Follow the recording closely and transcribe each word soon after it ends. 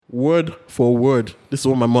word for word, this is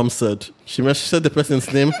what my mom said. She said the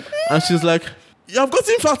person's name, and she's like, "You have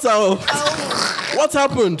gotten fatter. What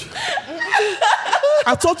happened?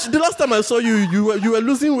 I thought the last time I saw you, you were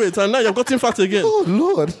losing weight, and now you've gotten fat again." Oh,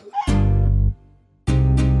 Lord.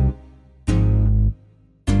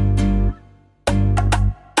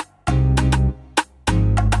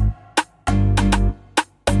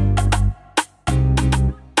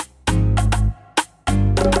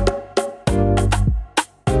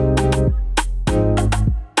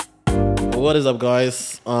 What is up,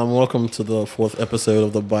 guys? Welcome to the 4th episode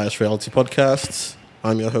of the Bias Reality Podcast.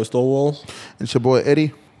 I'm your host, Orwell. It's your boy,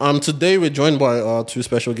 Eddie. Today we're joined by our two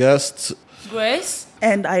special guests, Grace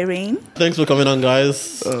and Irene. Thanks for coming on,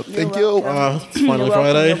 guys. Thank you. It's finally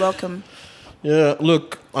Friday. You're welcome. Yeah,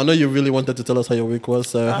 look, I know you really wanted to tell us how your week was.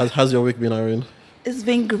 So how's your week been, Irene? It's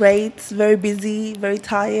been great. Very busy, very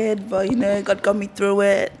tired, but God got me through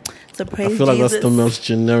it. So praise I feel like Jesus. that's the most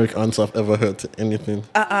generic answer I've ever heard to anything.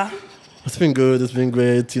 It's been good. It's been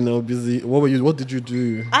great. Busy. What did you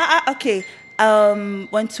do? Okay.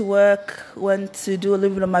 Went to work. Went to do a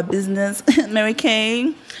little bit of my business. Mary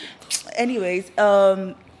Kay. Anyways,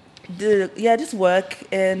 just work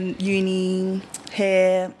and uni,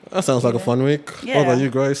 hair. That sounds like a fun week. Yeah. What about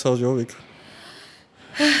you, Grace? How's your week?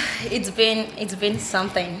 It's been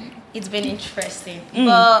something. It's been interesting,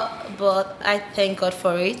 but I thank God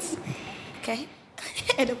for it. Okay,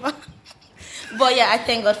 but yeah, I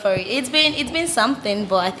thank God for it. It's been something,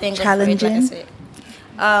 but I thank God for it. Like I said,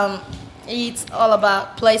 it's all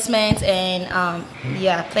about placement and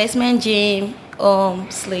placement, gym,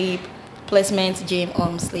 sleep, placement, gym,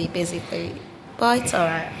 sleep, basically. But it's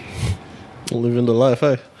alright. Living the life,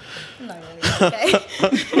 eh? Not really.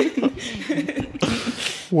 Okay.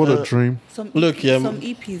 What a dream. Some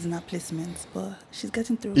EPs in her placements, but she's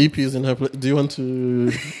getting through. EPs in her do you want to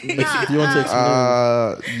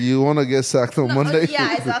explain? You want to get sacked on Monday?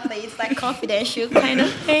 Yeah, exactly. It's like confidential kind of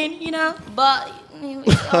thing, But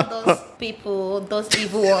it's all those people, those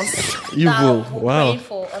evil ones. Evil. That we're Wow. praying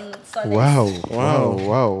for on Sundays.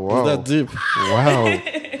 Wow. Is that deep? Wow.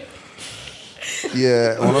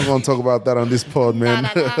 Yeah, we're not going to talk about that on this pod, man.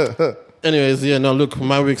 Nah. Anyways, look,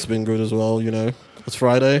 my week's been good as well, It's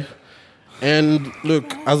Friday. And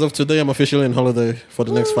look, as of today, I'm officially on holiday for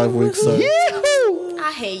the next 5 weeks. So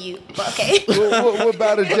I hate you, but okay. We're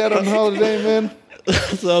about to jet on holiday, man.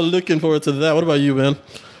 so I'm looking forward to that. What about you, man?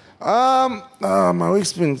 My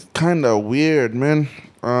week's been kind of weird, man.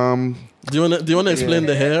 Do you want to explain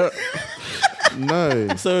the hair?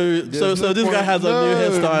 No. So this guy has a new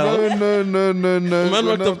hairstyle.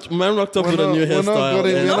 No. Man rocked up with a new hairstyle.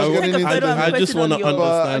 I just want to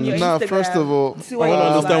understand. Nah, first of all, I want to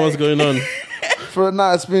understand what's going on.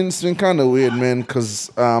 It's been kind of weird, man, because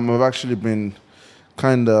I've actually been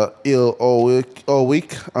kind of ill all week.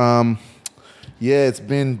 It's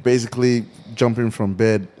been basically jumping from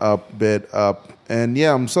bed up, and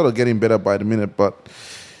I'm sort of getting better by the minute, but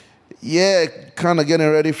kind of getting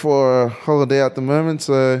ready for a holiday at the moment.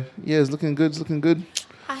 So it's looking good.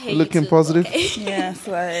 I hate looking you too, positive. okay. Yeah, it's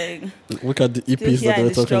like Look at the EPs that they're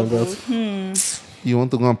talking about. You want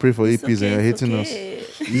to go and pray for EPs and you're hitting us.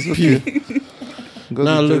 It's okay.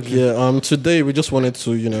 Now look, today we just wanted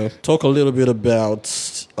to, talk a little bit about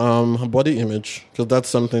body image, because that's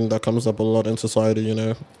something that comes up a lot in society,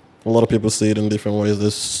 A lot of people see it in different ways.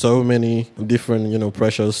 There's so many different,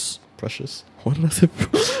 pressures. What did I say?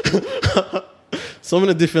 So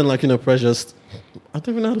many different, pressures. I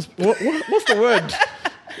don't even know how to... What's the word?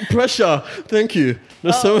 Pressure. Thank you.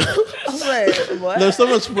 There's what? There's so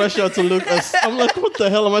much pressure to look at... I'm like, what the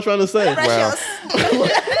hell am I trying to say?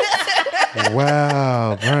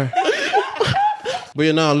 Wow, bro.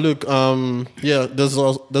 But look, there's a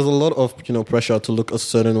lot of pressure to look a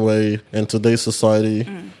certain way in today's society,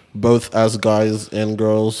 both as guys and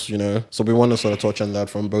girls, So we want to sort of touch on that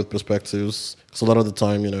from both perspectives. So a lot of the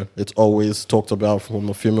time, it's always talked about from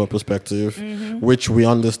a female perspective, which we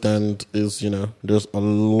understand is, there's a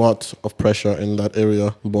lot of pressure in that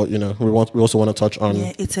area. But we also want to touch on.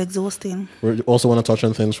 Yeah, it's exhausting. We also want to touch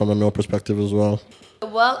on things from a male perspective as well.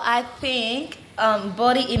 Well, I think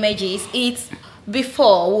body images,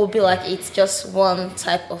 before will be like it's just one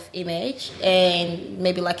type of image and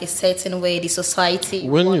maybe like a certain way the society.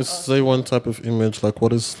 When you say one type of image, like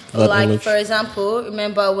what is that like image? For example,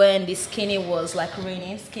 remember when the skinny was like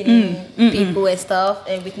raining, skinny people and stuff,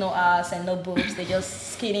 and with no ass and no boobs, they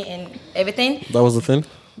just skinny and everything. That was the thing?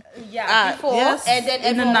 Yeah, before, yes. and then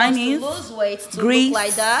In the everyone wants 90s, to lose weight to Greece. look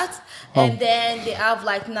like that. And then they have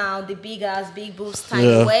like now the big ass, big boobs,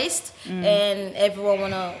 tiny waist, and everyone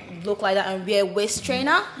wanna look like that and wear waist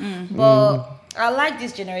trainer. But I like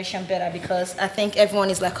this generation better because I think everyone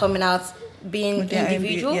is like coming out being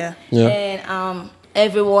individual, and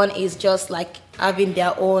everyone is just like having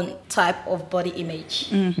their own type of body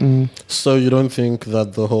image. So you don't think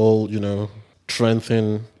that the whole, trend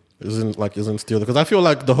thing isn't still there? Because I feel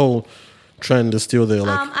like the whole trend is still there.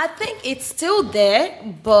 Like, I think it's still there,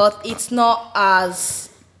 but it's not as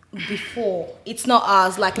before. It's not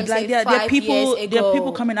as like, But say, there are 5 people, years ago. there are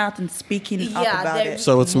people coming out and speaking up about it.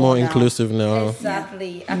 so it's more now. inclusive now.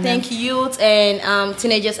 Exactly. I think youth and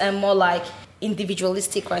teenagers are more like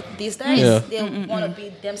individualistic right these days. Yeah. They want to be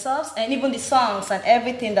themselves, and even the songs and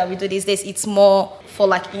everything that we do these days, it's more for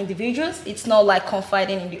like individuals. It's not like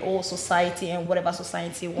confiding in the whole society and whatever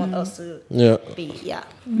society want us to be.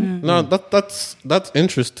 No, that's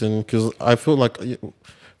interesting because I feel like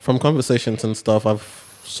from conversations and stuff, I've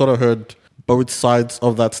sort of heard both sides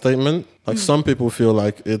of that statement. Like some people feel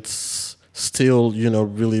like it's still,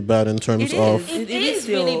 really bad in terms of It is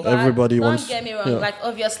really bad. everybody Don't wants. get me wrong. Like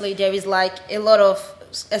obviously there is like a lot of,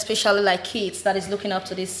 especially like kids that is looking up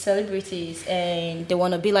to these celebrities and they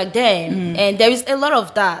want to be like them, and there is a lot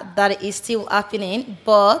of that is still happening.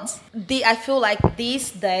 But I feel like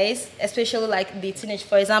these days, especially like the teenage,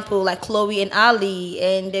 for example, like Chloe and Ali,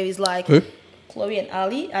 and there is like Who? Chloe and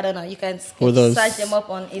Ali. I don't know. You can those? search them up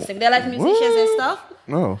on Instagram. They're like musicians and stuff.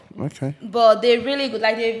 Oh, okay. But they're really good,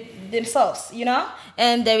 like they themselves,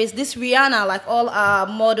 And there is this Rihanna, like all our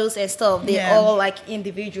models and stuff. They're all like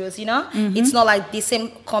individuals, It's not like the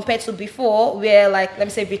same compared to before, where like let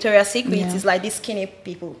me say Victoria's Secret is like these skinny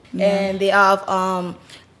people, and they have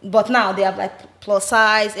but now they have like plus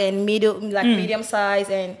size and medium size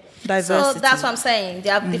and. Diversity. So that's what I'm saying. They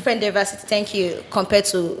have different diversity. Thank you. Compared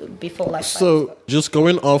to before, like. So just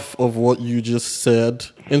going off of what you just said,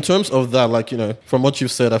 in terms of that, like, from what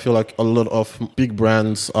you've said, I feel like a lot of big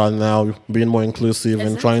brands are now being more inclusive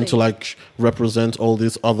and trying to like represent all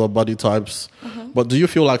these other body types. But do you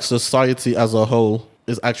feel like society as a whole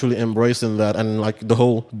is actually embracing that and like the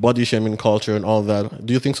whole body shaming culture and all that?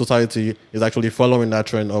 Do you think society is actually following that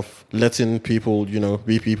trend of letting people,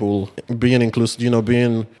 be people, being inclusive,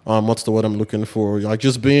 being, what's the word I'm looking for? Like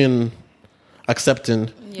just being accepting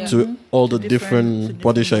to all the different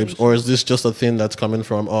body shapes? Or is this just a thing that's coming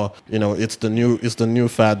from, it's the new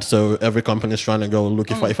fad, so every company is trying to go, look,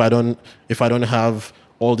 if I don't have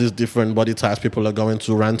all these different body types, people are going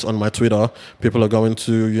to rant on my Twitter. People are going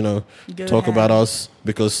to, talk about us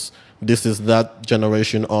because this is that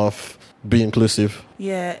generation of be inclusive.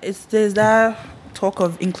 Yeah, there's that talk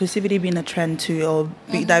of inclusivity being a trend too, or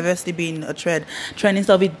diversity being a trend instead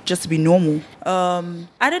of it just to be normal.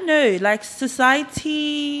 I don't know, like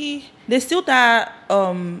society, there's still that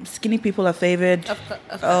skinny people are favored. Of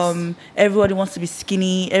course. Everybody wants to be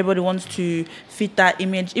skinny. Everybody wants to fit that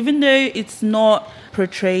image, even though it's not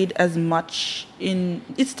portrayed as much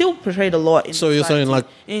it's still portrayed a lot in so you're saying like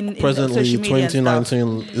in presently social media and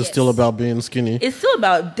 2019 is still about being skinny? It's still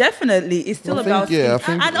about, definitely, it's still about I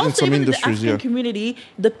think and in also some even industries, in the African community,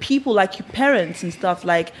 the people like your parents and stuff,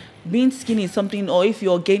 like being skinny is something, or if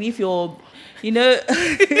you're gay, if you're,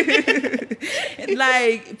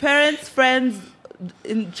 like parents, friends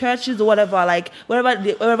in churches or whatever, like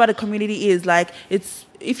wherever the community is, like it's,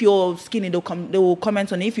 if you're skinny, they will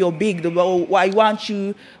comment on it. If you're big, why aren't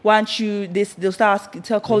you this? They'll start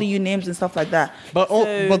calling you names and stuff like that.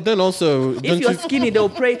 But then also, if you're skinny, they'll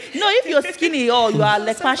pray. No, if you're skinny, you are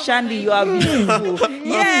Lekpa Shandy, you are beautiful.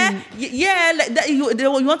 yeah. Like that, you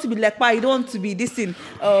want to be Lekpa, you don't want to be this thing.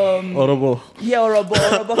 Orobo. Yeah,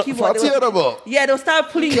 Orobo keyboard. They'll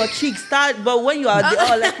start pulling your cheeks. But when you are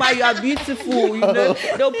Lekpa, you are beautiful.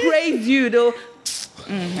 They'll praise you.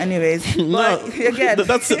 Anyways, no, again,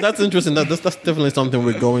 that's interesting. That's definitely something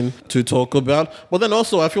we're going to talk about. But then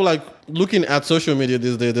also, I feel like looking at social media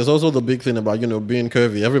these days, there's also the big thing about being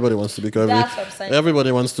curvy. Everybody wants to be curvy. That's what I'm saying.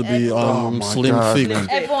 Everybody wants to be slim, thick.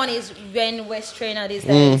 Everyone is wearing waist trainer these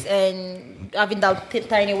days and having that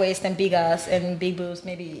tiny waist and big ass and big boobs,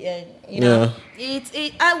 maybe. And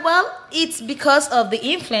it's because of the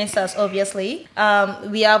influencers. Obviously,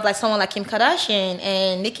 we have like someone like Kim Kardashian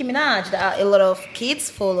and Nicki Minaj that a lot of kids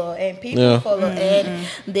follow and people follow, and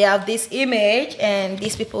they have this image, and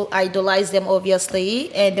these people idolize them,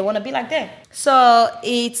 obviously, and they want to be like them. So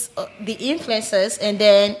it's the influencers, and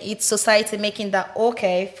then it's society making that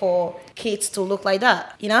okay for kids to look like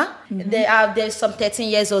that. There's some 13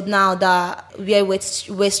 years old now that wear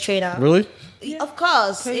waist trainer. Really? Yeah. Of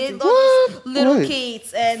course, What? little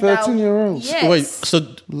kids and 13-year-olds. Yes. Wait, so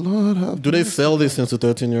do they sell this into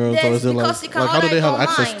 13-year-olds, or is it because you can how do they have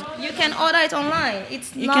access? You can order it online.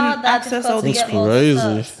 It's You not can that access all difficult these to get all crazy.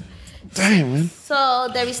 the stuff. Damn, man. So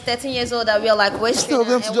there is 13 years old that we are like wasting. Still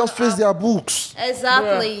them to just face their books.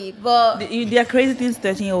 Exactly, but There are crazy things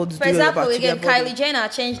 13-year-olds do. for example, about again, their body. Kylie Jenner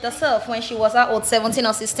changed herself when she was at old 17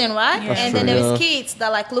 or 16, right? Yeah. And then there is kids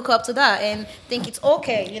that like look up to that and think it's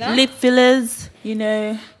okay, you know? Lip fillers, you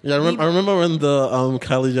know. Yeah, I remember when the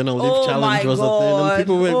Kylie Jenner lip Oh challenge my was a thing, God. and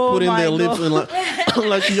people were Oh putting my their lips God. in like,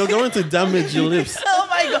 like you're going to damage your lips. Oh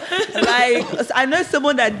my god! Like I know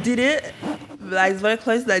someone that did it. Like it's very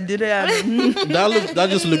close that did it. And, That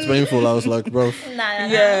just looked painful. I was like, bro, Nah,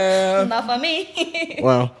 Yeah. not for me.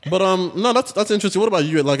 wow. But no, that's interesting. What about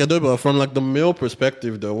you? Like Adoba, from like the male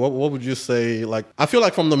perspective, though, what would you say? Like, I feel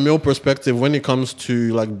like from the male perspective, when it comes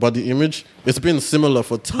to like body image, it's been similar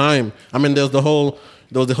for time. I mean, there was the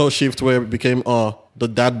whole shift where it became the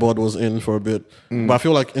dad bod was in for a bit. But I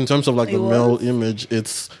feel like in terms of like the male image,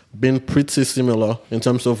 it's been pretty similar in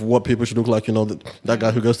terms of what people should look like. You know, that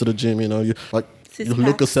guy who goes to the gym, you know, you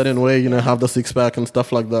look a certain way, you know, have the six pack and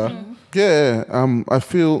stuff like that. Yeah, I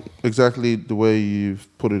feel exactly the way you've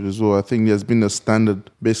put it as well. I think there's been a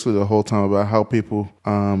standard basically the whole time about how people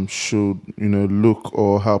should, you know, look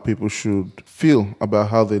or how people should feel about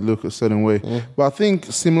how they look a certain way. But I think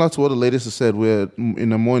similar to what the ladies have said, we're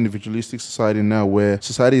in a more individualistic society now where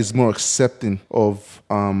society is more accepting of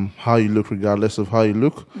how you look regardless of how you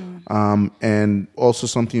look. And also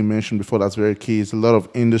something you mentioned before that's very key is a lot of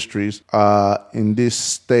industries are in this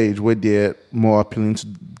stage where they're more appealing to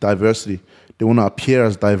diversity. They want to appear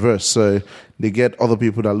as diverse, so they get other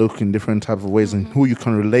people that look in different type of ways and who you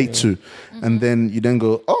can relate to. And then you then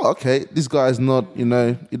go, oh, okay, this guy is not, you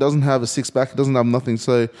know, he doesn't have a six pack, he doesn't have nothing,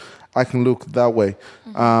 so I can look that way.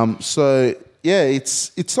 So yeah,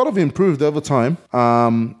 it's sort of improved over time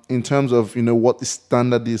in terms of, you know, what the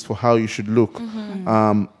standard is for how you should look.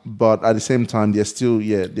 But at the same time, there's still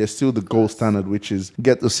the gold standard, which is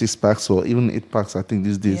get the six packs or even 8 packs, I think,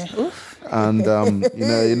 these days. yeah. Oof. And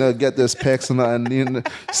you know, get those pecs and that, and you know,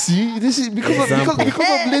 see, this is because of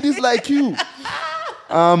ladies like you.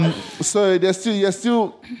 So there's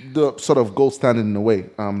still the sort of gold standard in a way,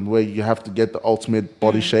 where you have to get the ultimate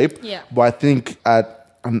body shape. Yeah. But I think at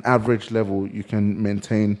an average level, you can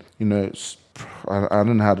maintain, you know, I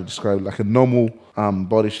don't know how to describe it, like a normal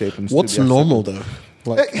body shape. And What's still be normal though?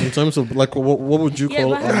 Like in terms of like what would you call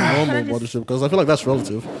but a how normal does- body shape? Because I feel like that's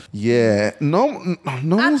relative. Yeah, no.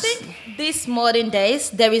 I think these modern days,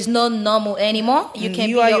 there is no normal anymore. You can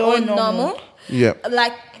You be are your your own normal. normal. Yeah.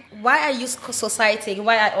 Like, why I use society,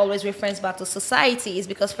 why I always reference back to society is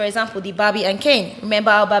because, for example, the Barbie and Ken.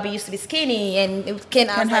 Remember how Barbie used to be skinny and Ken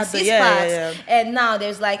has like has the- 6 yeah, packs. yeah. And now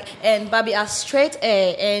there's like, and Barbie has straight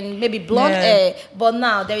hair and maybe blonde Yeah. hair. But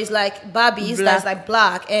now there is like Barbies Black. that's like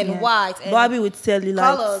black and Yeah. white. And Barbie with cellulite.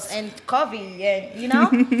 colors and curvy and you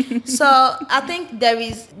know. So I think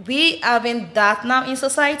we having that now in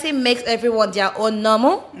society makes everyone their own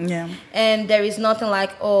normal. Yeah. And there is nothing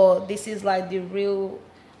like, oh, this is like the real.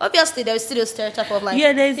 Obviously, there is still a stereotype of like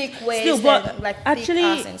There's thick waist still, but and like actually,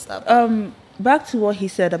 thick ass and stuff. back to what he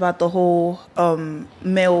said about the whole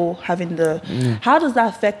male having the. How does that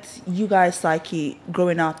affect you guys' psyche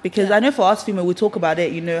growing up? Because I know for us female, we talk about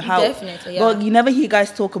it. You know how, Definitely, yeah. but you never hear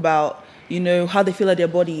guys talk about, you know, how they feel about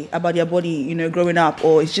their body, you know, growing up,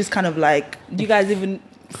 or it's just kind of like, do you guys even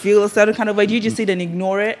feel a certain kind of way? Do you just sit and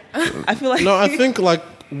ignore it? I feel like No, I think like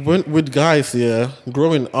with guys,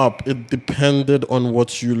 growing up, it depended on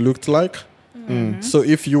what you looked like. So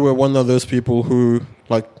if you were one of those people who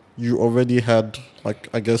like you already had like,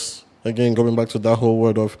 I guess again going back to that whole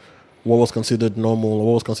word of what was considered normal or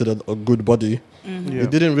what was considered a good body, it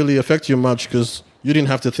didn't really affect you much because you didn't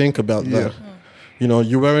have to think about that. You know,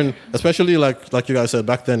 you weren't, especially like you guys said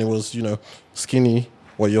back then, it was, you know, skinny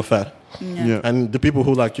or you're fat. Yeah. And the people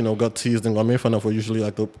who like, you know, got teased and got made fun of were usually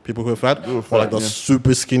like the people who are fat or like the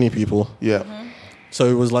super skinny people. Yeah. So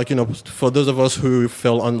it was like, you know, for those of us who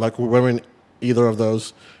fell on like we weren't either of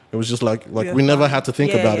those, it was just like we never had to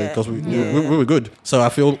think about it because we were good. So I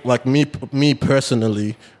feel like me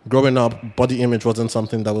personally, growing up, body image wasn't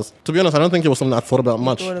something that was, to be honest, I don't think it was something I thought about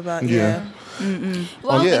much. Thought about, Yeah.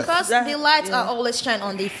 Well, Yeah. because the lights are always shine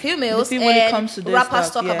on the females, The when it and comes to this rappers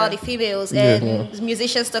stuff, talk about the females, and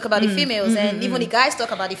musicians talk about the females, and even the guys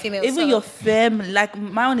talk about the females. Even so. your family, like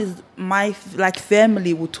my one is like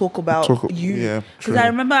family will talk about you. Yeah, Because true. I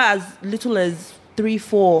remember as little as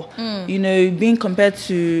 3-4, you know, being compared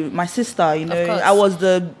to my sister. You know, course. I was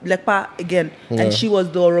the lepa again, and she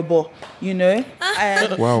was the orobo. You know,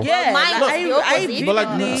 and Wow. yeah, Well, mine like, was the opposite. But like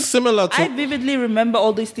vividly- similar to I vividly remember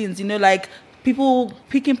all these things. You know, like people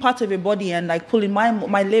picking parts of your body and like pulling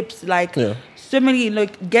my lips, like so many,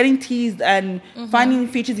 like getting teased and finding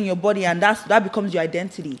features in your body, and that becomes your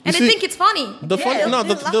identity. And they think it's funny.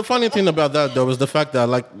 The funny thing about that though is the fact that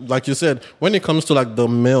like you said, when it comes to like the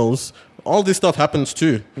males, all this stuff happens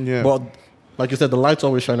too. Yeah. But like you said, the light's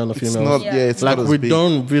always shine on the females. It's like not as we big.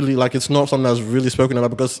 don't really like. It's not something that's really spoken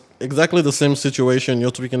about because exactly the same situation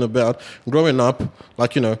you're speaking about. Growing up,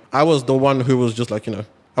 like I was the one who was just like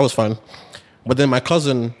I was fine, but then my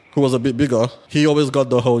cousin, who was a bit bigger, he always got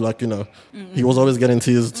the whole he was always getting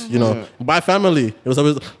teased, by family. It was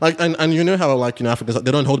always like, and you know how like Africans,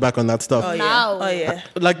 they don't hold back on that stuff. Oh yeah, No. oh yeah.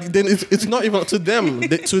 Like then it's not even to them.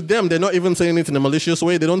 To them, they're not even saying it in a malicious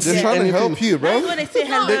way. They don't They're see trying anything. to help you, bro. That's when they say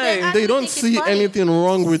hello. They don't see anything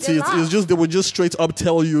wrong with They it. laugh. It's just they would just straight up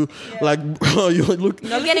tell you like you look.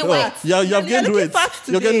 You're getting weight. Yeah, you have gained looking weight. fat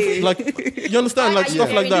You're getting today. like you understand like Yeah.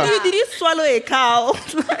 stuff like that. Did you swallow a cow?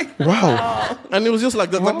 Like, Wow. And it was just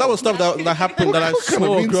like that. Like, that was stuff that happened that I What kind of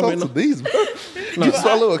saw insults growing are up. these, bro? You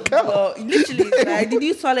swallow a cow. oh, literally, like, did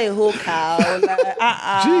you swallow a whole cow? Like,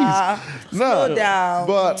 Jeez. slow down.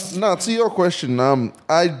 But no, to your question,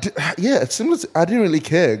 it's similar to, I didn't really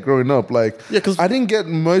care growing up. Like, 'cause I didn't get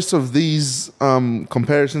most of these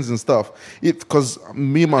comparisons and stuff. Because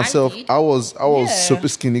me myself, did. I was Yeah. super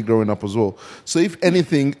skinny growing up as well. So if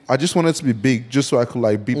anything, I just wanted to be big just so I could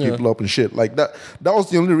like beat people up and shit. Like that was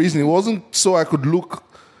the only reason. It wasn't so I could look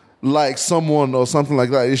like someone or something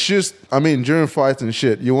like that. It's just, I mean, during fights and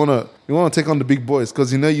shit, you wanna take on the big boys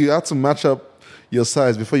because you had to match up your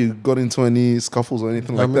size before you got into any scuffles or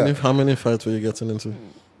anything like that. How many fights were you getting into?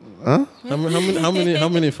 Huh? How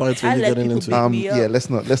many fights were I you let getting people into? beat me up. Yeah, let's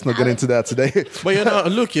not get into that today.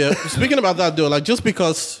 But look, speaking about that though, like just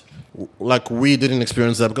because like we didn't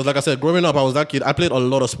experience that, because like I said, growing up I was that kid. I played a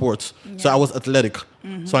lot of sports, so I was athletic.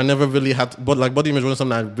 So I never really had, but like body image wasn't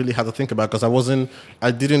something I really had to think about because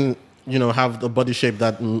I didn't have the body shape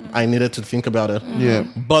that I needed to think about it. Yeah.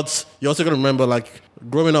 But you also got to remember, like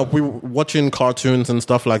growing up, we were watching cartoons and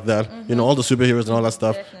stuff like that. All the superheroes and all that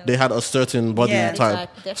stuff. Definitely. They had a certain body Yeah. type,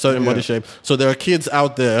 Definitely. certain body Yeah. shape. So there are kids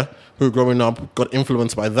out there who growing up got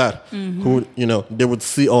influenced by that, who they would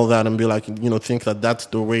see all that and be like, think that that's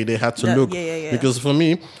the way they had to look. Yeah. Because for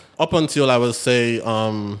me, up until I was say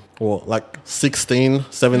like 16,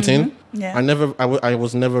 17, Yeah. I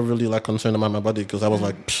was never really like concerned about my body because I was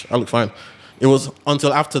like, psh, I look fine. It was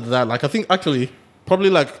until after that, like I think actually probably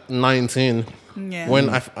like 19 Yeah. when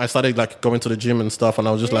I started like going to the gym and stuff, and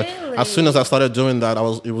I was just like, Really? as soon as I started doing that,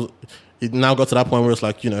 it now got to that point where it's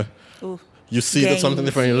like, Ooh. you see that something Gains.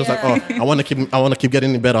 different. You're just like, oh, I want to keep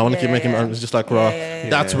getting it better. I want to keep making. yeah. It's just like, raw.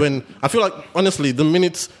 That's when I feel like honestly, the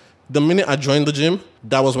minute I joined the gym,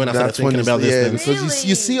 that was when I started That's when thinking about these things. because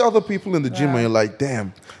you see other people in the gym and you're like,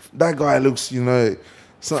 damn, that guy looks,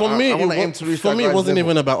 So For me, I wanna aim to reach that it guy's wasn't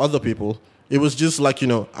level. even about other people. It was just like,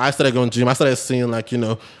 I started going to gym. I started seeing like,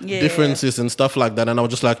 differences and stuff like that. And I was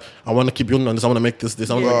just like, I want to keep building on this. I want to make this.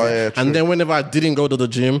 I wanna make this. true. And then whenever I didn't go to the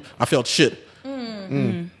gym, I felt shit.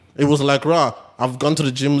 It was like, I've gone to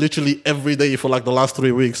the gym literally every day for like the last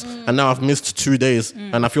 3 weeks. And now I've missed 2 days.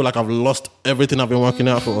 And I feel like I've lost everything I've been working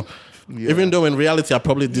out for. Yeah. Even though in reality I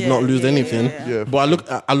probably did not lose anything. Yeah.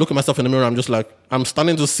 But I look at myself in the mirror, I'm just like, I'm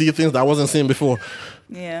starting to see things that I wasn't seeing before.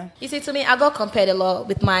 Yeah. You see, to me, I got compared a lot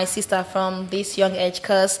with my sister from this young age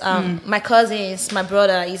because my cousins, my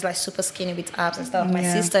brother is like super skinny with abs and stuff. My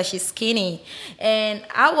Yeah. sister, she's skinny. And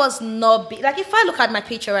I was not big. Like, if I look at my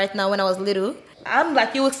picture right now when I was little, I'm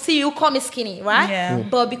like, you call me skinny, right? Yeah.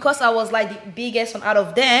 But because I was like the biggest one out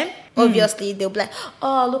of them, obviously they'll be like,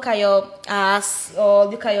 oh, look at your ass, or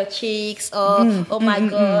look at your cheeks, or oh my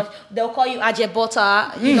god, they'll call you Ajay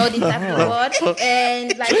Butter, this type of word,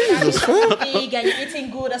 and like you're so big and you're eating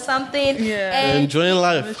good or something. Yeah. And Enjoying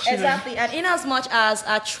life. exactly. And in as much as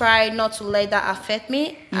I try not to let that affect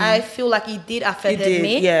me, I feel like it did affect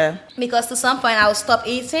me. Yeah. Because to some point I will stop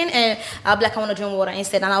eating and I'll be like, I want to drink water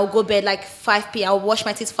instead, and I'll go bed like 5 p.m. I'll wash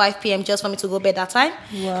my teeth 5 p.m. just for me to go bed that time.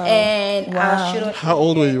 Wow. And Wow. I shouldn't. How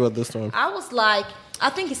old were you at this time? I was like, I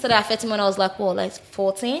think it started affecting me when I was like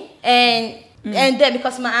 14. And then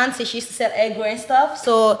because my auntie, she used to sell egg roll and stuff,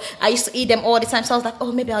 so I used to eat them all the time. So I was like,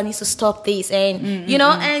 oh, maybe I need to stop this. And,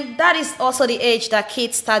 and that is also the age that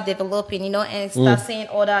kids start developing, and start seeing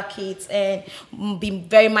other kids and be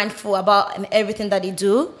very mindful about everything that they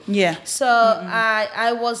do. Yeah. So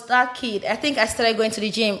I was that kid. I think I started going to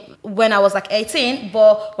the gym when I was like 18,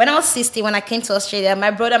 but when I was 16, when I came to Australia,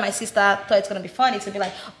 my brother and my sister thought it's going to be funny to be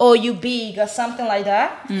like, oh, you big or something like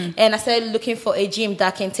that. And I started looking for a gym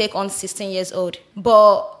that can take on 16 years years old.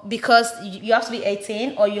 But because you have to be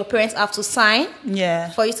 18 or your parents have to sign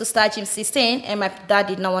for you to start gym 16, and my dad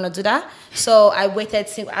did not want to do that. So I waited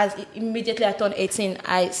till immediately I turned 18,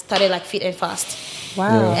 I started like Fit and Fast. Wow.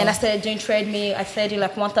 Yeah. And I started doing treadmill. I started doing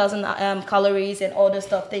like 1,000 calories and all the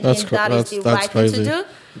stuff, thinking that is the right thing to do.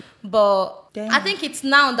 But I think it's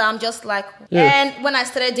now that I'm just like, and when I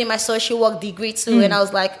started doing my social work degree too, and I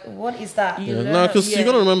was like, what is that? No, because you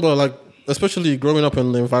got to remember, like, especially growing up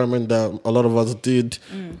in the environment that a lot of us did,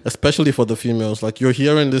 especially for the females, like you're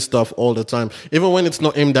hearing this stuff all the time. Even when it's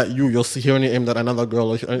not aimed at you, you're hearing it aimed at another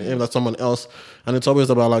girl or aimed at someone else. And it's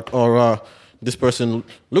always about like, this person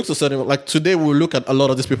looks a certain, like today we'll look at a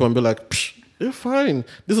lot of these people and be like, psh, they're fine.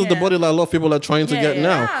 This is the body that a lot of people are trying to get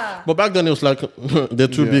now. But back then it was like, they're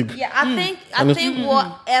too big. Yeah, I think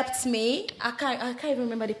what helped me, I can't even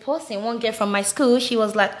remember the person. One girl from my school, she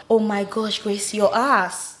was like, oh my gosh, Grace, your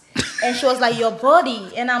ass. And she was like, your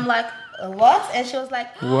body. And I'm like, what? And she was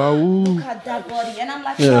like, wow, look at that body. And I'm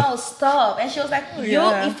like, no, stop. And she was like,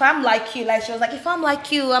 if I'm like you, like she was like, if I'm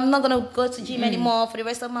like you, I'm not gonna go to gym anymore for the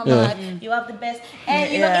rest of my life. You have the best.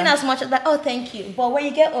 And you know, in as much as like, oh, thank you. But when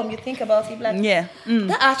you get home, you think about it, like,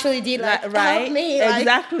 that actually did like help me. Like,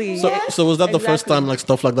 exactly. So was that the first time like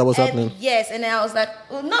stuff like that was happening? Yes. And then I was like,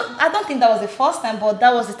 no, I don't think that was the first time, but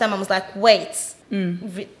that was the time I was like, wait.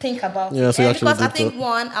 Think about it. So because I think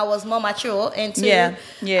one, I was more mature, and two,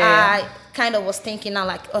 I kind of was thinking now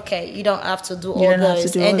like, okay, you don't have to do all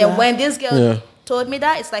those. And then when this girl told me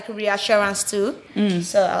that, it's like reassurance too.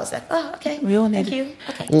 So I was like, oh, okay, thank you.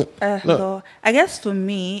 Okay. So I guess for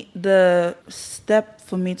me, the step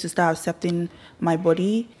for me to start accepting my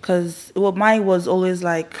body, because mine was always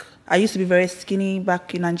like, I used to be very skinny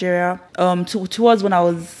back in Nigeria. Towards when I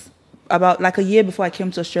was about like a year before I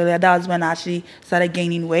came to Australia, that was when I actually started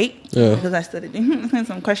gaining weight because I started doing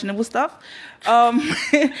some questionable stuff. And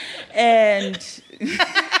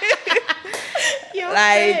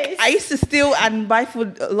like I used to steal and buy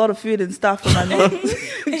food, a lot of food and stuff from my mom.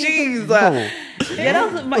 Jeez, that was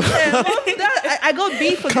I got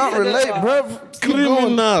beef for Can't relate, bro.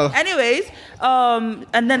 Criminal. Anyways,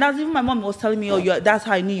 and then that's even my mom was telling me, that's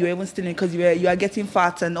how I knew you were even stealing, because you are getting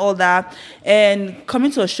fat and all that. And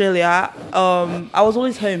coming to Australia, I was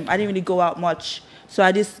always home. I didn't really go out much. So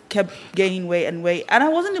I just kept gaining weight. And I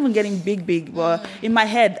wasn't even getting big, but in my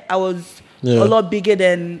head, I was a lot bigger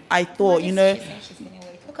than I thought, you know.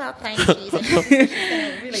 Look how tiny she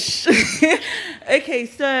is. Okay,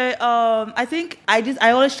 so I think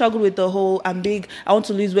I always struggled with the whole I'm big, I want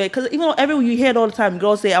to lose weight, because even everywhere you hear it all the time,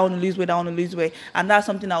 girls say I want to lose weight, and that's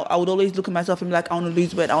something I would always look at myself and be like, I want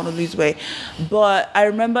to lose weight. But I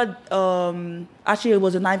remember actually it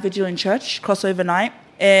was a night vigil in church, crossover night,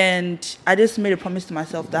 and I just made a promise to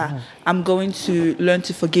myself that I'm going to learn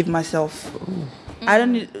to forgive myself. I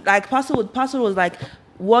don't like pastor was like,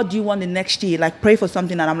 what do you want the next year? Like, pray for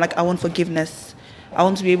something. And I'm like, I want forgiveness. I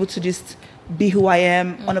want to be able to just be who I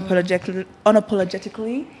am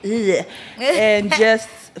unapologetically and just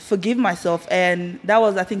forgive myself. And that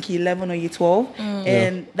was, I think, 11 or year 12.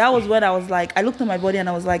 And that was when I was like, I looked at my body and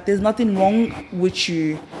I was like, there's nothing wrong with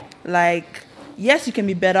you. Like, yes, you can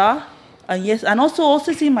be better. And yes, and also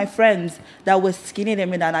seeing my friends that were skinnier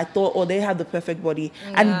than me, and I thought, they had the perfect body,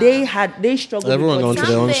 and they struggled. Everyone going to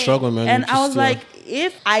their own struggle, man. And I was like,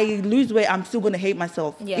 if I lose weight, I'm still gonna hate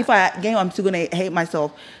myself. If I gain, I'm still gonna hate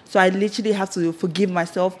myself. So I literally have to forgive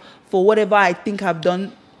myself for whatever I think I've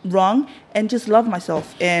done wrong, and just love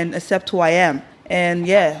myself and accept who I am. And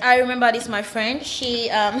I remember this. My friend, she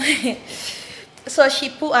so she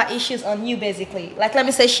put her issues on you, basically. Like, let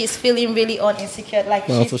me say she's feeling really insecure. Like,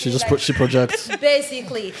 so she projects.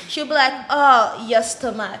 Basically, she'll be like, "Oh, your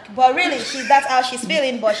stomach," but really, that's how she's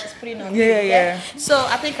feeling. But she's putting on you. So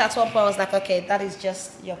I think at one point I was like, "Okay, that is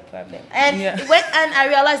just your problem." And and I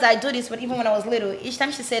realized that I do this, but even when I was little, each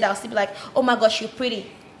time she said, I'll still be like, "Oh my gosh, you're pretty."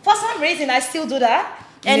 For some reason, I still do that.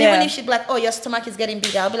 And even if she'd be like, "Oh, your stomach is getting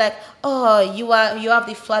bigger," I'll be like, "Oh, you have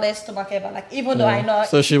the flattest stomach ever." Like, even though I know.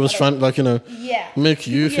 So she was trying, like, make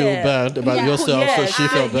you feel bad about yourself, so she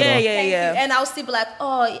felt better. And I'll still be like,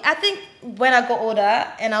 "Oh, I think when I got older,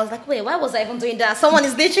 and I was like, wait, why was I even doing that? Someone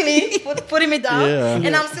is literally putting me down,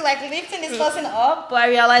 and I'm still like lifting this person up." But I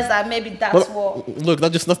realized that maybe that's what. Look,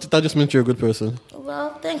 that just means you're a good person.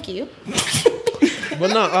 Well, thank you.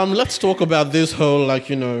 But now, let's talk about this whole, like,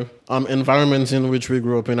 environment in which we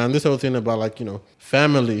grew up in, and this whole thing about, like,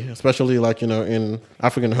 family, especially, like, in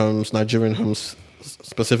African homes, Nigerian homes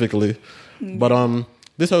specifically. But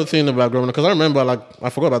this whole thing about growing up, because I remember, like, I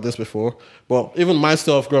forgot about this before, but even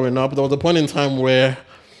myself growing up, there was a point in time where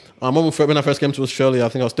when I first came to Australia, I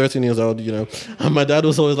think I was 13 years old, and my dad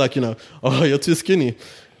was always like, "Oh, you're too skinny."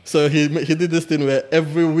 So he did this thing where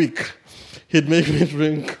every week he'd make me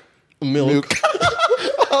drink milk.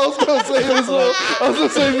 I was gonna say this one. I was gonna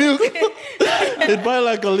say milk. He'd buy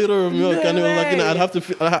like a liter of milk, and it was like, I'd have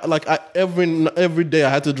to every day I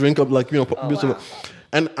had to drink up like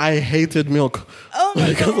and I hated milk. Oh my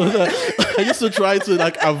because of that. I used to try to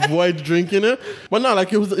like avoid drinking it, but no,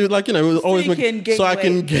 like it was like it was always I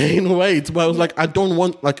can gain weight. But I was like, I don't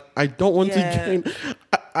want to gain.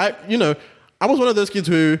 I was one of those kids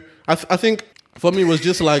who I think for me was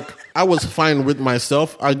just like I was fine with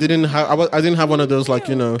myself. I didn't have one of those like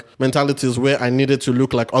mentalities where I needed to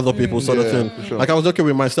look like other people sort of thing. Sure. Like I was okay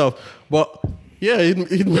with myself, but yeah,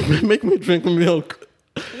 he'd make me drink milk.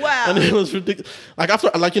 Wow. And it was ridiculous. Like after,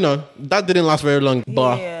 that didn't last very long.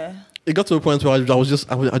 But it got to a point where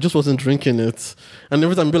I just wasn't drinking it. And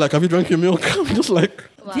every time I'd be like, "Have you drunk your milk?" I'm just like,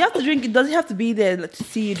 do you have to drink it? Does it have to be there to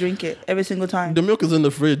see you drink it every single time? the milk is in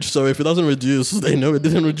the fridge, so if it doesn't reduce, they know it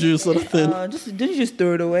didn't reduce, sort of thing. Didn't you just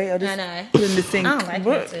throw it away? Or just No. put it in the sink? I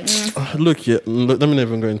don't like it. Look, let me not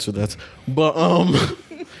even go into that. But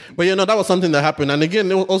but that was something that happened. And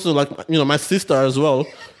again, it was also like my sister as well.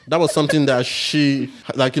 That was something that she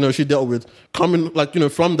she dealt with coming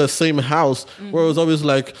from the same house where it was always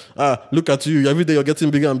like, look at you, every day you're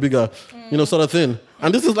getting bigger and bigger, sort of thing.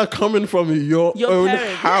 And this is like coming from your own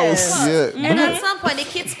parents, house. Yeah. And at some point, the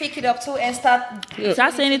kids pick it up too and start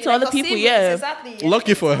saying it to other people. Yeah. Exactly.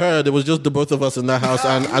 Lucky for her, there was just the both of us in that house,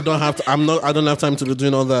 and I don't have time to be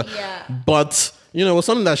doing all that. Yeah. But it was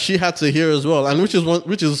something that she had to hear as well, and which is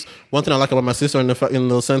one thing I like about my sister in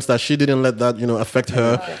the sense that she didn't let that affect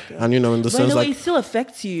her, and in the But sense it still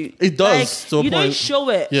affects you. It does, to a you don't point. show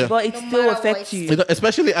it, Yeah. but it No still matter affects what. you.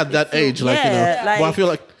 especially at that age, but I feel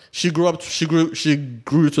like she grew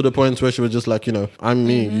to the point where she was just like, I'm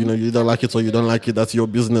me, you either like it or you don't like it, that's your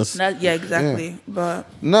business. Exactly. But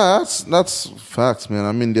No, that's facts, man.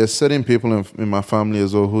 I mean, there's certain people in my family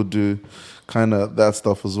as well who do kind of that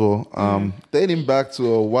stuff as well. Dating back to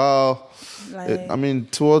a while,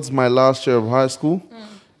 towards my last year of high school,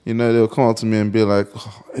 they'll come up to me and be like,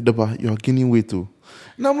 "Oh, Edaba, you're gaining weight too."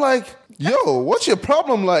 And I'm like, yo, what's your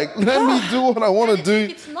problem? Like, let me do what I want to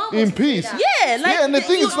do it's normal in to do peace. that. And the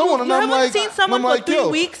thing is, no one. And you I'm haven't like, seen someone and I'm for like, 3 yo.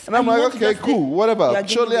 weeks, And I'm and you like, want to okay, just cool, say, whatever. "You're getting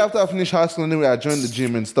Shortly weight." after I finished high school, anyway, I joined the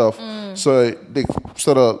gym and stuff. So they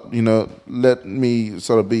sort of, let me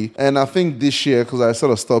sort of be. And I think this year, because I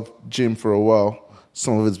sort of stopped gym for a while,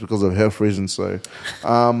 some of it's because of health reasons. So,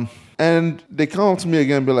 and they come up to me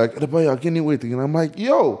again and be like, "Edaba, you're gaining weight again." I'm like,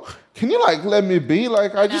 yo, can you let me be?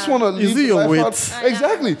 Like, I just want to live Is it your life weight? out.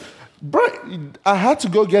 Exactly. Bro, I had to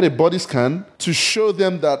go get a body scan to show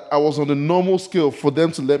them that I was on the normal scale for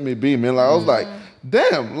them to let me be, man. Like, I was like,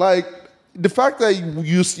 damn, like, the fact that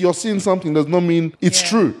you're seeing something does not mean it's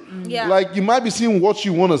true. Yeah. Like, you might be seeing what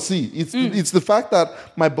you want to see. It's the fact that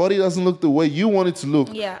my body doesn't look the way you want it to look.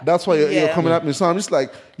 Yeah. That's why you're coming at me. So I'm just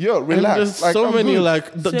like, yo, And relax. there's Like, so I'm many good.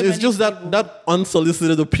 it's many just that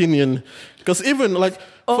unsolicited opinion, because even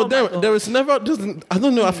for my them God. there is never, I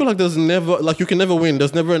don't know, I feel like there's never, you can never win,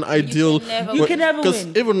 there's never an ideal, You can never because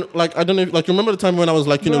win. even I don't know, you remember the time when I was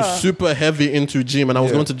Bruh. super heavy into gym, and I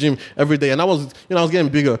was going to gym every day, and I was I was getting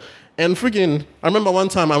bigger, and freaking I remember one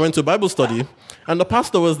time I went to Bible study and the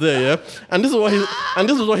pastor was there, and this is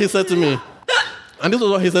what he said to me. And this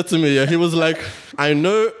was what he said to me. Yeah. He was like, "I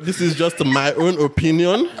know this is just my own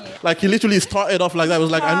opinion." Like, he literally started off like that. He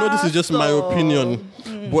was like, "I know this is just my opinion.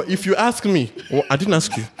 But if you ask me," well, I didn't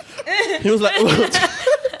ask you. He was like,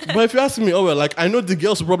 "But if you ask me, I know the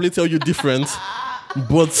girls will probably tell you different.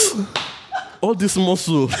 But all this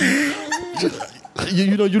muscle,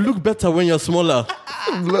 you look better when you're smaller."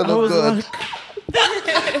 Blood I of was God.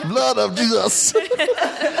 like, Blood of Jesus.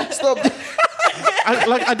 Stop.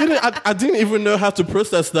 I didn't even know how to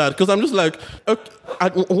process that, because I'm just like, okay,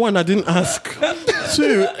 one, I didn't ask.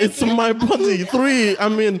 Two, it's my body. Three, I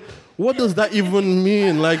mean, what does that even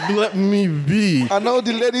mean? Like, let me be. I know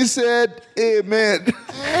the lady said, amen.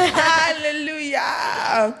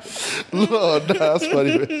 Hallelujah. Lord, that's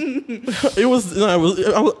funny, man. It was,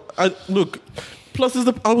 I look. Plus,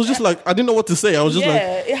 I was just like, I didn't know what to say. I was just like,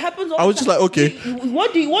 it happens. All I was the just time. like, okay.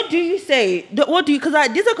 What do you say? Because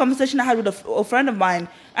this is a conversation I had with a friend of mine,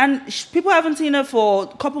 and people haven't seen her for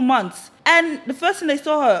a couple months, and the first thing they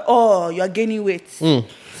saw her, "Oh, you're gaining weight,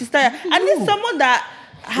 sister," and it's someone that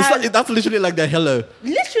has that's literally like the hello.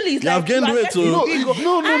 literally. It's Yeah, like I've gained you are weight getting too. No, big.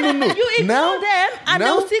 no. And you ignore Now- them, and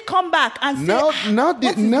now- they'll still come back and say, Now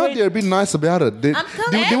great? they're being nice about it. I'm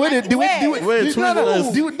telling you, Wait,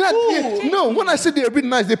 no, when I say they're being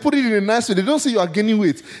nice, they put it in a nice way. They don't say you are gaining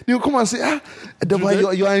weight. They'll come and say,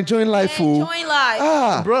 Edaba, you are enjoying life, oh. Enjoying life.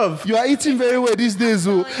 Ah, Bruv. you are eating very well these days,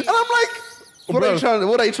 oh. And I'm like,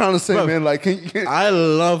 What are you trying to say, Bro. man? Like, I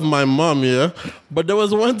love my mom, yeah, but there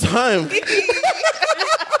was one time.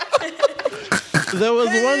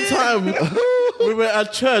 We were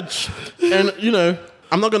at church, and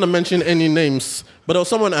I'm not gonna mention any names, but there was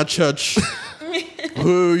someone at church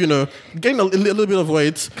who gained a little bit of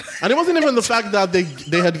weight, and it wasn't even the fact that they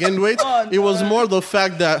had gained weight. Oh, It was more the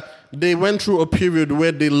fact that they went through a period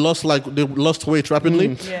where they lost weight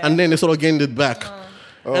rapidly, and then they sort of gained it back.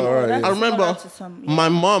 And right. I remember That's similar to my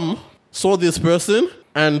mom saw this person,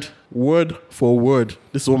 and word for word,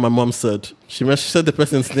 this is what my mom said. She said the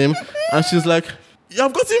person's name, and she's like, "You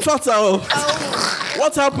have gotten fatter.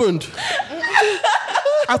 What happened?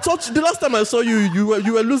 I thought the last time I saw you, you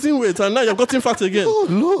were losing weight, and now you've gotten fat again." Oh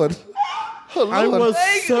Lord. I was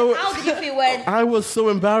so How did you feel when? I was so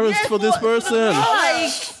embarrassed for this person.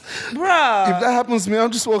 Bruh. If that happens to me,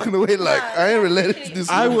 I'm just walking away like I ain't related to this.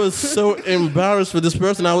 I woman. was so embarrassed for this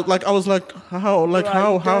person. I was like,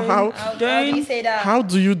 how How do you say that? how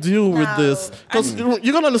do you deal with No. this? Because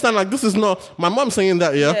you gotta understand, like, this is not my mom saying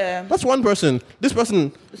that. Yeah. That's one person. This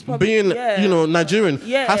person probably- being Nigerian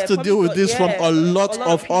Yeah, has to deal with probably this from a lot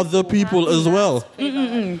of other people as well.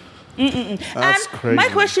 That's crazy. My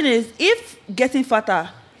question is, if getting fatter,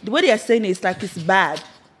 the way they are saying it's like it's bad.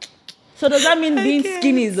 So does that mean being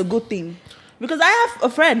skinny is a good thing? Because I have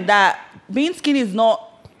a friend that being skinny is not.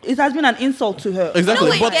 It has been an insult to her. Exactly,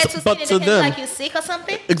 when you get too but skinny, to they can them, like you sick or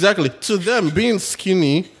something. exactly, to them, being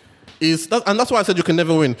skinny is that, and that's why I said you can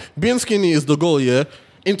never win. Being skinny is the goal, yeah.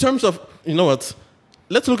 In terms of, you know what?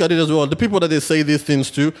 Let's look at it as well. The people that they say these things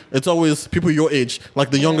to, it's always people your age, like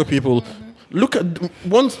the younger people. Look at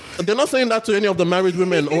once they're not saying that to any of the married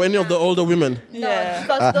women or any of the older women. Yeah.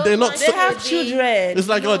 Because those They're not ones so- They have would be- children. It's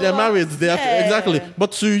like, oh, they're married. They have Yeah. exactly.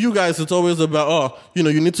 But to you guys, it's always about, oh, you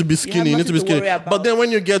need to be skinny. You need to be nothing to skinny. worry about. But then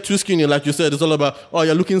when you get too skinny, like you said, it's all about, oh,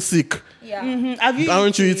 you're looking sick. Yeah. Have you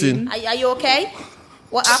Aren't you eating? Are you okay?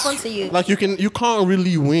 What happened to you? Like you can't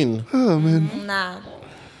really win. Nah.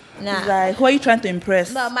 It's like, who are you trying to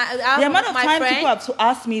impress? No, The amount of my time friend, people have to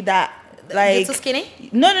ask me that, you're like, too skinny?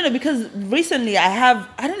 No, because recently I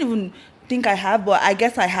don't even think I have, but I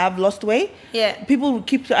guess I have lost weight. Yeah. People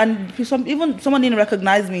keep, and someone didn't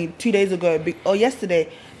recognize me 2 days ago or yesterday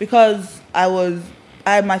because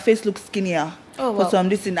my face looked skinnier. Oh, for wow. some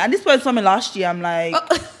this and this was something last year. I'm like,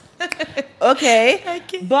 okay,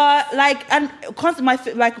 but like, and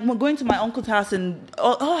like going to my uncle's house and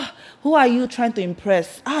who are you trying to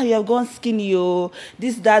impress? You have gone skinny,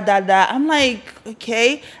 this, that. I'm like,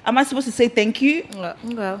 okay, am I supposed to say thank you?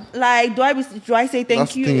 Well. Like, do I say thank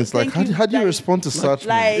That's you? the thing. It's like, Thank how do you respond to such?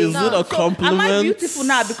 Like, Is it a compliment? Am I beautiful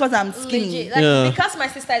now because I'm skinny? Legit. Like, Yeah. because my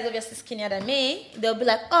sister is obviously skinnier than me, they'll be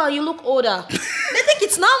like, "Oh, you look older." They think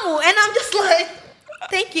it's normal, and I'm just like,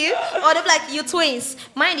 "Thank you." Or they'll be like, "You twins."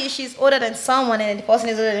 Mind you, she's older than someone, and the person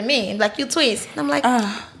is older than me. I'm like, "You twins." And I'm like,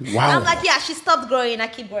 Wow. I'm like, "Yeah, she stopped growing. I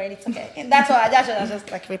keep growing. It's okay." And that's what I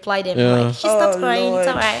just like replied them. Yeah. Like, she stopped Oh, growing. Lord. It's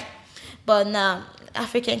alright. But no,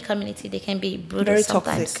 African community, they can be brutal Very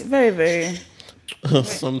sometimes. toxic. Very, very.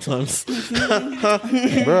 Sometimes.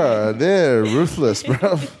 Bruh, they're ruthless,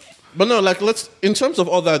 bro. But no, like in terms of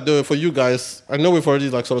all that though, for you guys, I know we've already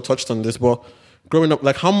like sort of touched on this, but growing up,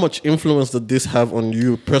 like how much influence did this have on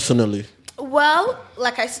you personally? Well,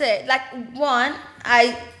 like I said,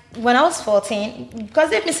 when I was 14, because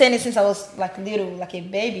they've been saying it since I was like little, like a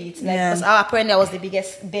baby. It's like, because apparently I was the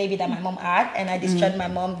biggest baby that my mom had, and I destroyed my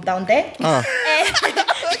mom down there.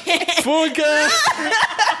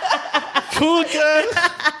 Fuka!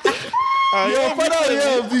 Yo, find out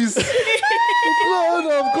of this. Lord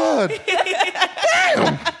of God.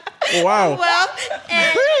 Wow. Well,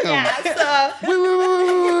 and yeah, so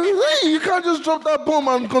Wait. You can't just drop that bomb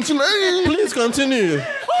and continue. Hey. Please continue.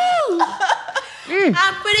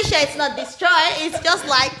 I'm pretty sure it's not destroyed. It's just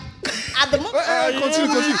like at the moment.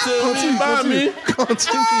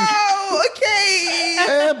 Continue. Oh,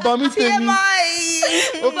 okay. Bami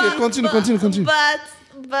Okay, continue.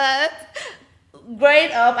 But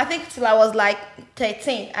growing up, I think till I was like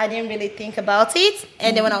 13, I didn't really think about it.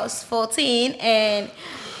 And then when I was 14, and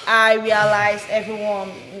I realized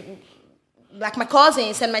everyone, like my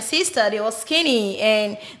cousins and my sister, they were skinny,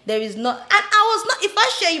 and there is not. And I was not. If I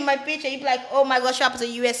show you my picture, you'd be like, "Oh my gosh, what happened to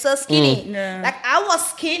you? You're so skinny." Yeah. Like I was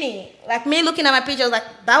skinny. Like me looking at my picture, I was like,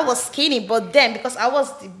 "That was skinny." But then because I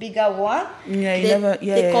was the bigger one,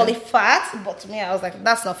 they call it fat. But to me, I was like,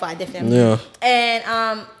 "That's not fat, definitely." Yeah. And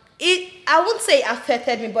I wouldn't say it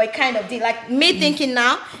affected me, but it kind of did. Like me thinking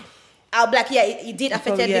now, I'll be like, yeah, it did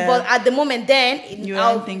affect me. Yeah. But at the moment then, You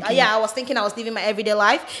weren't thinking. I was thinking I was living my everyday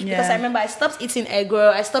life. Because Yeah. I remember I stopped eating egg roll.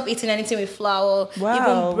 I stopped eating anything with flour, Wow.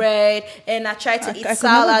 even bread. And I tried to I eat could never do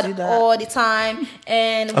salad that. all the time.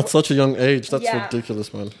 And At such a young age, that's Yeah.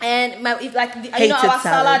 ridiculous, man. and Hated our salad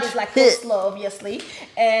salad. is like coleslaw, obviously.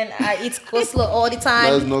 And I eat coleslaw all the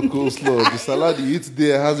time. That's not coleslaw. The salad you eat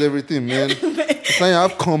there has everything, man. It's like you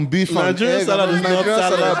have corned beef and Nigerian egg. salad is not Nigerian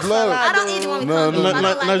salad. blood. I don't eat one with No, condiments. no, I don't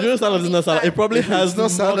like Nigerian it. salad is not salad. It probably has not more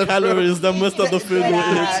salad. calories than most of the food we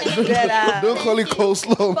eat. Don't call it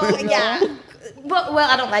coleslaw, But, man. yeah. But well,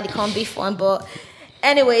 I don't like the corned beef one. But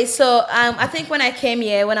anyway, so I think when I came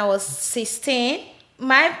here when I was 16,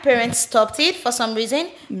 my parents stopped it for some reason.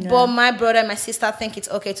 But my brother and my sister think it's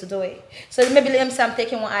okay to do it. So maybe let me say I'm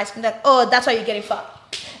taking one ice cream. Like, oh, that's why you're getting fat.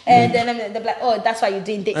 And then they're like, oh, that's why you're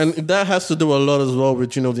doing this. And that has to do a lot as well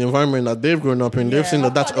with, the environment that they've grown up in. They've seen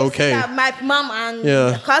that that's Of course, they see okay. that my mom and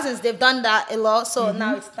Yeah. cousins, they've done that a lot. So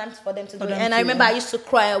now it's time for them to do it. them And I to, remember yeah. I used to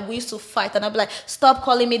cry. We used to fight. And I'd be like, stop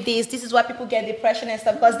calling me this. This is why people get depression and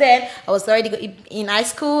stuff. Because then I was already in high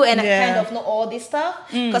school and I Yeah. kind of know all this stuff.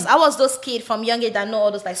 Because I was those kids from young age that know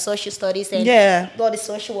all those like social studies and Yeah. all the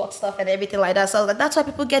social work stuff and everything like that. So I was like, that's why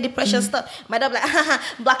people get depression stuff. My dad was like,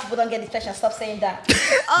 black people don't get depression. Stop saying that.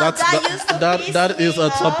 Oh, that used to piss that is me a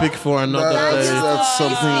off. topic for another That's- day. that's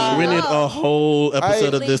something- We need a whole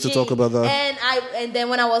episode of this to Legit. talk about that. And then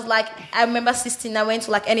when I was like, I remember 16, I went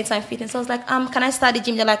to like Anytime Fitness. I was like, can I start the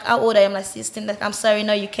gym? They're like, how old I am? Like 16. Like, I'm sorry,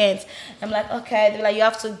 no, you can't. I'm like, okay. They're like, you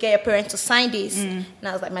have to get your parents to sign this. And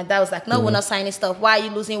I was like, my dad was like, no, we're not signing stuff. Why are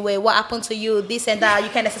you losing weight? What happened to you? This and that. You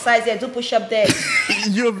can exercise there, do push up there.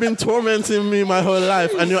 You've been tormenting me my whole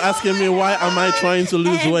life, and you're asking me why am I trying to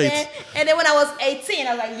lose weight? And then when I was 18,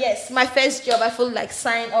 I was like, yes, my first job, I fully like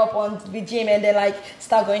sign up on the gym and then like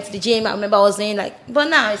start going to the gym. I remember I was saying like, but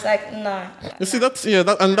now it's like, nah. You see,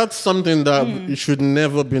 that's something that it should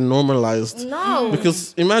never be normalized. No.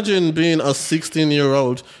 Because imagine being a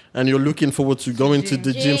 16-year-old and you're looking forward to going to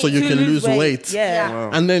the gym so you To can lose weight. Yeah. Yeah.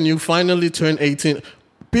 And then you finally turn 18.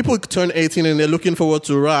 People turn 18 and they're looking forward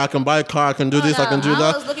to, I can buy a car, I can do this, I can do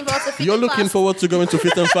I was that. looking forward to Fit You're and looking Fast. forward to going to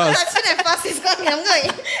Fit and Fast. Fit and Fast is coming. I'm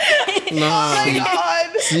going. Nah.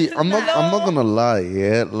 See, I'm not gonna lie,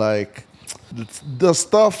 yeah. Like the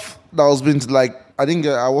stuff that was been like,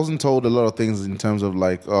 I wasn't told a lot of things in terms of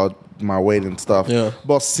like my weight and stuff. Yeah.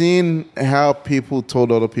 But seeing how people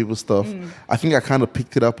told other people stuff, I think I kind of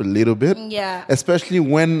picked it up a little bit. Yeah. Especially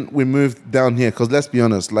when we moved down here, because let's be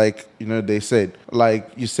honest, like they said, like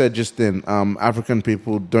you said just then, African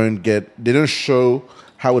people they don't show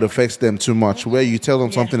how it affects them too much. Where you tell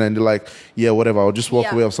them something and they're like, yeah, whatever, I'll just walk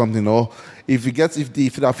Yeah. away or something. Or if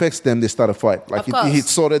it affects them, they start a fight. Like Of course.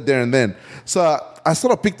 it's sorted there and then. So I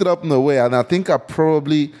sort of picked it up in a way, and I think I'm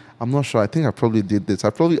not sure. I think I probably did this.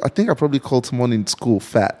 I think I probably called someone in school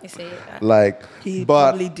fat. You see, Like, He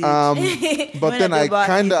but probably did. but When then at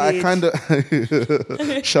I the kind of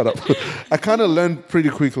shut up. I kind of learned pretty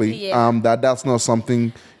quickly Yeah. that that's not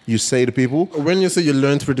something you say to people. When you say you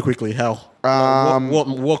learned pretty quickly, how?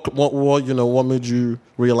 What made you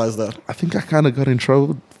realize that? I think I kind of got in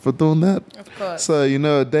trouble for doing that. Of course. So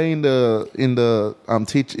a day in the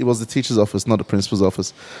it was the teacher's office, not the principal's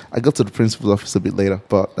office. I got to the principal's office a bit later,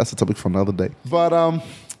 but that's a topic for another day. But I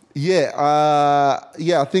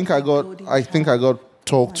think I got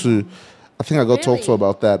talked to. I think I got talked to Really?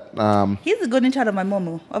 about that. He's the golden child of my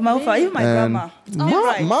mom, of my father, even my And grandma.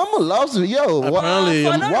 right. Mama loves me. Yo, Apparently,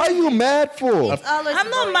 why are you mad for? Always I'm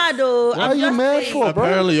not boys. mad though. Why are I'm you just mad saying. for, bro?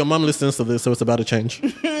 apparently your mom listens to this, so it's about to change.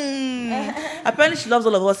 Apparently she loves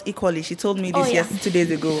all of us equally. She told me this yeah. 2 days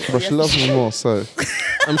ago. But she loves me more, so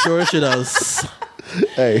I'm sure she does.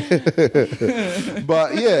 hey.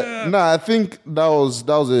 But yeah, I think that was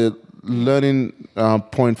a learning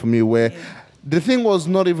point for me where the thing was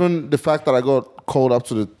not even the fact that I got called up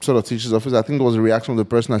to the sort of teacher's office. I think it was a reaction of the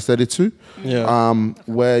person I said it to. Yeah.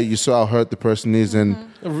 Where you saw how hurt the person is and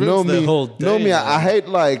ruins the whole day, I hate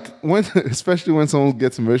like especially when someone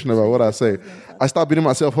gets emotional about what I say. I start beating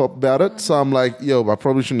myself up about it. So I'm like, yo, I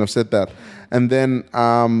probably shouldn't have said that. And then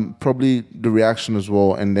probably the reaction as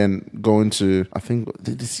well. And then going to, I think,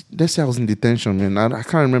 let's say I was in detention, man. I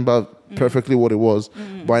can't remember perfectly what it was.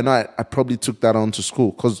 But I know I probably took that on to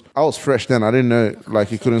school because I was fresh then. I didn't know,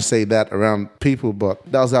 like, you couldn't say that around people. But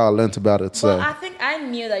that was how I learned about it. So. Well, I think I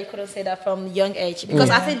knew that you couldn't say that from a young age because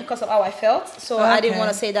I think because of how I felt. So I didn't Okay.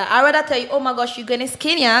 want to say that. I'd rather tell you, oh my gosh, you're getting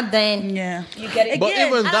skinnier than you get it. But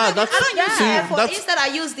even that, that's Instead I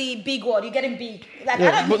use the big word. You're getting big. Like, I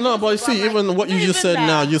yeah, don't but use no, this but you word, see, like, even what you not just even said that.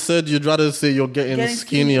 now, you said you'd rather say you're getting Getting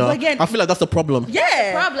skinnier. skinny. But again- I feel like that's the problem.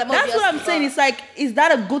 Yeah, Problem, that's what I'm obviously, saying. but- It's like, is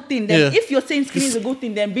that a good thing? Then Yeah. If you're saying skinny is a good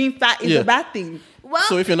thing, then being fat is Yeah. a bad thing. Well,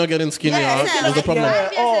 So if you're not getting skinny out, yeah, there's a problem.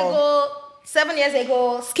 7 years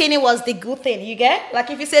ago, skinny was the good thing. You get? Like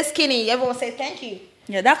if you say skinny, everyone say thank you.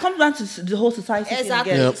 Yeah, that comes down to the whole society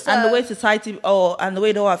Exactly. thing again. Yep. And the way society, and the way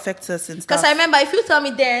it all affects us and stuff. Because I remember if you tell me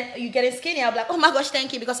then you're getting skinny, I'll be like, oh my gosh,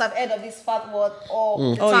 thank you, because I've heard of this fat word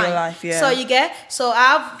all the All time. your life, yeah. So you get, so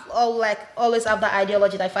I've always have that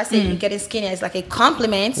ideology that if I say you're getting skinny, it's like a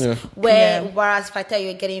compliment. Yeah. Whereas if I tell you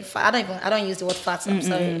you're getting fat, I don't use the word fat. I'm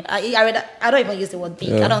sorry. I don't even use the word big.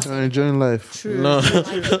 Yeah. I don't. I'm enjoying life. True. No.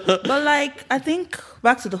 But like, I think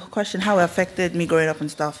back to the question, how it affected me growing up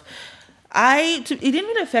and stuff. It didn't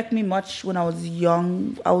really affect me much when I was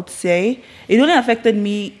young. I would say it only affected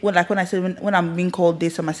me when I said when I'm being called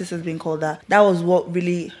this or my sister's being called that. That was what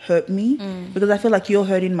really hurt me because I feel like you're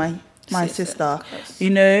hurting my sister.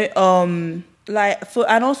 You know,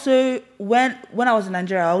 and also when I was in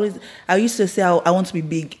Nigeria, I used to say I want to be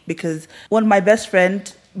big because one of my best friend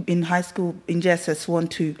in high school in JSS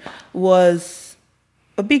 1-2 was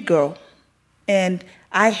a big girl, and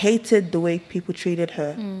I hated the way people treated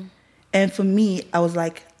her. And for me, I was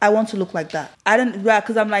like, I want to look like that.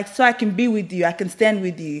 Because I'm like, so I can be with you, I can stand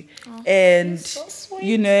with you, and so sweet.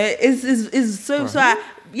 you know, it's so. So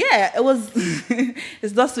it was.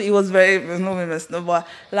 It's not sweet. It was very but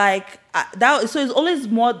like that. So it's always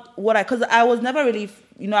more because I was never really.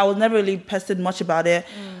 I was never really pestered much about it.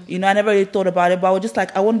 I never really thought about it, but I was just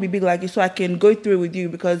like, I want to be big like you so I can go through it with you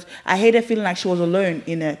because I hated feeling like she was alone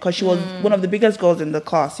in it because she was one of the biggest girls in the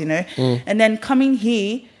class, And then coming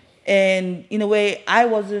here, and in a way, I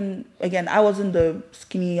wasn't the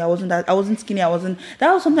skinny. That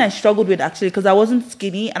was something I struggled with actually because I wasn't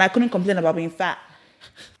skinny and I couldn't complain about being fat.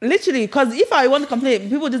 Literally, because if I want to complain,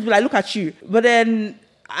 people would just be like, look at you. But then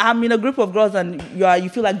I'm in a group of girls and you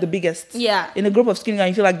feel like the biggest. Yeah. In a group of skinny girls,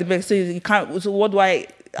 you feel like the biggest. So you can't. So what do I?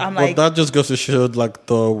 But that just goes to show like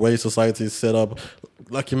the way society is set up.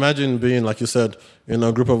 Like imagine being, like you said, in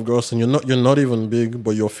a group of girls and you're not even big,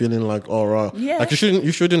 but you're feeling like, all right. Yeah. Like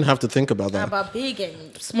you shouldn't have to think about that. About big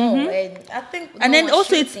and small, and I think. And then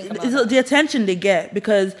also it's the attention they get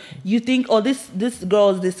because you think, oh, this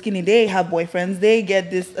girl's this skinny, they have boyfriends, they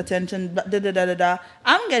get this attention.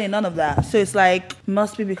 I'm getting none of that. So it's like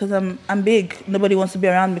must be because I'm big. Nobody wants to be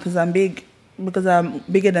around because I'm big, because I'm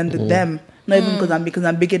bigger than them. Not even because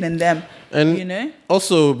I'm bigger than them. And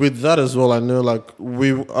also with that as well, I know like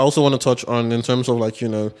I also want to touch on in terms of like,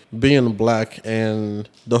 being black and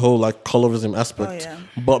the whole like colorism aspect. Oh,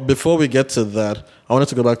 yeah. But before we get to that, I wanted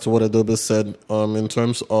to go back to what Adobe said in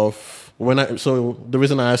terms of so the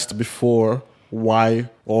reason I asked before why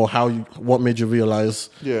or what made you realize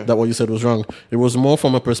that what you said was wrong. It was more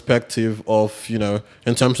from a perspective of,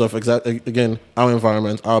 in terms of again, our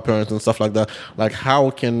environment, our parents and stuff like that. Like how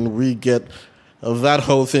can we get that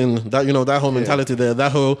whole thing, that whole mentality there,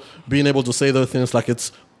 that whole being able to say those things like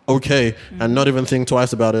it's okay and not even think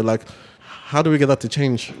twice about it. Like how do we get that to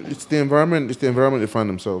change? It's the environment they find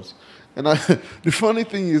themselves. And the funny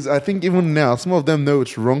thing is, I think even now, some of them know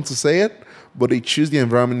it's wrong to say it, but they choose the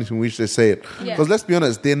environment in which they say it. Because let's be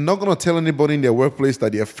honest, they're not going to tell anybody in their workplace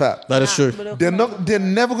that they're fat. That is true. They're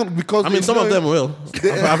never going to, because I mean, some of them will.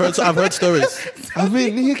 I've heard stories. I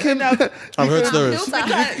mean, you can. I've heard stories.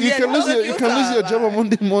 You can lose your job on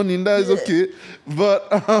Monday morning. That is okay, but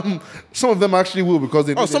some of them actually will because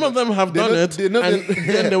they. Some of them have done it, and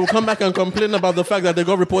then they will come back and complain about the fact that they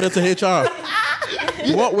got reported to HR.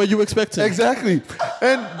 What were you expecting? Exactly,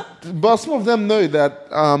 but some of them know that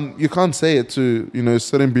you can't say it to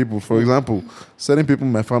certain people. For example, certain people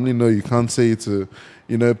in my family know you can't say it to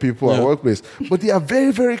people at workplace, but they are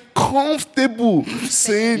very, very comfortable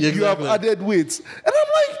saying you have added weight, and I'm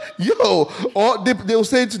like, or they'll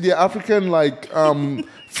say it to their African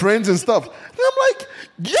friends and stuff, and I'm like,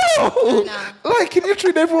 can you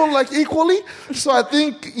treat everyone like equally? So I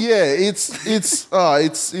think it's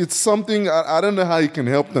something I don't know how you can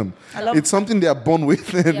help them. It's something they are born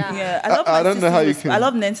with. And I don't know how you can. I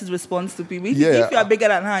love Nancy's response to people. If you are bigger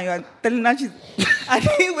than her, you are telling her I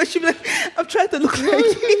think we should be like, I'm trying to look like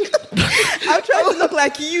you. I'm trying to look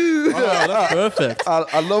like you. Oh, that's perfect.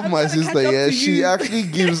 I love my sister. Yeah, she actually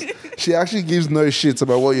gives no shits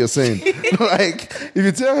about what you're saying. Like if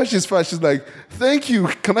you tell her she's fat, she's like, "Thank you.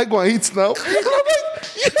 Can I go and eat now?" And I'm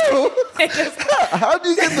like, how do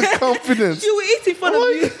you get the confidence? She will eat in front of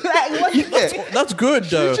you. Like, what? That's good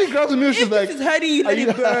though. She grabs me and she's like, "It's hurting you, let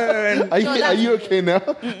it burn." Are you okay now?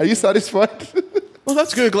 Are you satisfied? Well,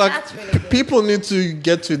 that's good. Like, That's really good. people need to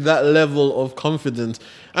get to that level of confidence.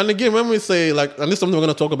 And again, when we say, like, and this is something we're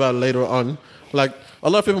going to talk about later on, like, a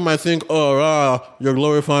lot of people might think, oh, you're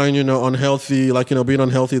glorifying, unhealthy, like, being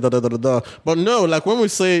unhealthy, da da da da da. But no, like when we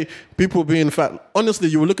say people being fat, honestly,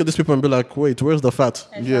 you will look at these people and be like, wait, where's the fat?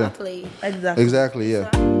 Exactly. Yeah. Exactly, yeah.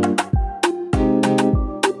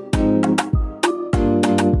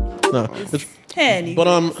 No,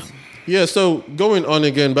 but so going on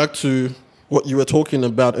again, back to what you were talking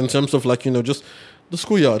about in terms of like, just the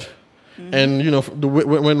schoolyard. And,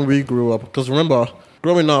 when we grew up, because remember,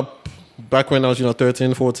 growing up, back when I was,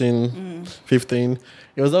 13, 14, 15,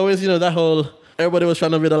 it was always, that whole, everybody was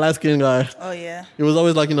trying to be the light-skinned guy. Oh, yeah. It was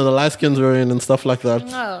always like, the light skins were in and stuff like that.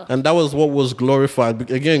 Oh. And that was what was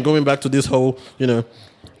glorified. Again, going back to this whole,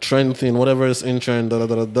 trend thing, whatever is in trend, da da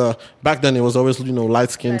da da. Back then, it was always, light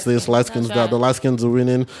skins this, light skins that. The light skins are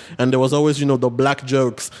winning. And there was always, the black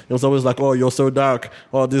jokes. It was always like, oh, you're so dark.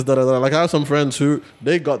 Oh, this, da da da. Like, I have some friends who,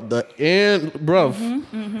 they got the end, bruv.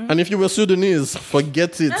 And if you were Sudanese,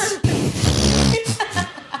 forget it.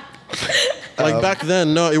 Like back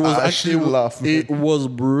then, no, it was it was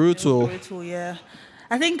brutal. Brutal, yeah.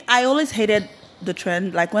 I think I always hated the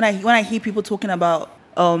trend. Like when I hear people talking about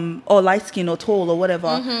or light skin or tall or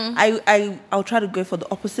whatever, I'll try to go for the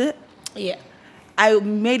opposite. Yeah. I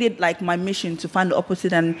made it like my mission to find the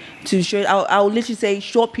opposite and to show. I'll literally say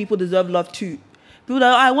short people deserve love too. People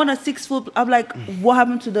are, I want a 6 foot. I'm like, what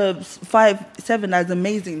happened to the 5'7"? That's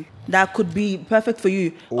amazing. That could be perfect for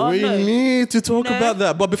you. We need to talk about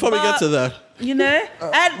that. But before we get to that,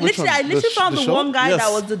 I literally found the one guy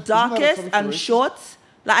that was the darkest and short.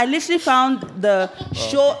 Like I literally found the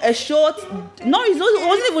short. No, it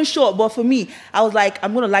wasn't even short. But for me, I was like,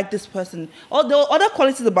 I'm gonna like this person. All the other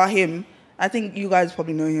qualities about him, I think you guys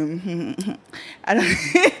probably know him.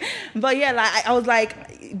 But yeah, like I was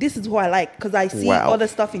like, this is who I like because I see other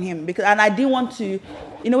stuff in him. And I didn't want to,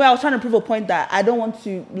 in a way, I was trying to prove a point that I don't want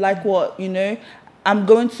to like what I'm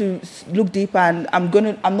going to look deeper and I'm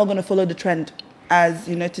not gonna follow the trend. As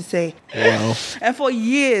to say, and for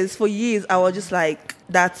years, I was just like,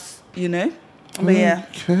 that's, but yeah.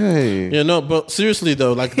 Okay. Yeah, no, but seriously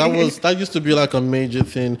though, like that used to be like a major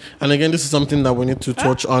thing. And again, this is something that we need to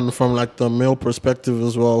touch on from like the male perspective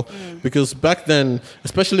as well, because back then,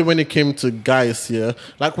 especially when it came to guys,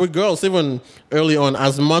 like with girls, even early on,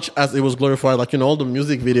 as much as it was glorified, like all the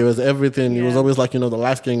music videos, everything, it was always like the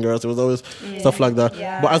light skinned girls, it was always stuff like that.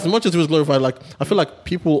 Yeah. But as much as it was glorified, like I feel like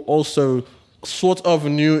people also sort of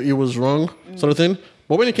knew it was wrong, sort of thing.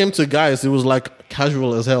 But when it came to guys, it was like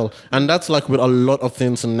casual as hell, and that's like with a lot of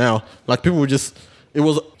things now. Like people would just, it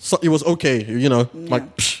was okay,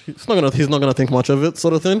 like psh, he's not gonna think much of it,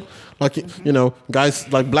 sort of thing. Like guys,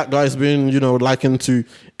 like black guys being likened to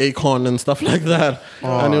Akon and stuff like that,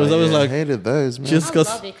 and it was always like I hated those, man. Just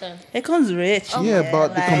because Akon's rich. But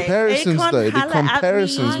the comparisons Akon, though, the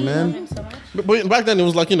comparisons, man. But back then it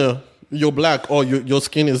was like you're black or your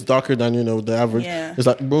skin is darker than the average. Yeah. It's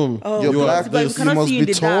like boom. Oh, you're black. You must be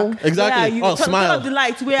tall. Exactly. Smile. Turn off the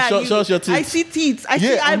lights. Where are you? Show us your teeth. I see teeth. I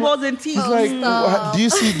see eyeballs and teeth. He's like, do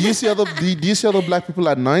you see other black people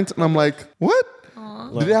at night? And I'm like, what?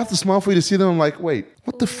 Do they have to smile for you to see them? I'm like, wait,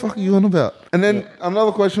 what the fuck are you on about? And then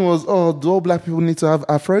another question was, do all black people need to have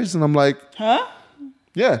afros? And I'm like, huh?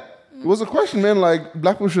 Yeah, it was a question, man. Like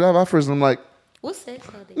black people should have afros, and I'm like. Who said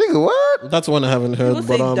that? Nigga, what? That's one I haven't heard.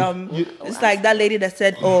 People dumb. It's like that lady that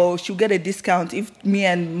said, she'll get a discount if me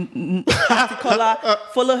and Kola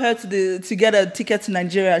follow her to get a ticket to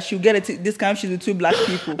Nigeria. She'll get a discount if she's with 2 black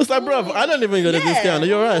people. It's like, bro, I don't even get a discount.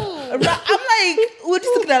 You're right. I'm like, we're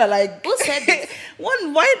just looking at her like, who said this?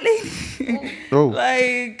 One white lady. Oh.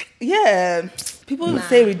 Like, yeah. People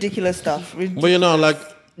say ridiculous stuff. But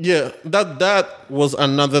that was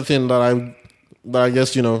another thing that I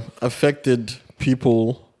guess, affected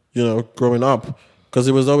people, growing up. Because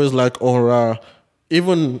it was always like,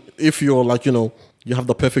 even if you're like, you have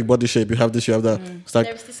the perfect body shape, you have this, you have that. It's like,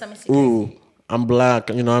 ooh, I'm black,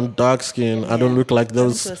 I'm dark skinned. I don't look like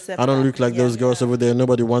those. I don't look like those girls over there.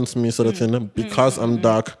 Nobody wants me, sort of thing, because I'm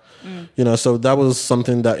dark. So that was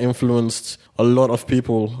something that influenced a lot of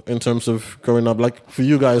people in terms of growing up. Like for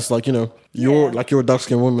you guys, like you're a dark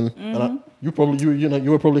skinned woman. And you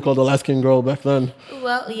were probably called a light skinned girl back then.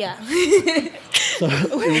 Well, yeah. So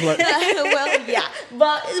it was like, well, yeah,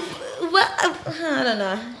 but I don't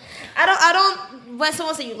know. I don't. When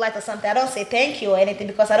someone says you like or something, I don't say thank you or anything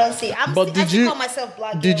because I don't see. I call myself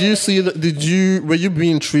black. Did you see that? Were you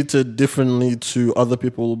being treated differently to other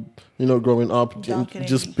people? Growing up,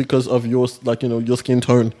 just because of your your skin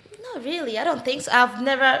tone. Not really. I don't think so. I've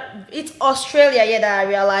never. It's Australia, that I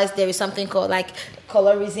realized there is something called like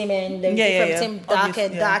colorism and the difference between dark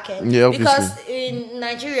and dark. Yeah, obviously. Because in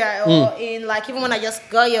Nigeria or in like even when I just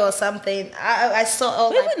got here or something, I saw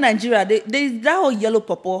all Even in Nigeria, there's that whole yellow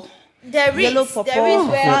purple. There Yellow is purple. where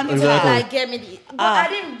people Exactly. like get me, but I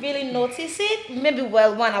didn't really notice it. Maybe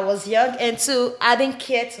one, I was young, and two, I didn't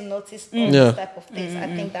care to notice all these type of things. I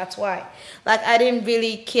think that's why. Like I didn't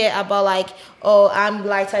really care about like, oh, I'm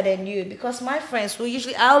lighter than you, because my friends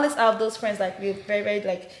I always have those friends like we're very very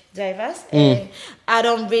like diverse, and I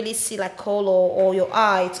don't really see like color or your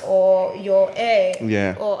height or your hair.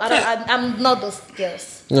 Yeah. Or I'm not those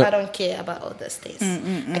girls. Yeah. I don't care about all those things.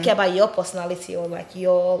 I care about your personality or like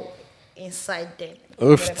your inside them.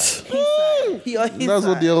 Oof. That's what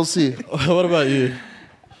the LC. What about you?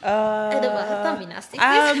 Don't be nasty.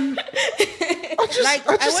 I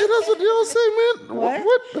just said that's what the LC, man.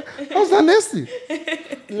 What? How's that nasty?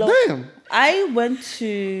 Damn. I went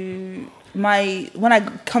to when I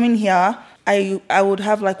come in here, I would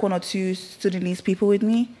have like 1 or 2 Sudanese people with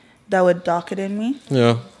me that were darker than me,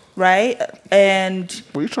 Yeah. right? And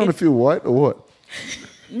Were you trying to feel white or what?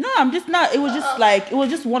 no, I'm just not. It was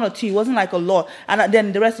just 1 or 2. It wasn't like a lot, and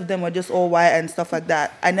then the rest of them were just all white and stuff like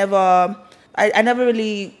that. I never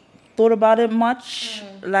really thought about it much.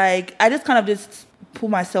 Like I just kind of just put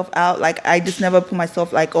myself out. Like I just never put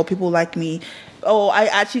myself like, oh, people like me. Oh, I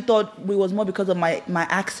actually thought it was more because of my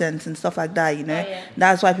accents and stuff like that, you know.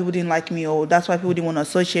 That's why people didn't like me, or that's why people didn't want to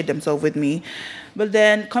associate themselves with me. But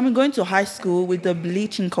then going to high school with the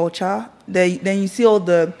bleaching culture, then you see all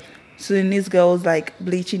the Sudanese girls like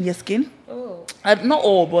bleaching their skin. Oh. Not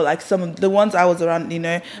all, but like some of the ones I was around, you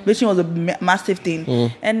know, bleaching was a massive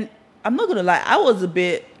thing. And I'm not gonna lie, I was a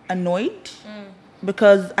bit annoyed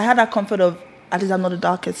because I had that comfort of at least I'm not the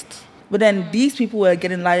darkest. But then these people were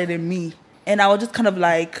getting lighter than me, and I was just kind of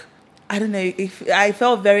like, I don't know, if I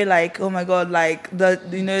felt very like, oh my god, like I'm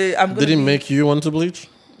gonna. Did it make you want to bleach?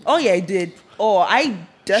 Oh yeah, it did. Oh, I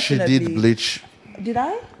definitely. She did bleach. Did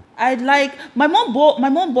I? I like my mom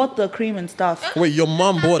bought the cream and stuff. Wait, your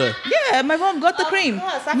mom bought it? Yeah, my mom got the cream.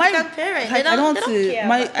 course, African parents, they don't care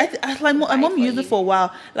about My mom used it for a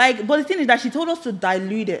while. Like, but the thing is that she told us to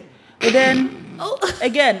dilute it. But then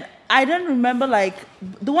again, I don't remember like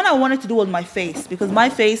the one I wanted to do was my face, because my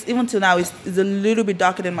face even till now is a little bit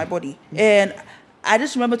darker than my body. And I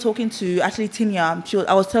just remember talking to actually Tinia.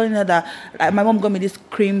 I was telling her that my mom got me this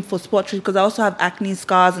cream for spot treatment because I also have acne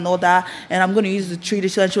scars and all that, and I'm going to use the treat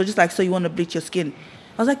it. And she was just like, so you want to bleach your skin?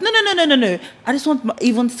 I was like, no. I just want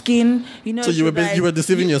even skin, you know. So you were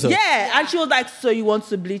deceiving yourself? Yeah, and she was like, so you want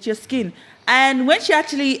to bleach your skin? And when she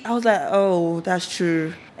actually, I was like, oh, that's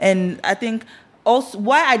true. And I think also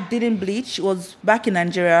why I didn't bleach was back in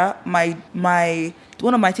Nigeria,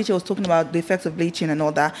 one of my teachers was talking about the effects of bleaching and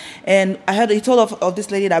all that. And he told of this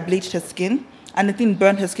lady that bleached her skin, and the thing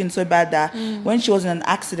burned her skin so bad that when she was in an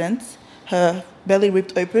accident, her belly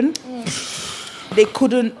ripped open. They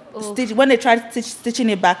couldn't stitch. When they tried stitching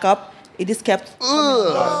it back up, it just kept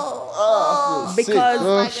coming down.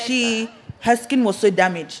 Because her skin was so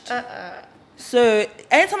damaged. So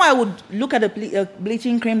anytime I would look at a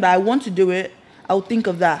bleaching cream that I want to do it, I would think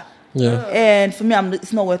of that. Yeah. And for me,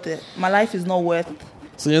 it's not worth it. My life is not worth it.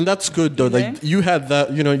 So and that's good though. Yeah. Like you had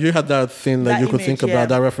that, you had that thing that That you could image, think about, yeah.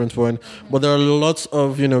 that reference point. But there are lots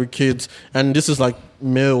of kids, and this is like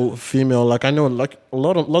male, female. Like I know like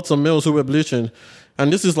lots of males who were bleaching,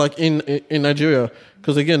 and this is like in Nigeria.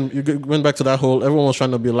 Because again, you went back to that whole everyone was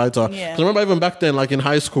trying to be lighter. Yeah. 'Cause I remember even back then, like in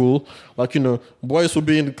high school, like boys would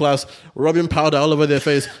be in the class rubbing powder all over their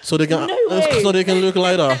face so they can look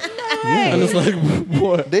lighter. Yeah, and it's like,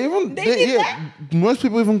 boy. Most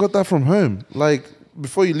people even got that from home. Like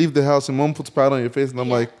before you leave the house, your mom puts powder on your face, and I'm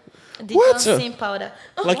like, The what? Johnson powder.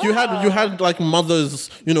 Like you had like mothers,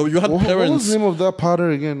 you had What was parents. the name of that powder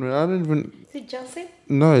again? Man? I don't even. Is it Johnson?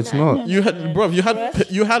 No, it's not. You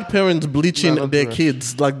had parents bleaching No, not their Crush.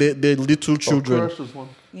 kids, like their little children. Crush was one.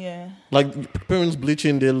 Yeah. Like parents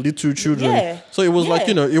bleaching their little children. Yeah. So it was like,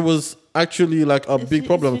 Yeah. it was actually like a big it's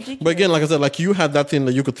problem. ridiculous. But again, like I said, like you had that thing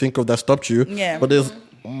that you could think of that stopped you. Yeah. But there's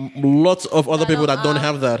lots of other people that don't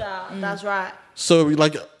have that. That's right. So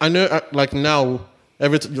like I know like now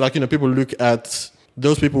people look at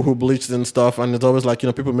those people who bleached and stuff, and it's always like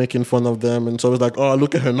people making fun of them, and it's always like, oh,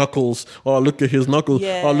 look at her knuckles, oh, look at his knuckles,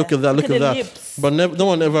 Yeah. oh, look at that, look at the that. lips. But no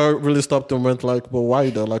one ever really stopped and went like, well, why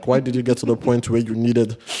though? Like, why did you get to the point where you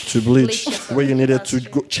needed to bleach, yourself. where you needed That's to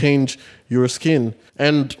true. change your skin?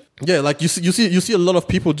 And yeah, like you see a lot of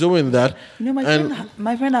people doing that.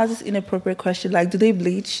 My friend has this inappropriate question, like, do they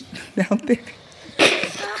bleach down there?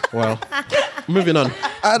 Wow. Moving on.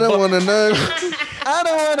 I don't want to know. I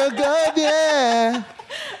don't wanna go there. And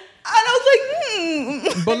I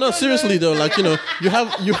was like, But no, seriously though, like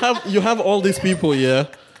you have all these people, yeah.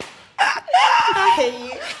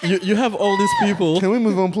 You have all these people. Can we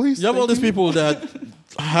move on, please? You have all these people that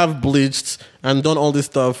have bleached and done all this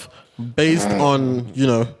stuff based on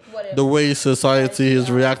the way society has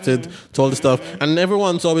reacted to all this stuff, and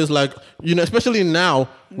everyone's always like, especially now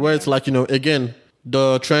where it's like, again,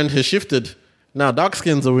 the trend has shifted. Now dark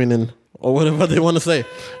skins are winning, or whatever they want to say,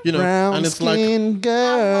 Brown and it's skin like,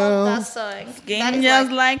 girl. That song. skin That is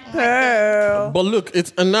just like pearl. but look,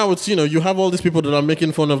 now it's you have all these people that are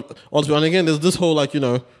making fun of all this, and again, there's this whole like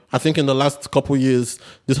I think in the last couple years,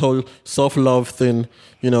 this whole self-love thing,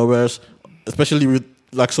 whereas especially with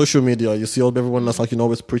like social media, you see everyone that's like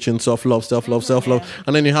always preaching self-love,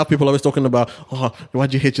 and then you have people always talking about, oh, why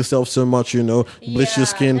do you hate yourself so much? Bleach your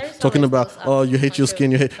skin, there's talking always about, those oh, you hate your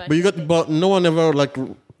skin, you hate, but no one ever like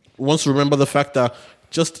wants to remember the fact that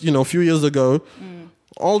just a few years ago,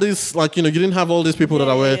 all these like you didn't have all these people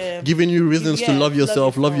that were giving you reasons to love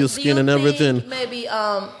yourself, love your Do you skin and everything. think maybe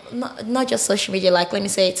not just social media, like let me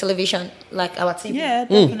say television, like our TV. Yeah,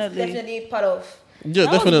 definitely. Definitely part of. Yeah,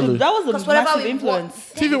 That was definitely. that was Because a whatever massive we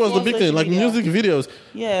influence. TV was the big thing, like Social media. music videos.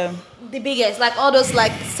 Yeah. The biggest, like all those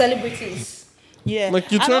like celebrities. Yeah.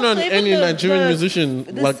 Like, you And turn on also even any Nigerian musician,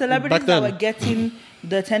 the like, celebrities back then. that were getting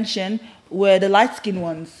the attention were the light skinned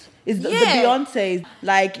ones. It's the Yeah. Beyonces.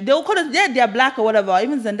 Like they'll call it, they're black or whatever.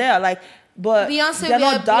 Even Zendaya, like, but Beyonce they're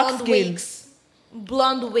wear not dark blonde skinned. wigs.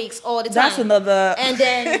 Blonde wigs all the time. That's another. And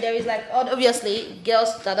then there is like obviously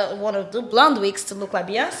girls that don't want to do blonde wigs to look like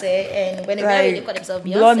Beyonce, and when they marry, they call themselves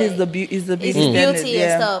Beyonce. Blonde is the beauty It's standard, beauty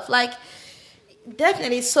yeah. and stuff. Like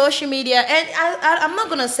definitely social media, and I'm not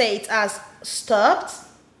gonna say it has stopped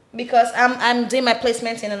because I'm doing my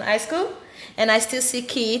placement in an high school, and I still see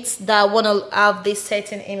kids that want to have this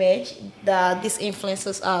certain image that these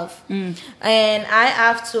influencers have, and I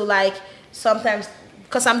have to like sometimes.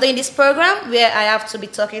 Because I'm doing this program where I have to be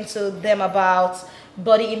talking to them about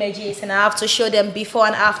body images, and I have to show them before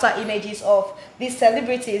and after images of these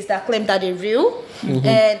celebrities that claim that they're real.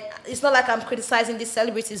 And it's not like I'm criticizing these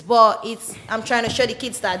celebrities, but I'm trying to show the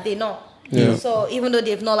kids that they know. Yeah. So even though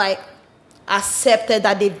they've not like accepted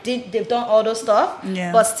that they've done all those stuff,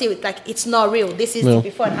 Yeah. but still like it's not real. This is Yeah. the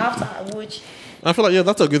before and after, which I feel like,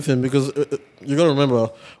 that's a good thing, because you got to remember,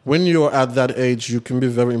 when you're at that age, you can be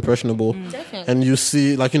very impressionable. Definitely. And you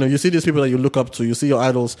see, like, you see these people that you look up to, you see your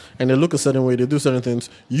idols, and they look a certain way, they do certain things.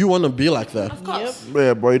 You want to be like that. of course.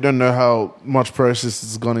 Yeah, but you don't know how much process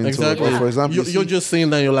has gone into Exactly. it. Like, for example, You're just seeing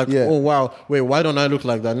that, and you're like, Yeah. oh, wow, wait, why don't I look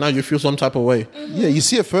like that? Now you feel some type of way. yeah, you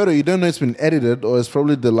see a photo, you don't know it's been edited, or it's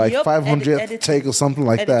probably the like Yup, 500th edited. take or something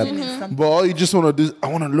like that. Editing is something. But all you just want to do is, I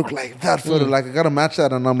want to look like that photo. Like, I got to match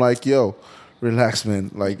that. And I'm like, yo, relax,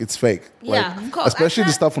 man. Like, it's fake. Yeah, Like, of course. especially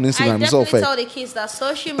the stuff on Instagram, it's all I fake. definitely tell the kids that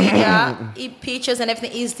social media, pictures and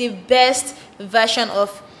everything is the best version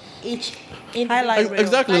of each individual. Highlight reel.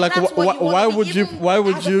 Exactly. Like, Like, that's what you why want to would be. you? Even Why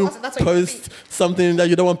would as a you person, that's what you want to post something that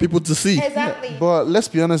you don't want people to see? Exactly. But let's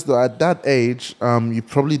be honest, though, at that age, you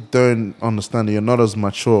probably don't understand it. You're not as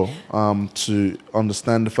mature to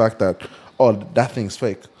understand the fact that, oh, that thing's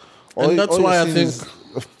fake. And that's you're why I seeing think- is-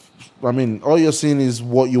 I mean, all you're seeing is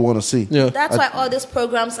what you want to see. Yeah. That's why all these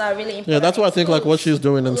programs are really important. Yeah, that's why I think like what Schools. she's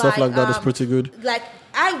doing and stuff like that is pretty good. Like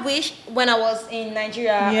I wish when I was in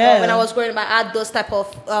Nigeria Yeah. or when I was growing up, I had those type of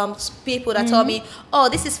people that told me, "Oh,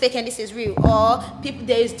 this is fake and this is real," or people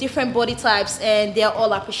there is different body types and they are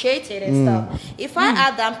all appreciated and stuff. If I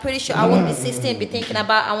had that, I'm pretty sure I wouldn't be 16 be thinking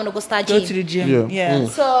about I want to go start Go gym. to the gym. Yeah. Yeah.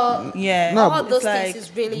 So Yeah. No, all but- those It's things like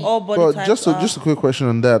is really all body But types just a quick question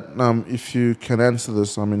on that. If you can answer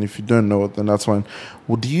this, I mean, if you don't know it, then that's fine.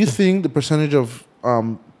 Well, do you think the percentage of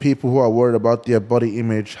people who are worried about their body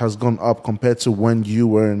image has gone up compared to when you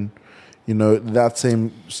were in, that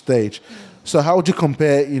same stage? So how would you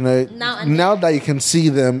compare, now that you can see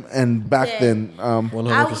them and back Yeah. then?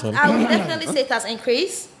 100%. I would definitely say it has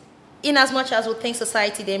increased. In as much as we think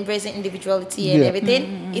society, they're embracing individuality and Yeah.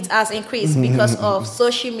 everything, it has increased because of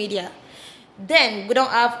social media. Then we don't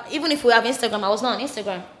have, even if we have Instagram, I was not on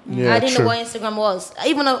Instagram. Yeah, I didn't true. know what Instagram was.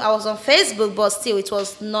 Even though I was on Facebook, but still it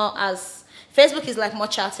was not as, Facebook is like more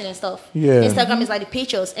chatting and stuff. Yeah. Instagram is like the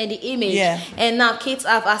pictures and the image. Yeah. And now kids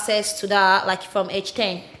have access to that like from age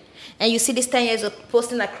 10. And you see these 10 years of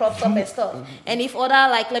posting like cropped up and stuff. And if other,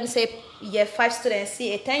 like, let me say, year 5 students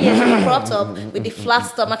see a 10 years old cropped up with the flat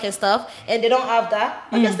stomach and stuff, and they don't have that,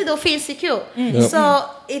 obviously they'll feel insecure. So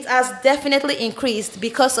it has definitely increased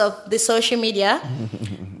because of the social media.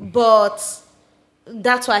 But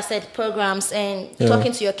that's why I said programs and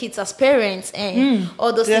talking to your kids as parents and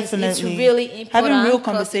all those things. It's really important. Having real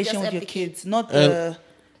conversation with your kids, not the,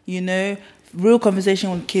 real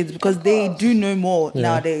conversation with kids, because they do know more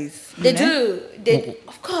nowadays. They do.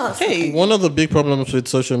 Of course. Hey. One of the big problems with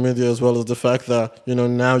social media as well is the fact that,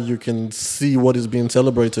 now you can see what is being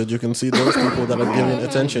celebrated. You can see those people that are giving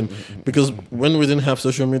attention. Because when we didn't have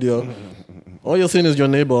social media, all you're seeing is your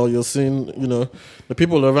neighbor. You're seeing, the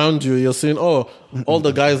people around you. You're seeing, all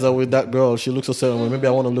the guys are with that girl. She looks a certain way. Maybe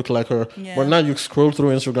I want to look like her. Yeah. But now you scroll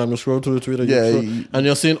through Instagram, you scroll through Twitter, and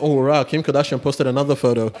you're seeing, wow, Kim Kardashian posted another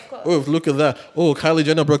photo. Oh, look at that. Oh, Kylie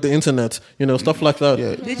Jenner broke the internet. Stuff like that.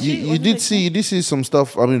 Yeah. You did see some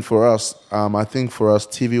stuff. I mean, for us, I think for us,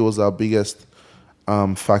 TV was our biggest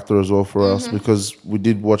factor as well for us, because we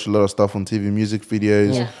did watch a lot of stuff on TV, music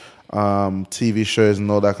videos. Yeah. TV shows and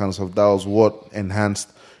all that kind of stuff. That was what enhanced,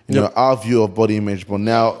 our view of body image. But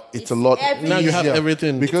now it's a lot. Now you have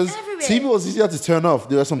everything, because TV was easier to turn off.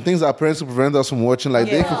 There were some things that our parents could prevent us from watching. Like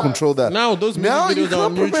they could control that. Now those music videos are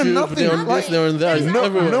on YouTube. They're on this, they're on that.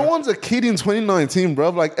 No one's a kid in 2019,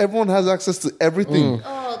 bro. Like everyone has access to everything,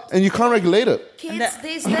 and you can't regulate it. Kids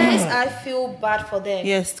these days, I feel bad for them.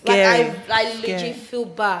 Yes, scary. Like I legit feel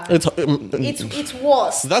bad. It's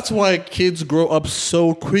worse. That's why kids grow up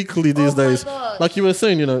so quickly these days. Like you were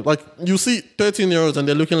saying, like you see 13-year-olds and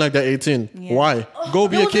they're looking like they're 18. Yeah. Why? Go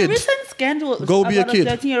be a kid. There was a recent scandal Go be a kid.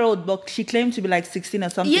 13-year-old, but she claimed to be like 16 or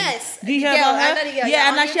something. Yes. Did you hear about her? Yeah,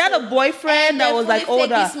 and like she had a boyfriend that was like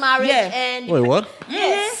older. And wait, what?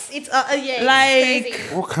 Yes, it's like it's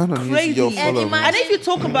crazy. What kind of music you're following? And if you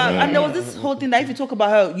talk about, and there was this whole thing that if you talk about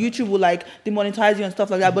her, YouTube will like demonetize you and stuff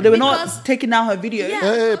like that. But they were not taking down her video. Yeah,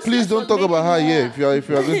 hey, please don't talk about her. Yeah, if you are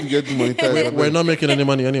going to get demonetized, we're not making any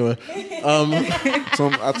money anyway. At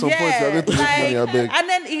some point, you are going to make money. I beg. And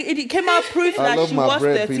then it came out proof that she was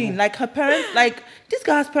 13. People. Like her parents, like this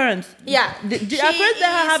girl has parents. Yeah, her parents let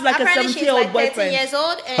her have like a 17-year-old boyfriend. 13 years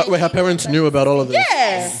old. Her parents knew about all of this.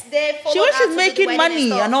 Yes, she's making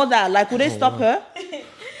money and all that. Like, would they stop her?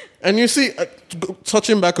 And you see,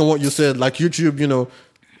 touching back on what you said, like YouTube,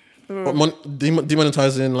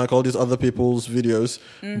 demonetizing like all these other people's videos,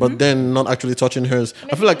 but then not actually touching hers.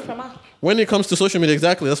 I feel like when it comes to social media,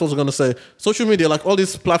 exactly, that's what I was going to say. Social media, like all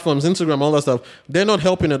these platforms, Instagram, all that stuff, they're not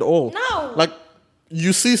helping at all. No. Like,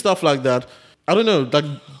 you see stuff like that. I don't know, like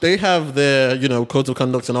they have their, codes of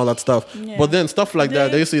conduct and all that stuff. Yeah. But then stuff like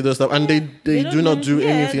that, they see this stuff and they do not do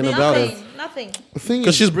anything about it. Nothing.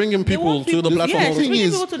 Because she's bringing people to the platform. The thing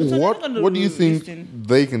is, what do you think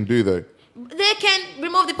they can do though? They can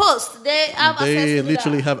remove the post. They have access to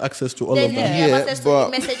literally that. have access to all of that.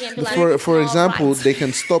 Yeah, but for example, they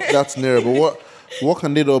can stop that scenario. But what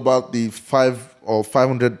can they do about the 5 or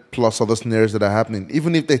 500 plus other scenarios that are happening?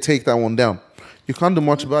 Even if they take that one down, you can't do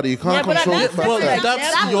much about it. You can't control it.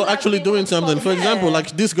 But you're actually doing something. For example,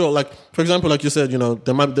 like this girl, like you said,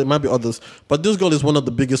 there might be others, but this girl is one of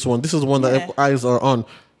the biggest ones. This is one that eyes are on.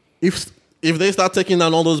 If they start taking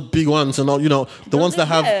down all those big ones and all, the ones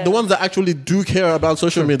that actually do care about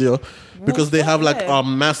social media, because they have like a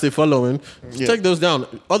massive following, take those down.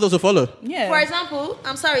 Others will follow. Yeah. For example,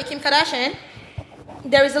 I'm sorry, Kim Kardashian.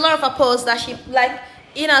 There is a lot of her posts that she like.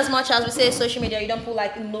 In as much as we say social media, you don't put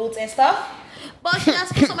like nudes and stuff. But she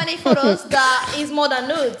has put so many photos that is more than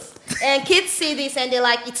nudes. And kids see this and they're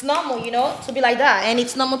like, it's normal, to be like that. And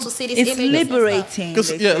it's normal to see this. It's liberating.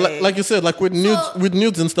 Because, like you said, like with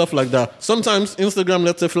nudes and stuff like that. Sometimes Instagram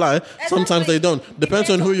lets it fly. Exactly. Sometimes they don't. Depends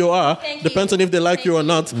on who you are. Depends on if they like you or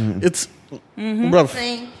not. Mm-hmm. It's,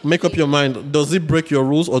 bruv, make up your mind. Does it break your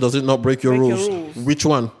rules or does it not break your rules? Which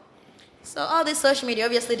one? So all this social media,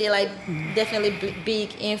 obviously, they're like definitely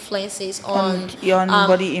big influences on your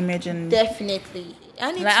body image and definitely.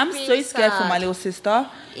 And like, I'm so scared for my little sister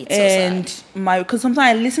because sometimes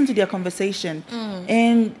I listen to their conversation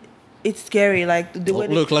and it's scary. Like the way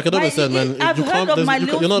look, like I always said, man, you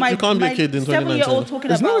can't be a kid in 2019.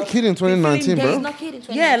 There's not a kid in 2019, bro. There's no kid in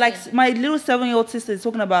 2019. Yeah, like my little 7-year-old sister is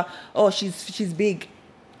talking about, she's big,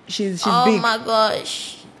 she's big. Oh my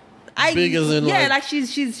gosh. Big as in like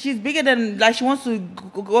she's bigger than, like she wants to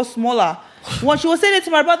go smaller. When she was saying it to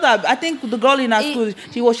my brother, I think the girl in our school,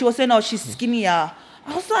 she was saying, she's skinnier.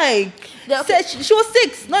 I was like, she was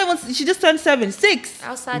 6. Not even, she just turned 7. 6.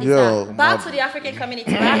 How sad is that? Back to the African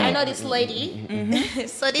community, right? I know this lady. Mm-hmm.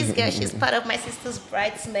 So this girl, she's part of my sister's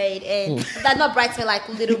bridesmaid, and that's not bridesmaid, like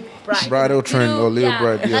little bride. Bridal train or little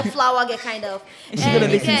bride, like flower girl kind of. Is she gonna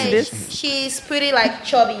listen to this? She's pretty like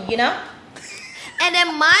chubby, And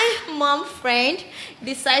then my mom friend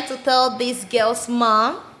decided to tell this girl's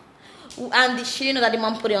mom, and she didn't know that the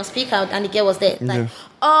mom put it on speaker, and the girl was there. Like,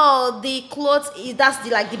 oh, the clothes that's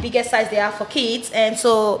the biggest size they have for kids, and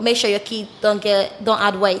so make sure your kid don't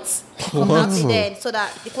add weight from now to then, so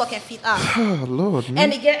that the clothes can fit up. Oh Lord, man.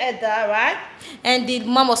 And the girl had that, right? And the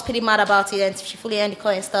mom was pretty mad about it, and she fully ended the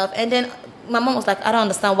call and stuff. And then my mom was like, I don't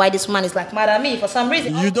understand why this woman is like mad at me for some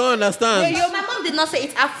reason. You don't understand. My mom did not say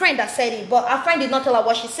it's her friend that said it, but her friend did not tell her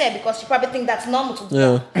what she said because she probably think that's normal to do.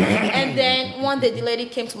 Yeah. And then one day the lady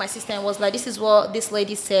came to my sister and was like, this is what this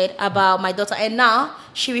lady said about my daughter, and now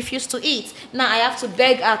she refused to eat. Now I have to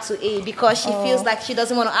beg her to eat because she feels like she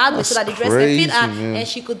doesn't want to argue so that the dress can fit her, man. and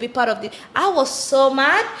she could be part of it. I was so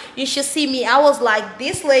mad. You should see me. I was like,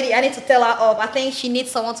 this lady, I need to tell her off. I think she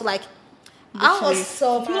needs someone to like. I was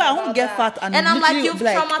so mad. I feel like I want to get fat and I'm like, you've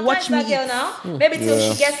like, traumatized watch me that girl eat. now. Maybe till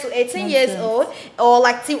she gets to 18 years old, or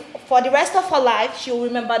like till, for the rest of her life, she'll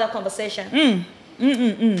remember that conversation.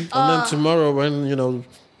 And then tomorrow, when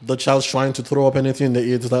the child's trying to throw up anything they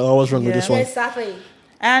eat, it's like, oh, what's wrong with this one? Exactly.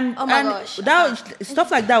 And Oh my and gosh.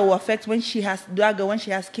 stuff like that will affect when she has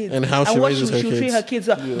kids And how she what raises her she'll treat kids. her kids.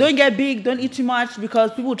 So don't get big, don't eat too much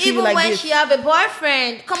because people treat Even you like when this. she have a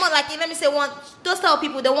boyfriend, come on, like let me say those type of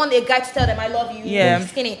people, they want a guy to tell them I love you, Yeah. you're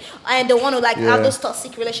skinny, and they want to like Yeah. have those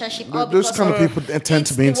toxic relationship. Those kind of people tend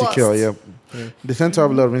to be insecure. Yeah. They tend to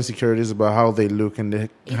have a lot of insecurities about how they look, and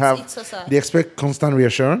It's so sad. they expect constant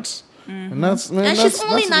reassurance, and that's man. And that's, she's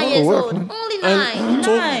only that's a 9 lot of years work, old. man. Only And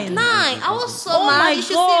 9. Nine. I was so Oh mad. my You should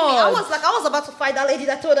see me. I God. was about to fight that lady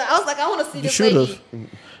that told her. I was like, I want to see this should lady. have.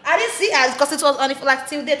 I didn't see her because it was on like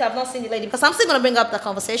till date. I've not seen the lady because I'm still gonna bring up that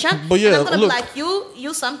conversation. But yeah, and I'm gonna look. be like,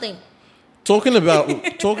 you something. Talking about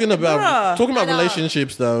Bruh. talking about I know.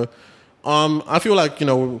 relationships though, I feel like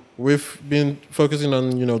we've been focusing on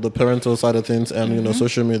the parental side of things and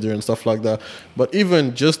social media and stuff like that. But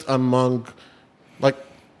even just among, like,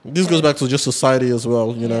 this goes back to just society as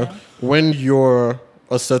well. When you're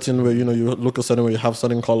a certain way, you look a certain way, you have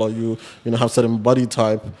certain color, you have certain body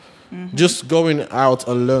type. Just going out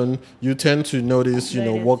alone, you tend to notice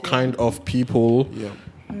what kind of people.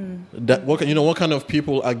 What kind of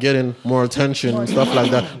people are getting more attention and stuff like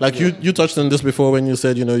that. Like you touched on this before when you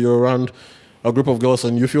said you're around a group of girls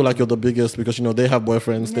and you feel like you're the biggest because they have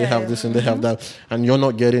boyfriends, they have this and they have that, and you're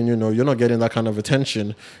not getting that kind of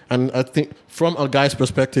attention. And I think from a guy's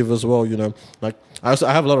perspective as well, like I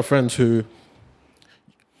have a lot of friends who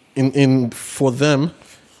for them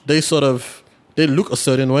they look a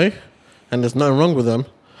certain way and there's nothing wrong with them,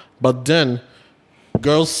 but then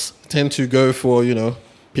girls tend to go for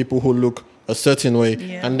people who look a certain way,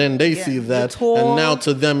 and then they see that, tall, and now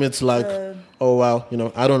to them it's like, oh wow,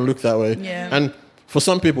 I don't look that way. Yeah. And for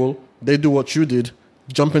some people, they do what you did,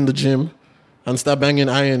 jump in the gym and start banging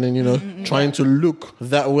iron and trying to look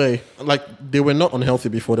that way. Like they were not unhealthy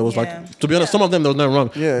before. There was like, to be honest, some of them there was nothing wrong,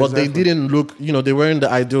 but they didn't look. They weren't the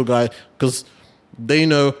ideal guy because they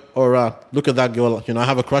know, look at that girl. I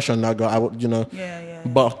have a crush on that girl. I would,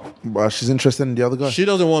 but she's interested in the other guy. she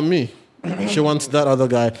doesn't want me. She wants that other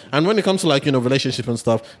guy. And when it comes to relationship and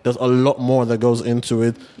stuff, there's a lot more that goes into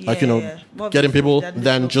it. Getting people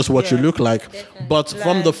than just what you look like. But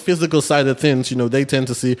from the physical side of things, they tend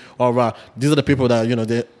to see, these are the people that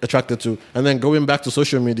they're attracted to. And then going back to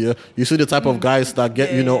social media, you see the type of guys that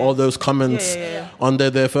get all those comments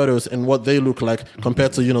under their photos and what they look like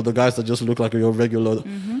compared to the guys that just look like your regular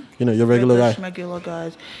your regular guy. Regular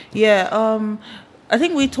guys. Yeah. I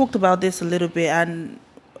think we talked about this a little bit, and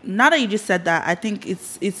now that you just said that, I think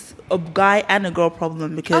it's a guy and a girl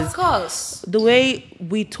problem because Of course. the way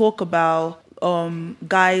we talk about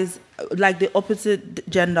guys like the opposite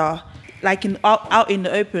gender, like out in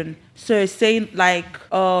the open. So saying like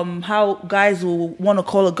how guys will want to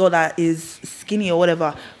call a girl that is skinny or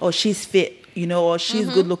whatever, or she's fit, or she's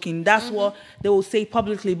good looking. That's what they will say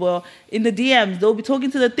publicly, but in the DMs they'll be talking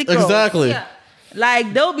to the thick girls. Exactly. Yeah.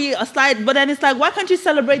 Like there'll be a slide, but then it's like, why can't you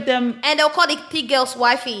celebrate them? And they'll call the thick girl's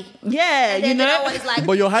wifey. Yeah, And then the other one is like,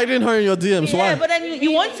 But you're hiding her in your DMs. yeah, Why? but then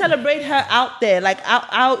you won't celebrate her out there, like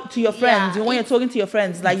out to your friends. Yeah, When you're talking to your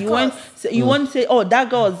friends, like of you won't say, oh, that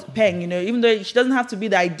girl's peng, even though she doesn't have to be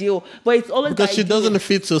the ideal, but it's always Because the she ideal. doesn't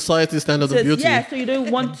fit society's standards of beauty. Yeah, so you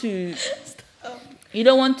don't want to. You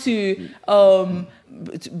don't want to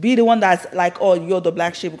be the one that's like, oh, you're the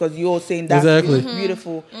black sheep because you're saying that's Exactly.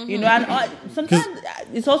 beautiful. And sometimes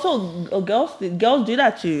it's also girls do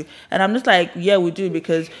that too, and I'm just like, yeah, we do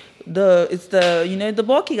because it's the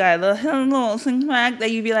bulky guy, the little smack that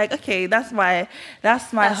you be like, okay, that's my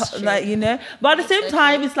That's like, but at the same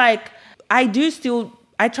time, it's like I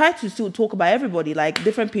try to still talk about everybody, like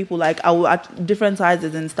different people, like at different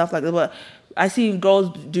sizes and stuff like that. But I see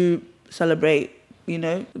girls do celebrate, you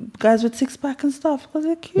know, guys with six pack and stuff because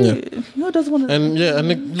they're cute. Who doesn't want to?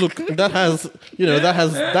 And look, that has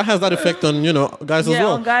that effect on guys as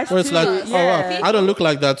well. On guys where it's too. like, oh wow, I don't look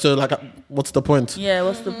like that, so like, what's the point? Yeah,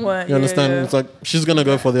 what's the point? You understand? Yeah. It's like she's gonna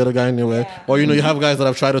go for the other guy anyway. Or you have guys that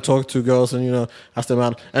have tried to talk to girls and ask them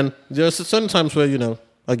out. And there's certain times where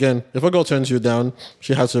again, if a girl turns you down,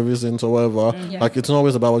 she has her reasons or whatever. Like it's not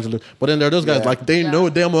always about what you look. But then there are those guys like they know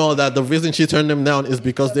damn well that the reason she turned them down is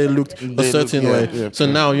because they looked a certain way. Yeah, so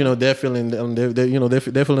now they're feeling they're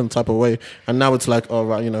feeling the type of way, and now it's like, all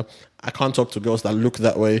right, I can't talk to girls that look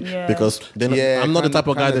that way because I'm not the type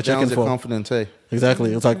of guy they're checking for. Confidence, hey.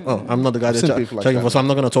 Exactly. It's like, oh, I'm not the guy they're checking for, so I'm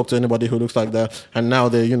not going to talk to anybody who looks like that. And now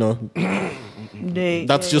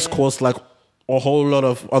that's just caused like a whole lot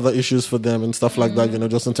of other issues for them and stuff like that,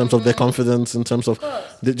 just in terms of their confidence, in terms of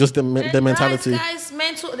their mentality. Guys,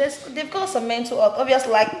 they've got some mental,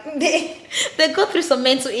 obviously, like they go through some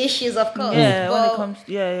mental issues, of course. Yeah, but when it comes,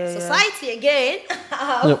 society again,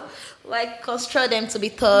 like construct them to be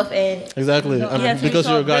tough and exactly. Because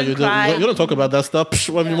you're a guy, you don't talk about that stuff. Psh,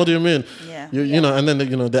 what do you mean? Yeah. And then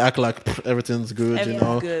they act like everything's good.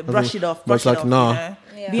 Everything's good. Brush it off. But it's like nah.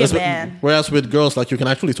 Be a man. Whereas with girls, like you can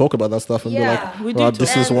actually talk about that stuff and be like, we do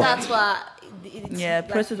this is what. That's why.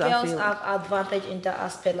 Girls have advantage in that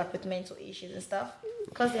aspect, like with mental issues and stuff,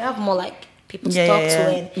 because they have more like people to talk to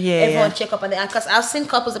and everyone check up on them. Because I've seen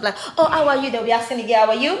couples that be like, oh, how are you? They'll be asking the guy, how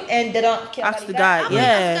are you? And they don't care ask about the guy. Ask the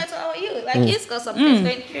guy, how are you? Like he's got some things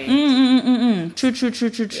going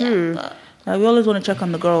through. True. Like, we always want to check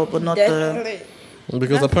on the girl, but not the.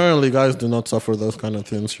 Because apparently guys do not suffer those kind of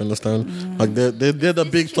things, you understand? Like they're the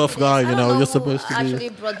big tough guy, you're supposed to be. Actually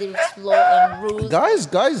brought the law and rules.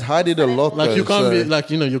 Guys hide it a lot. Like you can't be like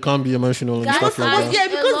you can't be emotional and stuff like that. Yeah,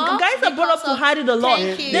 because guys are brought up to hide it a lot.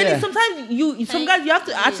 Then sometimes some guys you have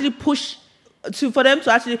to actually push for them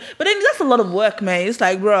to actually. But then that's a lot of work, man. It's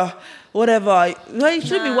like, bro, whatever. Well, it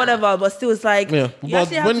should be whatever, but still, it's like but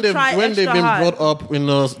when they've been brought up in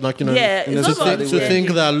to think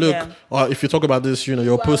that look, or if you talk about this,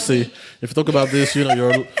 you're a pussy. If you talk about this,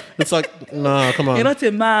 you're. It's like nah, come on. You're not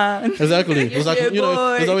a man. Exactly. It's like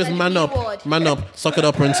there's always man up, suck it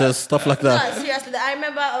up, princess, stuff like that. No, seriously, I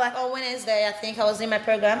remember like on Wednesday, I think I was in my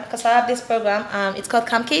program because I have this program. It's called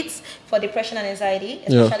Camp Kids for depression and anxiety,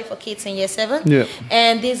 especially for kids in year 7. Yeah.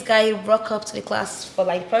 And this guy broke up to the class for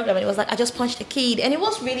like the program, and it was like, I just punched a kid, and he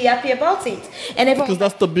was really happy about it. And everyone because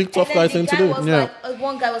that's the big tough guy thing to do.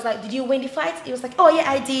 One guy was like, did you win the fight? He was like, oh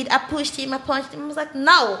yeah, I did. I pushed him, I punched him. I was like,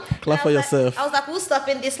 no. Clap for yourself. I was like, who's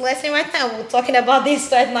stopping this lesson right now? We're talking about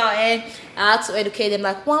this right now, and I had to educate them.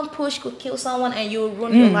 Like one push could kill someone, and you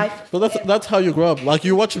ruin your life. So that's how you grow up. Like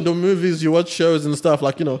you watch the movies, you watch shows and stuff.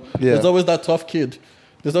 Like there's always that tough kid.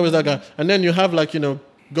 There's always that guy, and then you have like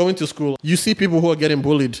going to school, you see people who are getting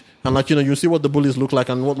bullied, and like you see what the bullies look like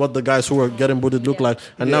and what the guys who are getting bullied look like,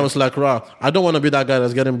 and now it's like, I don't want to be that guy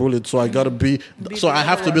that's getting bullied, so I gotta be so I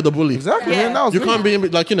have to be the bully. Exactly. You can't be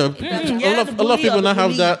like a lot of people now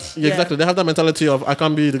have that. Exactly, they have that mentality of I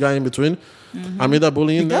can't be the guy in between. I'm either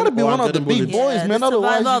bullying. You gotta be one of the big boys, man.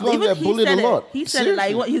 Otherwise, you're gonna get bullied a lot. He said it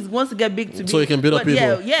like he wants to get big to be, so he can beat up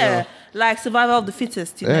people. Yeah. Like survival of the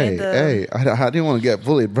fittest. Hey, I didn't want to get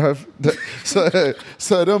bullied, bro.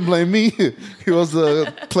 So don't blame me. It was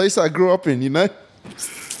the place I grew up in,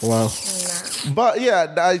 Wow. But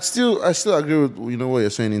yeah, I still agree with what you're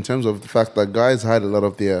saying in terms of the fact that guys hide a lot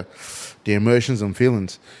of their emotions and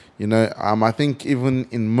feelings. I think even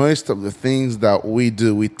in most of the things that we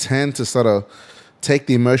do, we tend to sort of take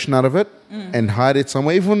the emotion out of it and hide it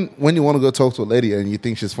somewhere. Even when you want to go talk to a lady and you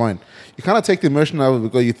think she's fine, you kind of take the emotion out of it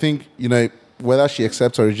because you think, whether she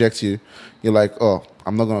accepts or rejects you, you're like, oh,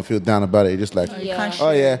 I'm not going to feel down about it. You're just like,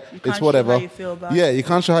 it's whatever. You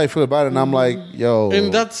can't show how you feel about it. And I'm like, yo.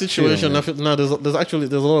 In that situation, I feel, there's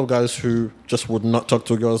a lot of guys who just would not talk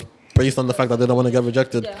to girls based on the fact that they don't want to get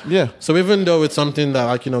rejected. Yeah. So even though it's something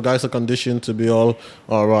that guys are conditioned to be all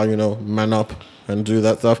man up and do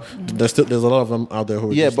that stuff, there's a lot of them out there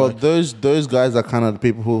who those guys are kind of the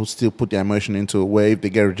people who still put their emotion into it, where if they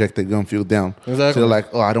get rejected, they're gonna feel down. Exactly. So they're like,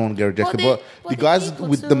 oh, I don't want to get rejected. But the guys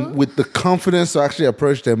with the confidence to actually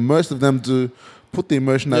approach them, most of them do put the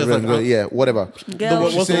emotion out and go, whatever.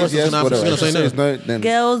 Girls, what's the worst that can happen? She's gonna say no. Then,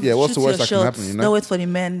 girls, what's the worst that can happen? Don't wait for the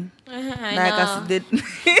men. I did.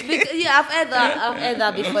 I've heard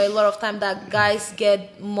that before a lot of time, that guys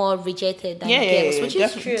get more rejected than girls, which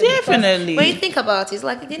is true. Definitely. When you think about it, it's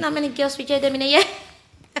like, didn't how many girls reject them in a year?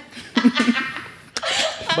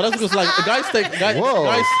 But that's because guys take guys.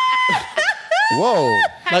 Whoa.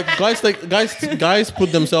 Like guys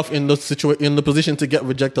put themselves in the position to get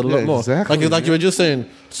rejected a lot more. Exactly. Like you were just saying,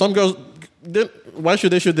 some girls then why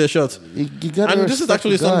should they shoot their shot? You gotta And this is respect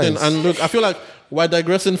actually the something. guys. And look, I feel like we're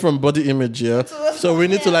digressing from body image, yeah. So we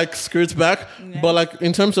need to like skirt back. But like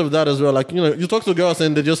in terms of that as well, like you talk to girls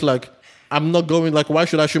and they're just like, I'm not going. Like, why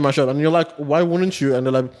should I shoot my shot? And you're like, why wouldn't you? And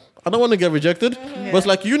they're like, I don't want to get rejected. But it's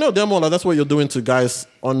like damn well, like, that's what you're doing to guys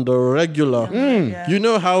on the regular. Yeah. You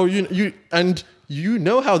know how you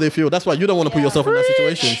know how they feel. That's why you don't want to put yourself in that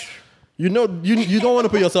situation. You don't want to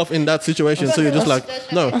put yourself in that situation, so you're just like,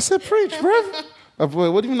 no. I said preach, bruv.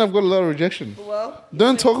 What do you mean I've got a lot of rejection? Well,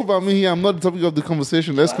 Don't talk about me here. I'm not the topic of the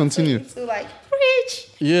conversation. Let's continue. So like preach.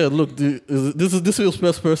 Yeah, look, this feels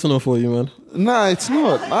personal for you, man. Nah, it's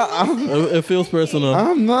not. It feels personal.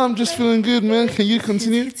 I'm just feeling good, man. Can you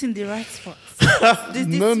continue? Hitting the right spots.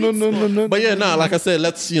 No. But yeah, like I said,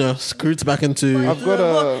 let's skirt back into. I've got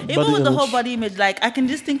a Even with the image. whole body image, like I can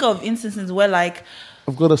just think of instances where like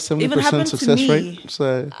I've got a Even 70% happened to success me. rate.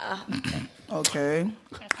 So okay.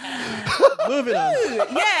 Moving on.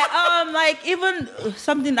 Yeah, like even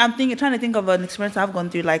something trying to think of an experience I've gone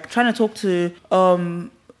through, like trying to talk to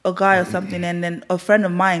a guy or something, and then a friend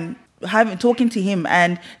of mine talking to him,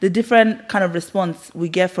 and the different kind of response we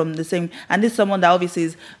get from the same. And this is someone that obviously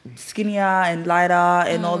is skinnier and lighter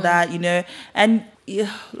and all that, and.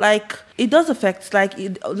 Yeah, like it does affect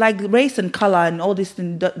like race and color and all this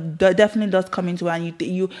thing definitely does come into it. And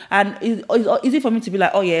you and it's easy for me to be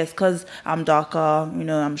like, oh yes, because I'm darker,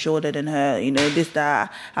 I'm shorter than her, this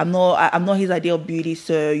that I'm not his ideal beauty,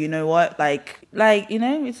 so you know what, like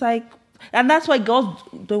it's like. And that's why girls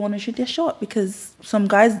don't want to shoot their shot, because some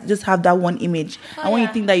guys just have that one image, and when you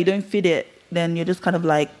think that you don't fit it, then you're just kind of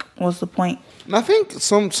like, what's the point? And I think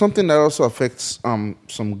something that also affects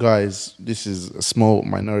some guys, this is a small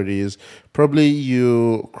minority, is probably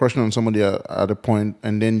you crushing on somebody at a point,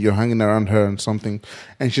 and then you're hanging around her and something,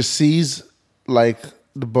 and she sees like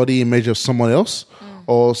the body image of someone else,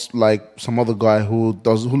 or like some other guy who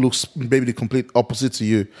looks maybe the complete opposite to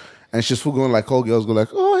you, and she's full going like all girls go like,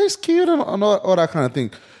 oh, he's cute and all that kind of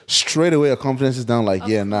thing. Straight away, her confidence is down. Like,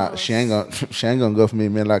 she ain't gonna go for me,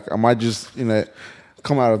 man. Like, I might just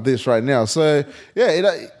come out of this right now. So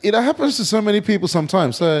yeah, it happens to so many people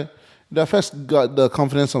sometimes. So it affects the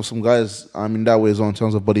confidence of some guys. In that way, as well, in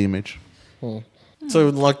terms of body image. So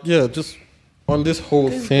like, yeah, just on this whole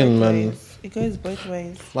thing, man. It goes both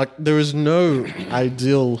ways. Like, there is no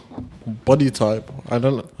ideal body type. I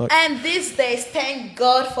don't know. Like, And these days, thank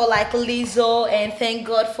God for like Lizzo, and thank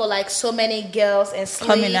God for like so many girls and Sleek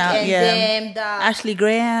Coming out, and yeah. them that Ashley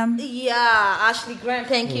Graham. Ashley Graham,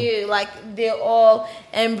 thank you. Like they're all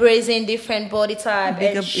embracing different body type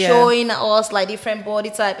Big and up, yeah. showing us like different body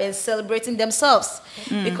type and celebrating themselves.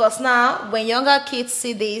 Because now when younger kids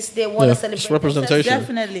see this, they want to celebrate it's representation. themselves.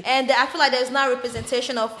 Definitely. And I feel like there's now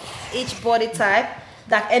representation of each body type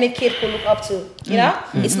that any kid could look up to.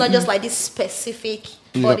 It's not just like this specific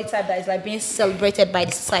body type that is like being celebrated by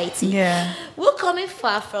the society. Yeah. We're coming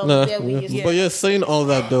far from nah, where we yeah. used to But yeah, saying all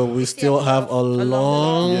that though, we still have a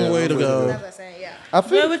long way to go. That's what I'm saying, yeah. I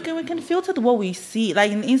think Well, we can filter what we see,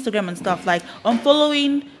 like in Instagram and stuff. Like I'm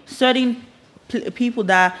following certain people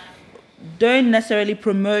that don't necessarily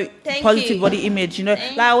promote Thank positive you. body image. Like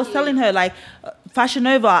Thank I was you. telling her, like Fashion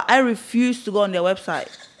Nova, I refuse to go on their website.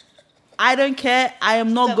 I don't care. I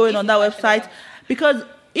am not So going if on you that Fashion website Nova. because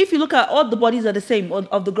if you look at all the bodies are the same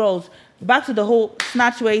of the girls. Back to the whole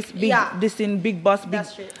snatch waist, big this thing, big bust, big.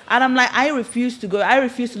 That's true. And I'm like, I refuse to go. I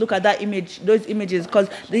refuse to look at that image, those images, because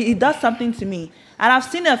it does something to me. And I've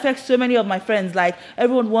seen it affect so many of my friends. Like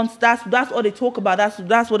everyone wants that's all they talk about.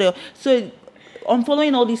 That's what they. So I'm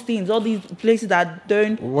following all these things, all these places that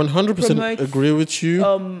don't. 100% promote, agree with you,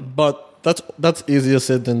 but that's easier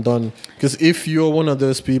said than done. Because if you're one of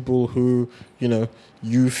those people who,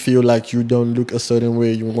 you feel like you don't look a certain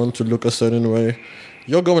way, you want to look a certain way,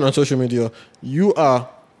 you're going on social media, you are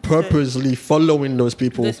purposely following those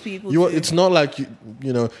people. It's not like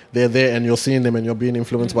they're there and you're seeing them and you're being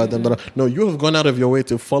influenced by them. No, you have gone out of your way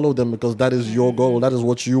to follow them because that is your goal. That is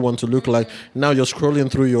what you want to look like. Now you're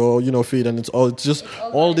scrolling through your feed and it's just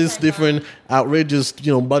all these different outrageous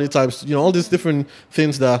body types. All these different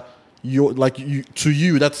things that to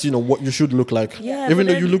you that's what you should look like. Yeah, even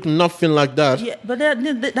though you look nothing like that. Yeah, but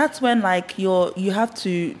that's when like you have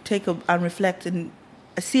to take and reflect and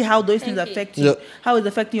see how those things affect you, how it's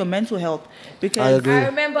affecting your mental health. Because I agree. I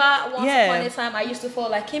remember once upon a time I used to follow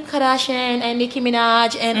like Kim Kardashian and Nicki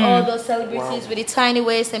Minaj and all those celebrities with the tiny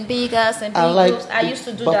waist and big ass and big boobs. I used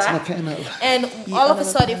to do that. And all of a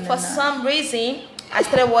sudden, for some reason, I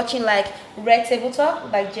started watching like Red Table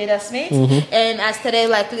Talk, like Jada Smith, and I started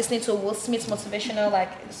like listening to Will Smith's motivational like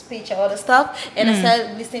speech and all the stuff, and I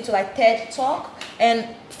started listening to like TED Talk, and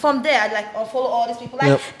from there, I like unfollow all these people. Like,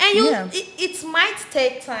 Yep. and you, Yeah. it might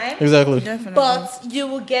take time, Exactly. Definitely. but you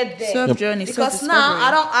will get there. Self journey, Because now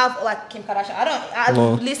I don't have like Kim Kardashian. I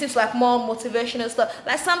No. listen to like more motivational stuff,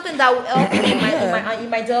 like something that will help me in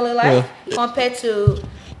my daily life compared to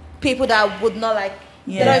people that would not like.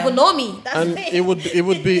 They Yeah. don't even know me. That's And the thing.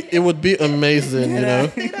 it would be amazing, you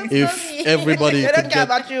know, if everybody They could don't care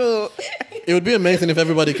get. about you. It would be amazing if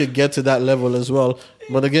everybody could get to that level as well.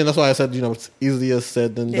 But again, that's why I said, you know, it's easier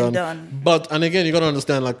said than done. But and again, you gotta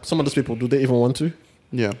understand, like some of those people, do they even want to?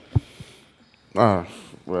 Yeah. Well,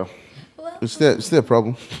 it's still a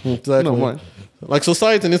problem. Exactly. No, why? Like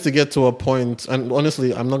society needs to get to a point, and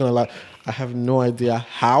honestly, I'm not gonna lie, I have no idea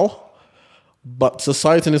how. But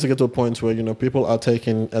society needs to get to a point where, you know, people are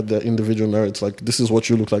taking at their individual merits. Like, this is what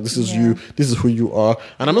you look like. This is you. This is who you are.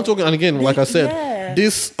 And I'm not talking. And again, like I said,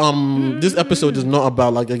 this episode is not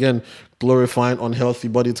about, like, again, glorifying unhealthy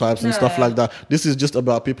body types and stuff like that. This is just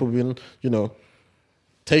about people being, you know,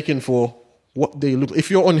 taken for what they look.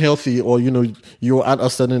 If you're unhealthy, or, you know, you're at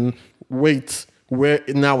a certain weight where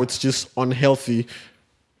now it's just unhealthy,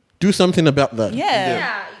 do something about that.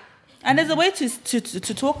 Yeah. And there's a way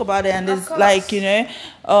to talk about it, and Of there's course. like, you know,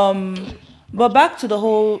 but back to the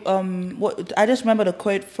whole, what I just remember the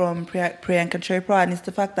quote from Priyanka Chopra, and it's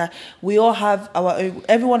the fact that we all have our own,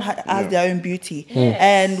 everyone has their own beauty,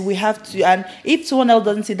 and we have to, and if someone else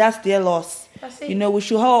doesn't see, that's their loss. That's it. You know, we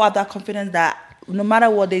should all have that confidence that no matter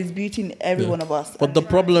what, there's beauty in every one of us. But the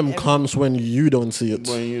problem comes when you don't see it.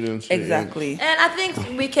 When you don't see it. Exactly. And I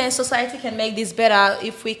think society can make this better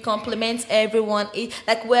if we compliment everyone.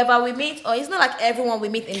 Like whoever we meet, or it's not like everyone we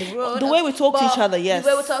meet in the road. The way we talk to but each other, yes. The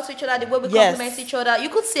way we talk to each other, the way we Yes. compliment each other. You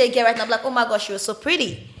could see a girl right now, like, oh my gosh, she was so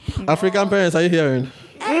pretty. African parents, are you hearing?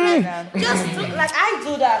 Just like I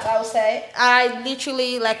do that, I would say. I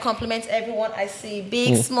literally like compliment everyone I see,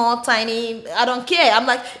 big, small, tiny. I don't care. I'm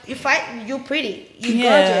like, you pretty, you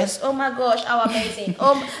Yeah. gorgeous. Oh my gosh, how amazing.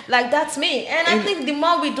 Like that's me. And I think the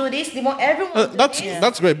more we do this, the more everyone. do this.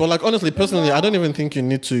 That's great, but like honestly, personally, I don't even think you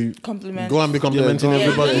need to Compliment. go and be complimenting Yeah,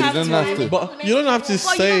 everybody. you don't have to. But you don't have to But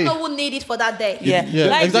say. you don't know who need it for that day. Yeah. Yeah,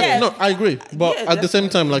 Like, exactly. yeah. No, I agree. But Yeah, at the same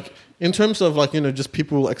time, like in terms of like, you know, just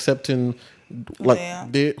people accepting like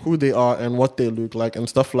who they are and what they look like and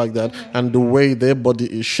stuff like that, and the way their body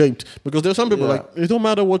is shaped. Because there's some people like, it don't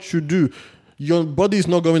matter what you do, your body is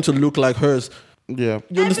not going to look like hers. Yeah.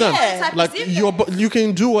 You understand? Everyone's Like type is different. you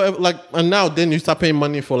can do whatever, like, and now then you start paying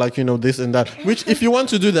money for, like, you know, this and that. Which if you want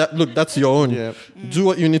to do that, look, that's your own. Yeah. Do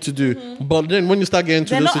what you need to do. But then when you start getting to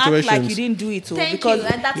Then those not act situations, like you didn't do it, too. Thank because you,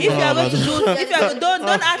 and that's if you are what- going to do, if you are, don't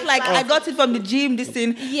act like I got it from the gym. This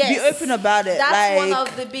thing, Yes. be open about it. That's like, one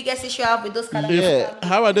of the biggest issues I have with those kind of Yeah. people.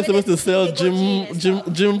 how are they supposed to sell When they go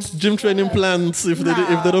gym training plans if they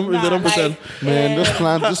don't like, pretend? Man,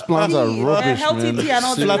 those plans are rubbish, healthy man. tea and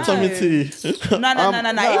all that. Flat tummy tea.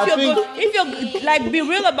 No. If you're like, be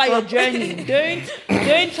real about your journey.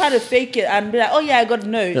 Don't try to fake it and be like, oh yeah, I got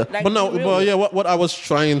no. Yeah. Like, But no, be real. but yeah, what I was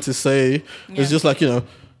trying to say is just like, you know,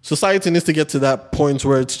 society needs to get to that point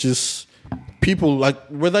where it's just people, like,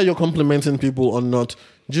 whether you're complimenting people or not,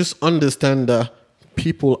 just understand that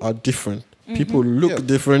people are different. People look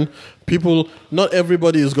different. People, not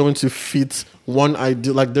everybody is going to fit one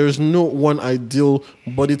ideal. Like, there's no one ideal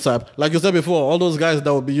body type. Like you said before, all those guys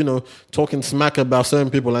that will be, you know, talking smack about certain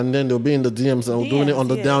people, and then they'll be in the DMs and doing it on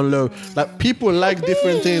the down low. Like, people like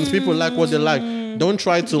different things. People like what they like. Don't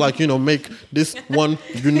try to, like, you know, make this one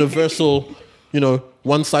universal, you know,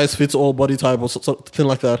 one size fits all body type or something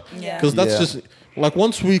like that. Yeah. Because that's Yeah. just, like,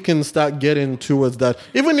 once we can start getting towards that,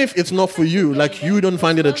 even if it's not for you, like, you don't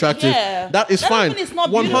find it attractive, Yeah. that is That fine. doesn't mean it's not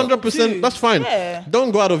beautiful 100%, too. that's fine. Yeah.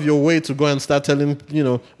 Don't go out of your way to go and start telling, you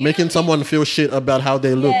know, making someone feel shit about how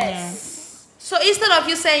they look. Yes. So instead of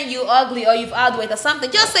you saying you ugly or you've had weight or something,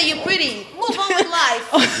 just say you're pretty. Move on with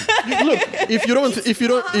life. Look, if you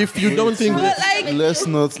don't think But that, like, Let's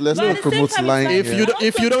not but at the same promote time, it's lying. like- here.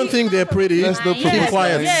 if you don't think they're pretty, Let's not keep promote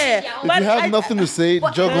quiet. lying. yeah. If But you have I- nothing to say,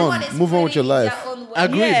 But jog everyone on. is Move on with your pretty in life. their own way.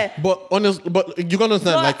 Agreed, Yeah. but you gotta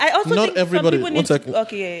understand, But like, I also not think some everybody. people One need to- second.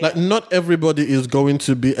 okay, yeah. Like, not everybody is going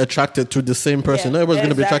to be attracted to the same person. Yeah, Not everybody's going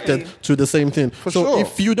to be exactly. attracted to the same thing. So sure.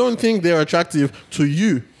 if you don't think they're attractive to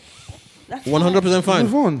you, That's 100% fine.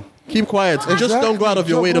 Move on. Keep quiet and just don't go out of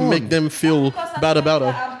your way to Jog on. make them feel Because I'm bad saying about her.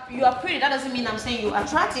 that you are pretty. That doesn't mean I'm saying you're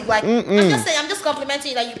attractive. Like I'm just saying, I'm just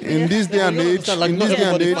complimenting you that you're pretty. In this day and you age, understand, like, in not this day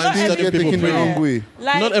and everybody age, finds things certain get people taken the pretty. wrong way.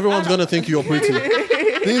 Like, Not everyone's going to think you're pretty.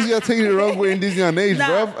 Things get taken the wrong way in this day and age, Nah,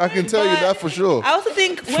 bruv. I can tell you but that for sure. I also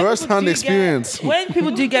think when First-hand people do experience. when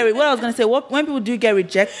people do get what I was gonna say, when people do get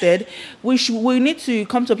rejected, we need to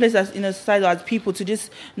come to a place as in a society as people to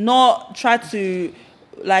just not try to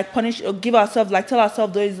like punish or give ourselves, like tell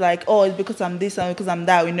ourselves those like, oh, it's because I'm this and because I'm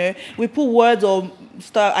that, you know. We put words or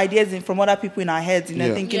ideas in from other people in our heads, you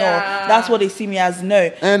know, thinking, oh, that's what they see me as.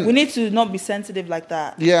 No, and we need to not be sensitive like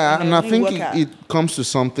that. Yeah, you know, and I think it comes to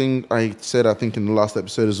something I said, I think in the last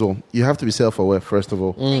episode as well. You have to be self-aware, first of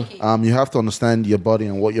all. You have to understand your body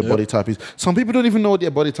and what your body type is. Some people don't even know what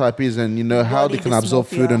their body type is, and you know how they can absorb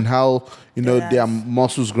food and how their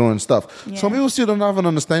muscles grow and stuff. Some people still don't have an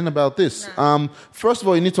understanding about this. First of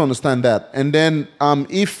all, you need to understand that, and then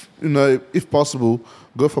if possible,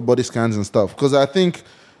 go for body scans and stuff. Because I think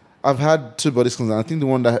I've had 2 body scans, and I think the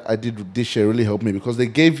one that I did this year really helped me because they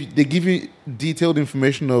give you detailed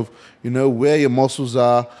information of where your muscles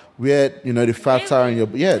are, where the fats are in your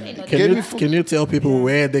Can you tell people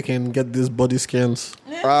where they can get these body scans?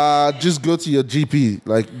 Just go to your GP.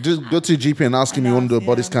 Like, just go to your GP and ask him you want to do a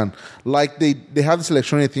body scan. Like, they have these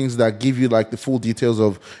electronic things that give you like the full details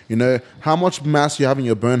of how much mass you have in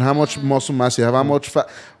your bone, how much muscle mass you have, how much fat.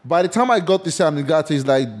 By the time I got this out, the guy is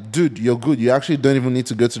like, dude, you're good. You actually don't even need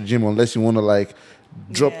to go to the gym unless you want to like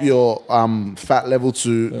drop your fat level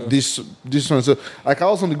to this one. So like I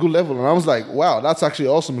was on a good level, and I was like, wow, that's actually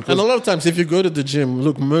awesome. Because and a lot of times, if you go to the gym,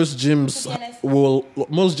 look, most gyms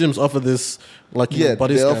offer this body they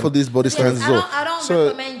scan. offer these body scans as well. I don't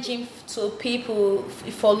recommend gym to people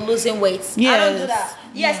for losing weight. I don't do that.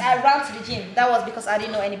 Yes, I ran to the gym. That was because I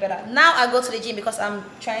didn't know any better. Now I go to the gym because I'm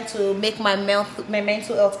trying to make my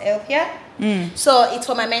mental health healthier. So it's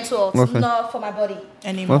for my mental health, not for my body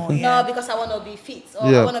anymore. No, because I want to be fit or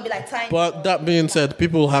I want to be like tiny. But that being said,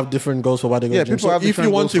 people have different goals for why they go to the gym. So if you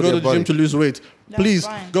want to go to the gym to lose weight, please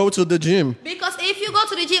go to the gym. Because if you go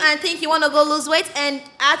to the gym and think you want to go lose weight and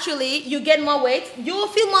actually you get more weight, you will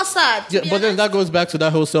feel more sad. Yeah, but then that goes back to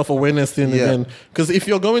that whole self-awareness thing again. Because if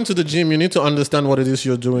you're going to the gym, you need to understand what it is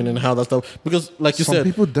you're doing and how that stuff. Because like you said, some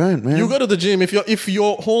people don't, man. You go to the gym if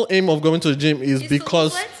your whole aim of going to the gym is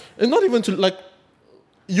because it's not even to like.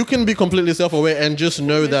 You can be completely self-aware and just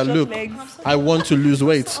know that, look, I want to lose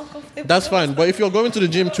weight. That's fine. But if you're going to the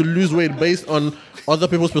gym to lose weight based on other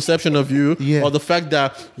people's perception of you or the fact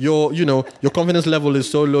that your confidence level is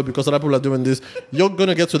so low because other people are doing this, you're going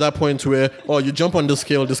to get to that point where, you jump on the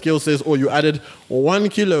scale says, you added 1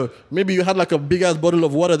 kilo. Maybe you had like a big-ass bottle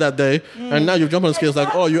of water that day, and now you jump on the scale, it's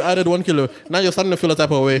like, you added 1 kilo. Now you're starting to feel a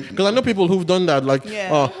type of way. Because I know people who've done that, like,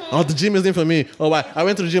 the gym isn't for me. Why? I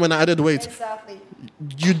went to the gym and I added weight. Exactly.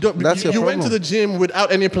 You went to the gym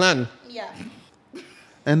without any plan. Yeah.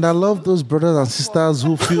 And I love those brothers and sisters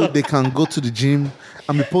who feel they can go to the gym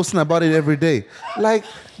and be posting about it every day. Like,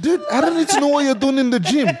 dude, I don't need to know what you're doing in the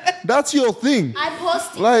gym. That's your thing. I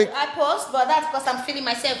post, but that's because I'm feeling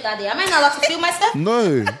myself that day. Am I not allowed to feel myself?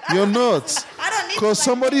 No, you're not. I don't need to. Because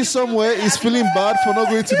somebody somewhere is feeling bad for not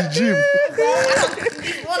going to the gym.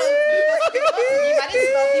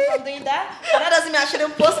 From doing that, but that doesn't mean I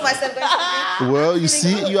shouldn't post myself going to the gym. Well, you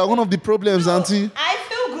see, you are one of the problems, auntie. I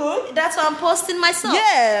feel good. That's why I'm posting myself.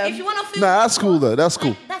 Yeah. If you want to feel that's cool though. That's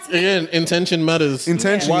cool. That's Again, intention matters.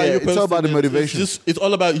 Intention, it's all about the motivation. It's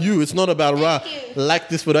all about you. It's not about like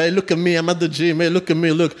this, but hey, look at me. I'm at the gym. Hey, look at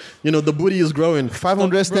me. Look, the booty is growing.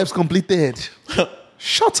 500 steps completed.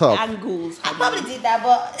 Shut up. Angles. I probably did that,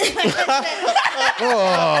 but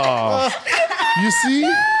You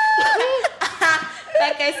see?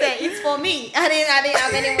 like I said, it's for me. I didn't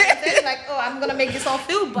have any more intention. Like, I'm gonna make this all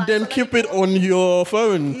feel bad. Then keep it on your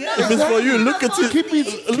phone. If it's for you, look at it. Keep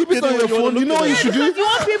it on your phone. You know what you should do? You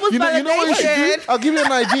want people's You know what you should do? I'll give you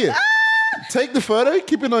an idea. Take the photo,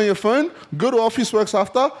 keep it on your phone, go to Office Works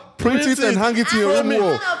after, print it and hang it in your room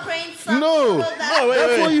wall. No,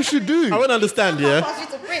 that's what you should do. I won't understand, I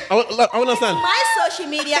won't understand. My social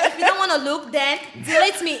media, if you don't want to look, then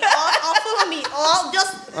delete me or follow me or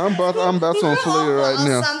just. I'm about to unfollow you right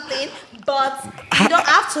now. Something, but you don't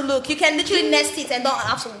have to look. You can literally nest it and don't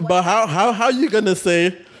have to. But how are you gonna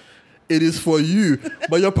say it is for you,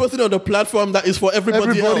 but you're posting on a platform that is for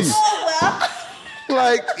everybody else? Oh well.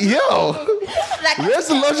 Like, yo, where's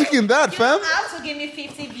the logic in that, fam? You have to give me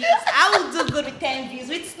 50 views. I will do good with 10 views.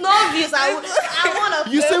 With no views, I want to.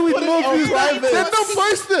 You say with no views, then don't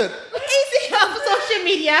post it. Easy on social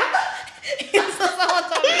media.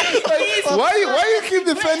 Why you keep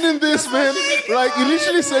defending this, man? Like, you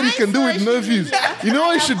literally said you can do it with no views. You know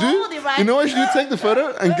what you should do? You know what you should do? Take the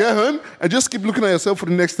photo and get home and just keep looking at yourself for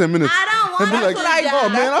the next 10 minutes. I don't want and be like, oh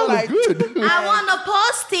man, I look good. I want to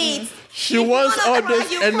post it. She wants all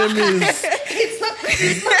those enemies. It's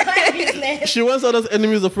not my business. She wants all those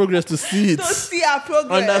enemies of progress to see it. To see our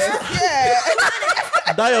progress.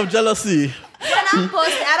 Die of jealousy. When I'm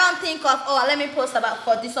posting, I don't think of, let me post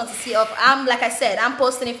for this one to see. I'm like I said, I'm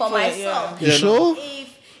posting it for myself. You sure?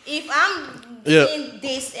 If I'm Yeah. doing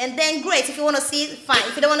this, and then great. If you want to see it, fine.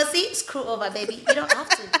 If you don't want to see it, screw over, baby. You don't have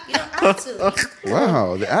to. You don't have to.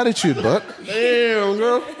 Wow, the attitude, but Damn,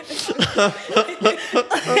 girl. How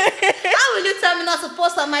will you tell me not to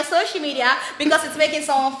post on my social media because it's making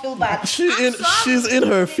someone feel bad? She's in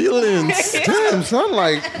her feelings. damn, son,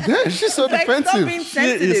 like, damn, she's so Like, stop defensive. being She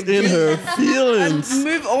is sensitive. in her feelings.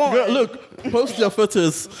 Move on. Girl, look, post your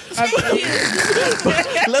photos.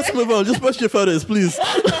 Let's move on. Just post your photos, please.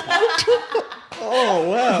 Oh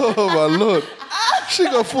wow. Oh my lord, she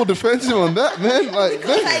got full defensive on that, man. Like,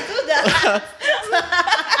 Because damn. I do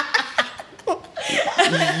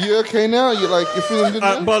that. You okay now? You like, you feeling good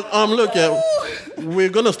now? But look, yeah, we're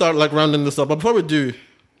gonna start like rounding this up. But before we do,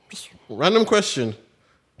 just random question.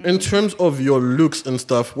 In terms of your looks and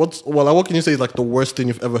stuff, what can you say is like the worst thing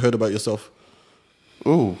you've ever heard about yourself?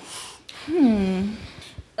 Ooh.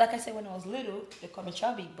 Like I said, when I was little, they call me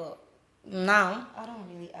chubby, but now I don't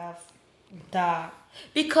really have that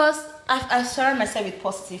because I surround myself with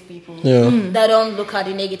positive people that don't look at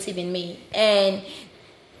the negative in me, and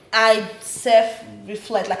I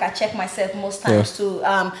self-reflect. Like I check myself most times to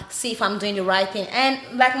see if I'm doing the right thing. And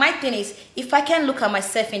like my thing is, if I can look at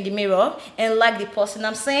myself in the mirror and like the person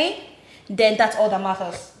I'm saying, then that's all that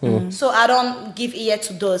matters. So I don't give ear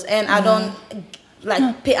to those, and I don't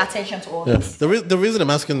like pay attention to all this. The reason I'm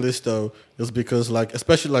asking this though is because like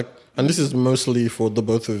especially like, and this is mostly for the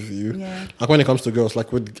both of you. Yeah. Like when it comes to girls,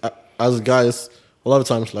 like with as guys, a lot of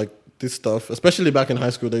times like this stuff, especially back in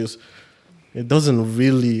high school days, it doesn't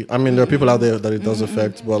really. I mean, there are people out there that it does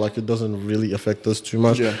affect, but like it doesn't really affect us too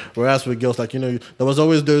much. Yeah. Whereas with girls, like there was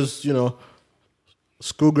always those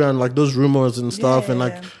school ground like those rumors and stuff, and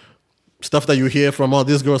like stuff that you hear from, oh,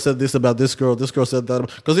 this girl said this about this girl said that.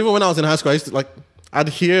 Because even when I was in high school, I used to like, I'd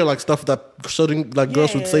hear like stuff that certain like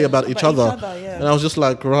girls would say about each other, yeah. and I was just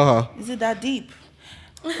like, rah. Is it that deep?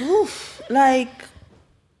 Oof. Like,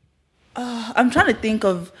 I'm trying to think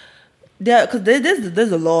of because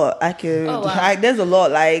there's a lot I could. Oh, wow. Like, there's a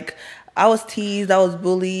lot. Like, I was teased, I was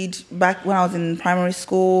bullied back when I was in primary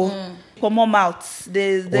school. For more mouths.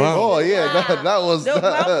 There's Wow. Oh yeah, that was. my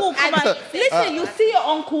uncle come and listen. You see your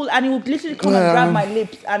uncle, and he would literally come and grab my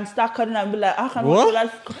lips and start cutting and be like, "How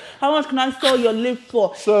much can I sell your lips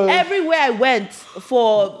for?" So- everywhere I went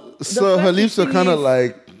for. So her lips were kind of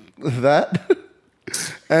like that,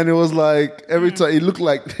 and it was like every time it looked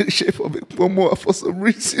like the shape of a pomo for some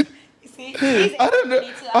reason. I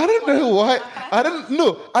don't know why. I don't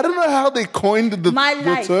know how they coined the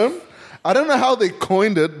life. term. I don't know how they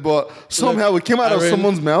coined it, but somehow it came out of Irene,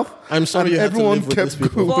 someone's mouth. I'm sorry and you had to everyone live with kept these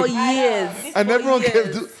people. going. For years. And For everyone years. kept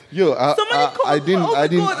I didn't. Oh my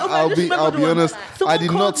God, oh my I'll God, be just remember the one. honest. Someone I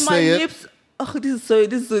did not called say my it. lips. Oh,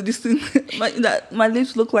 this thing. My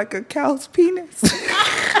lips look like a cow's penis.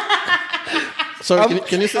 Sorry,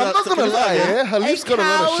 can you say I'm that? not gonna lie. Yeah, her lips got a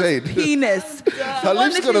lot of cow's shade. penis. Her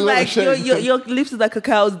lips got a lot of shade. Your lips is like a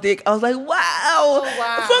cow's dick. I was like, wow.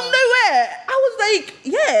 wow. From nowhere. I was like,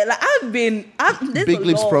 yeah, like there's Big a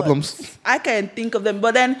lips lot. problems. I can't think of them.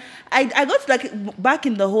 But then I got like back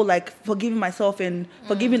in the whole like forgiving myself and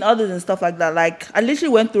forgiving others and stuff like that. Like I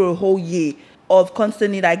literally went through a whole year of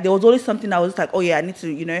constantly like there was always something I was like, oh yeah, I need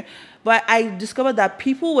to, But I discovered that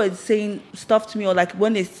people were saying stuff to me, or like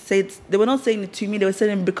when they said, they were not saying it to me, they were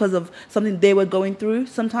saying it because of something they were going through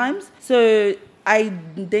sometimes. So I've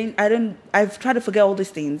tried to forget all these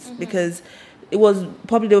things because they were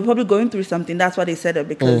probably going through something. That's why they said it,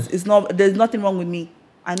 because there's nothing wrong with me.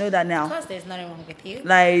 I know that now. Of course, there's nothing wrong with you.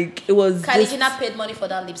 Like it was. Kylie Jenner paid money for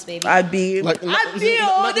that lips, baby. Now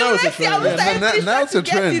it's a trend. Now it's a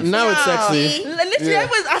trend. Now it's sexy. Literally,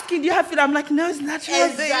 everyone's asking, "Do you have it?" I'm like, "No, it's natural."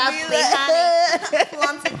 Exactly, honey.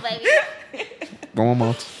 Flaunt it, baby. One more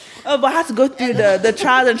mouth. Oh, but I had to go through the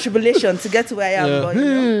trials and tribulations to get to where I am.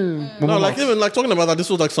 Yeah. But, No, like even like talking about that,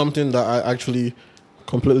 this was like something that I actually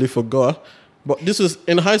completely forgot. But this was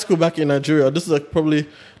in high school back in Nigeria. This is like probably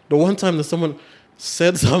the one time that someone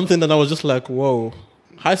said something that I was just like, whoa.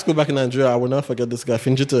 High school back in Nigeria, I will never forget this guy,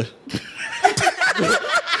 Finjite.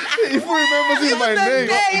 If you remember this, my name.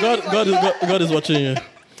 God is watching you.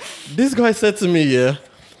 This guy said to me, yeah,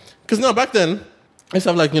 because now back then, I used to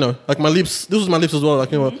have like, like my lips, this was my lips as well,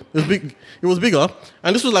 like, it was big, it was bigger.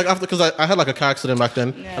 And this was like after, because I had like a car accident back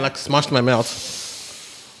then, and like smashed my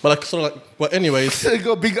mouth. But like, sort of like, but anyways. It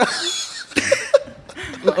got bigger.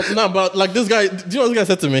 No, but like this guy, do you know what this guy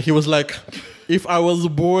said to me? He was like, if I was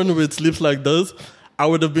born with lips like this, I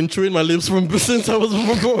would have been chewing my lips since I was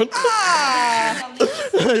born.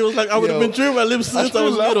 He was like, I would have been chewing my lips since I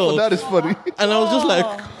was little. That is funny. And I was just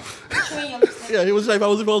like, yeah, he was like, if I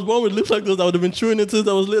was born with lips like this, I would have been chewing it since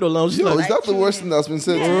I was little. Now she's Yo, like, is that the worst thing that's been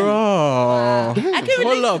said? bro, I can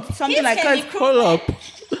hold relate up, to something like Can you that. hold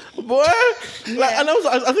up, boy. Like, and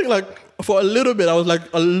I think like for a little bit, I was like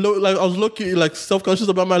I was lucky, like self-conscious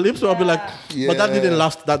about my lips. So I'll be like, but that didn't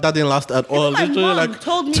last. That didn't last at all. My Literally, mom like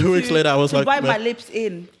told me 2 weeks later, I was to like, bite my man, lips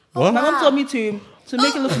in. What? My mom told me to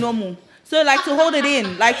make it look normal. So like to hold it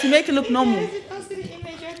in, like to make it look normal.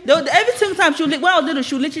 Every single time when I was little,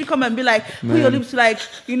 she would literally come and be like, put your lips like,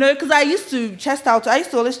 because I used to chest out. I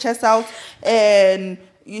used to always chest out, and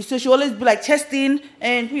so she always be like chest in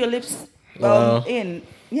and put your lips in.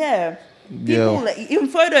 Yeah. People, like, even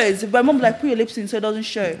photos, my mom like put your lips in so it doesn't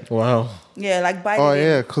show. wow. Yeah, like bite Oh it in.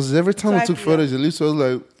 yeah, because every time I took Exactly, photos, your lips was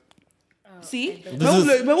like, See?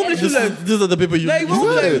 These are the people you. Like,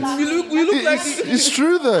 Yeah. we look like it's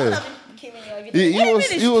true though.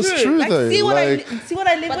 It was true like, though. see what like,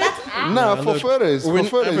 I live But with? that's nah, for look, photos, we- you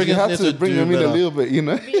Africans had need to to bring do them in a better. little bit,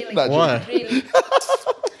 Really? That Why? Really?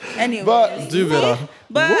 Anyway. But Do better.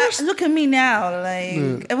 But Worst- look at me now,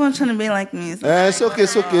 like everyone's trying to be like me. So it's okay.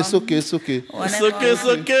 It's okay. It's okay. It's okay. It's okay. It's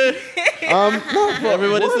okay. No, but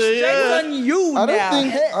Everybody worst- say yeah. on you I now.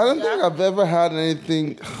 don't think I've ever had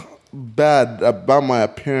anything bad about my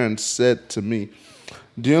appearance said to me.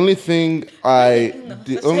 The only thing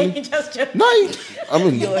the only Just joking. no, I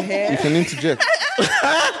mean Your hair. you can interject.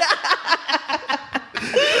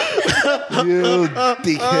 You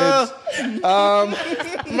dickheads.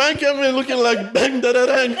 Man came in looking like bang da da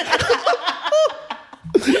dang.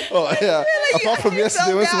 Oh yeah. Apart from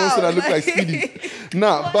yesterday when someone said I look like Speedy.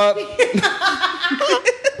 Nah, but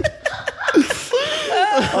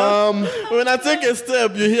When I take a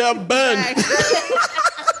step, you hear bang.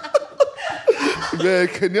 man,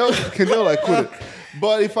 can you like quit it?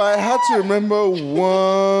 But if I had to remember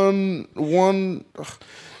one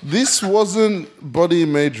this wasn't body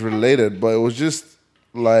image related, but it was just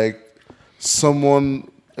like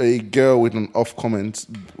a girl with an off comment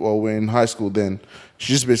while we're in high school then.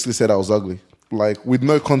 She just basically said I was ugly. Like with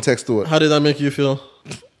no context to it. How did that make you feel?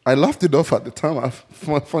 I laughed it off at the time.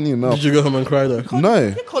 Funny enough. Did you go home and cry though? No.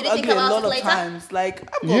 Get called Did you think ugly a about lot it of later? times. Like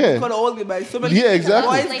I've Yeah. got called ugly by so many Yeah, people.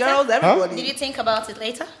 exactly. Boys, girls, everybody. Did you think about it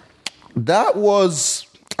later? That was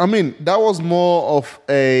more of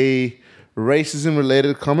a racism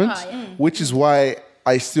related comment, Oh, yeah. which is why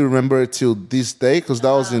I still remember it till this day because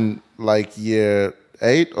that was in like year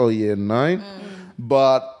 8 or year 9.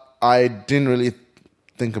 But I didn't really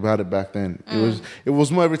think about it back then. It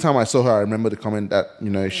was more every time I saw her, I remember the comment that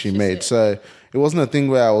she made. So it wasn't a thing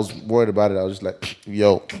where I was worried about it. I was just like,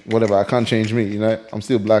 yo, whatever. I can't change me. I'm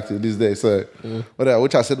still black till this day. So whatever.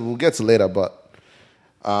 Which I said we'll get to later, but.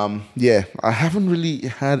 Yeah, I haven't really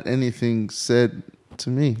had anything said to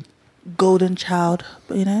me. Golden child,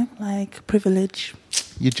 like privilege.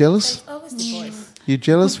 You jealous? Always the boys. You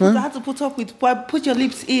jealous, I man? had to put up with put your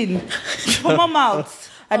lips in, put my mouth,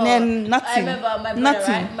 and then I nothing. remember my brother,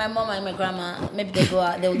 nothing. right? My mom and my grandma, maybe they go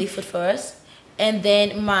out, they'll leave food for us. And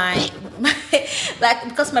then like,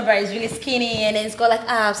 because my brother is really skinny and it's got like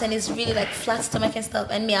abs and it's really like flat stomach and stuff.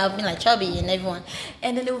 And me, I've been like chubby and everyone.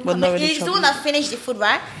 And then they will But come not back. really He's the chubby. one that finished the food,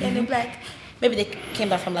 right? And they'll be like, maybe they came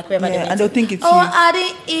back from like wherever they Yeah, went. and they'll think it's oh, you. I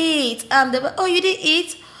didn't eat. They'll be, oh, you didn't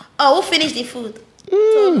eat? Oh, who finished the food?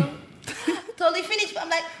 Totally finished. I'm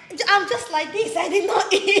like, I'm just like this. I did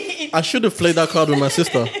not eat. I should have played that card with my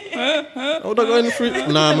sister. I would have gone free.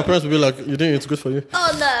 Nah, my parents would be like, you think it's good for you?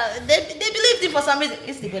 Oh no, they believed him for some reason.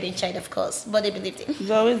 It's the golden child, of course, but they believed him.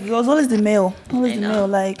 It was always the male. Always I the know. male.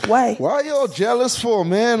 Like, why? Why are y'all jealous for,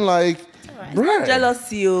 man? Like, bruh.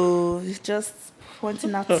 Jealousy, you. It's just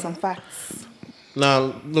pointing out some facts.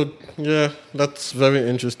 Now, look, yeah, that's very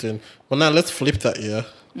interesting. But now let's flip that, yeah?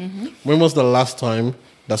 When was the last time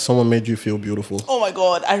that someone made you feel beautiful? Oh my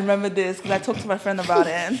God, I remember this because I talked to my friend about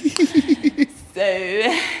it. So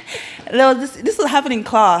there was this was happening in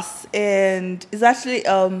class, and it's actually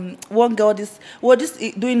one girl. We're just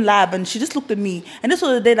doing lab, and she just looked at me. And this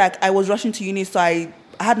was the day like I was rushing to uni, so I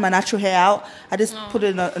had my natural hair out. I just put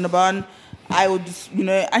it in a bun. I would just,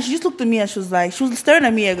 and she just looked at me and she was staring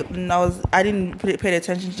at me, and I didn't pay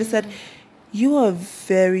attention. She just said, "You are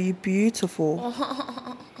very beautiful."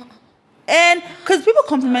 And because people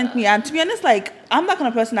compliment me, and to be honest, like I'm that kind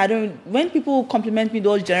of person. When people compliment me,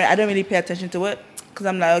 those generally, I don't really pay attention to it because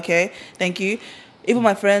I'm like, okay, thank you. Even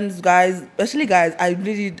my friends, guys, especially guys,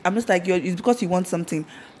 I'm just like, it's because you want something.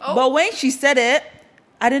 Oh. But when she said it,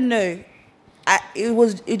 I didn't know.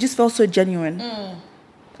 It just felt so genuine.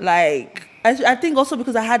 Like I think also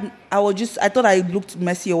because I thought I looked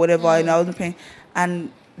messy or whatever, and I wasn't paying, and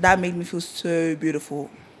that made me feel so beautiful.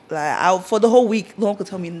 Like for the whole week, no one could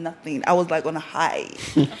tell me nothing. I was like on a high.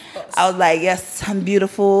 I was like, yes, I'm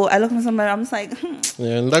beautiful. I look at somebody, I'm just like,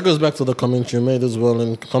 Yeah, and that goes back to the comment you made as well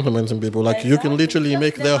in complimenting people. Like you can literally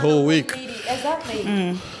make their whole week.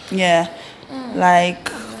 Exactly. yeah,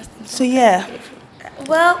 like, so yeah.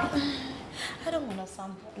 Well, I don't want to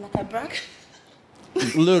sound like I brag.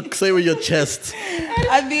 Look, say with your chest.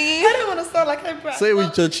 I mean, I don't want to sound like I brag. Say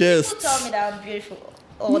with your People chest. tell me that I'm beautiful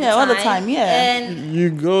all all the time, yeah. And You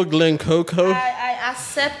go, Glen Coco. I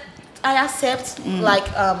accept like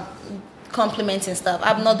compliments and stuff.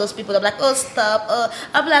 I'm not those people that are like, oh, stop.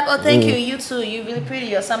 I'm like, oh, thank you. You too. You're really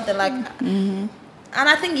pretty or something like. And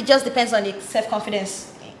I think it just depends on the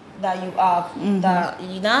self-confidence that you have. That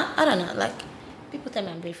you know, I don't know. Like people tell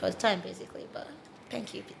me I'm beautiful all the time, basically, but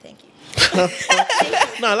thank you.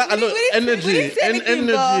 No, I look, energy.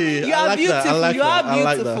 Energy. You are beautiful. You are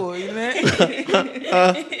that. beautiful. You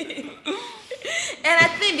know. And I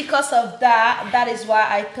think because of that is why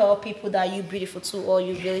I tell people that you're beautiful too, or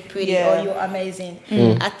you're really pretty, or you're amazing.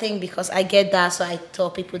 I think because I get that, so I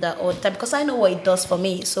tell people that all the time because I know what it does for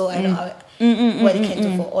me, so I know what it can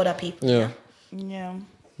do for other people. Yeah. Yeah.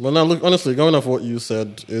 Well, now look, honestly, going off what you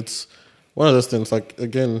said, it's one of those things. Like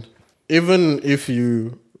again, even if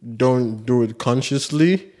you don't do it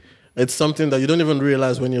consciously, it's something that you don't even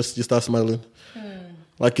realize when you start smiling.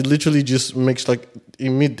 Like it literally just makes like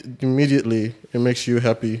immediately it makes you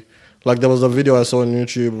happy. Like there was a video I saw on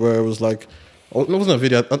YouTube where it was like, oh, it wasn't a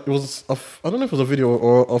video. It was I don't know if it was a video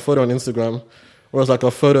or a photo on Instagram, where it was like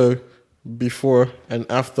a photo before and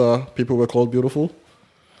after people were called beautiful,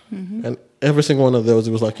 and every single one of those,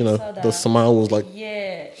 it was like, you know, the smile was like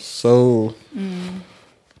so.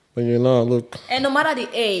 But you know, look. And no matter the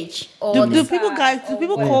age or Do people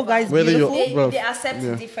call guys Whether beautiful? they accept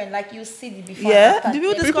it different. Like you see the before. Yeah. And after. Do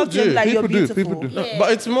people describe do. them like you're People do. beautiful? People do. Yeah.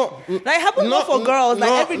 But it's more Like it happens more for girls,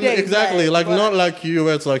 like every day. Exactly, like not like you,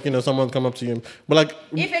 where it's like, you know, someone come up to you, but like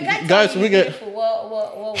If a guy guys, tells you we you're get. beautiful,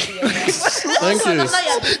 what would be your answer? Thank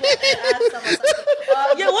you.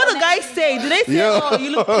 Yeah, what do guys say? Do they say, "Oh,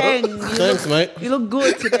 you look peng, Thanks, mate. you look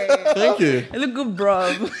good today, Thank you. you look good,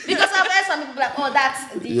 bro"? Because I've heard some people be like, oh,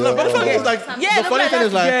 that's the. No, but the funny thing is like, Yeah, the funny thing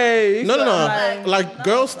is like, gay. no, Like- like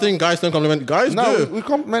girls think guys don't compliment, guys No, do. we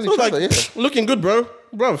compliment So each it's other. like, looking good, bro,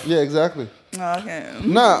 Yeah, exactly. Okay.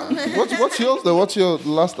 Nah, what's yours though? What's your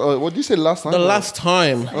last? What did you say last time? The last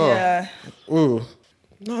time, Yeah. ooh,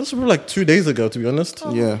 no, this was like 2 days ago, to be honest.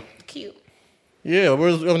 Yeah. Cute. Yeah, but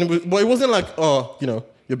it wasn't like, oh, you know,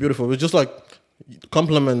 you're beautiful. It was just like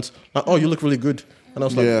compliments, like, oh, you look really good, and I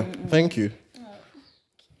was like, Yeah. thank you.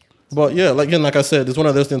 But yeah, like again, like I said, it's one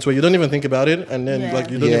of those things where you don't even think about it, and then Yeah. like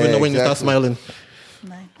you don't Yeah, even know when you start exactly. smiling.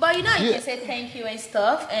 But you know, you can say thank you and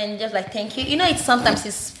stuff, and just like thank you. You know, sometimes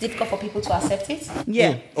it's difficult for people to accept it.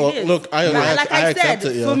 Yeah. Oh, it is. look, I like I accept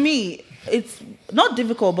said, it, yeah. for me, it's not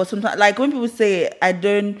difficult, but sometimes, like when people say I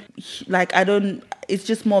don't, it's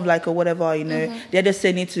just more of like a whatever, you know. They're just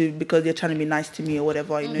saying it to because they're trying to be nice to me or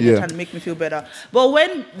whatever, you know. They're Yeah. trying to make me feel better. But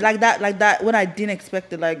when like that, when I didn't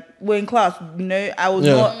expect it, like we're in class, you know, I was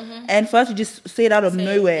Yeah. not, and first you just say it out of Say it,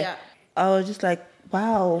 nowhere. yeah. I was just like,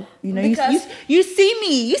 wow, you know, Because- you see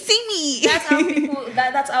me. That's how people.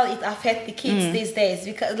 That's how it affects the kids these days.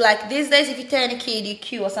 Because like these days, if you tell any kid you're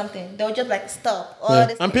cute or something, they'll just like stop. Or Yeah.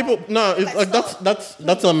 they And say, people, no, it's like stop.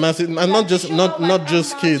 that's a massive, and not just sure, not like,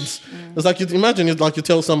 just how kids. It's like you imagine it's like you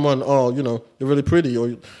tell someone, oh, you know, you're really pretty,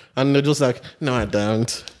 and they're just like, no, I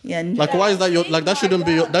don't. Yeah. Like, why is that your like that shouldn't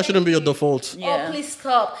be your default. Yeah. Oh, please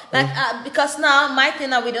stop. Like because now my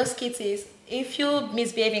thing now with those kids is, if you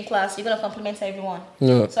misbehave in class, you're gonna compliment everyone.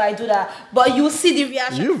 Yeah. So I do that, but you see the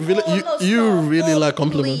reaction. You really- Oh, you- no, you stop. really Oh, like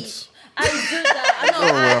compliments. please. I do that. I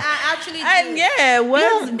know. I actually do. And yeah,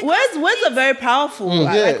 words are very powerful.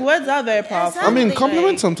 Yeah. Like words are very powerful. Exactly. I mean, Like-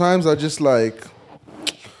 compliments sometimes are just like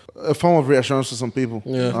a form of reassurance to some people.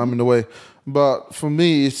 Yeah. In a way, but for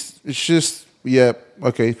me, it's just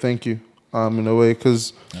okay, thank you. In a way,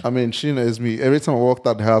 because I mean, she knows me. Every time I walk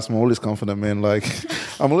out the house, I'm always confident, man. Like,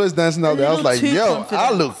 I'm always dancing out You there. I was look like, too yo, confident.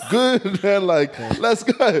 I look good, man. Like, let's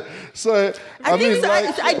go. So, I think mean, so.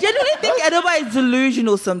 like, I genuinely think Edoba is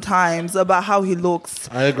delusional sometimes about how he looks.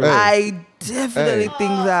 I agree. I definitely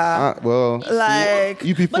think that. well, Like,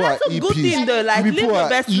 you people but that's are a good EPs. thing though. Like, You live people your are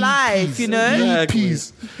best EPs. life, you know. Exactly.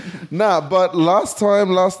 EPs. Nah, but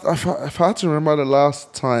if I had to remember the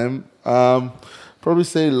last time, probably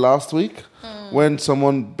say last week when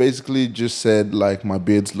someone basically just said like my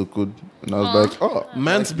beards look good, and I was like, oh,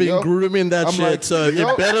 Man's like, been yo. grooming that I'm shit, like, so yo.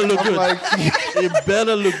 it better look I'm good. like, It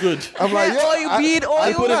better look good. I'm like, yo, Oil, beard oil.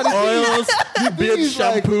 I put in oils, beard is,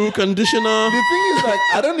 like, shampoo, conditioner. the thing is, like,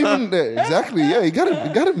 I don't even exactly. Yeah, you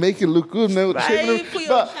gotta make it look good, man. Right, Shape it up. put your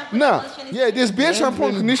But nah, yeah, there's beard shampoo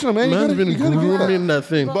and conditioner, man. Man's You been gotta do that. grooming that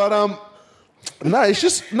thing. But it's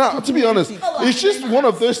just to be honest, it's just one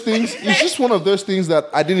of those things. It's just one of those things that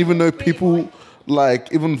I didn't even know people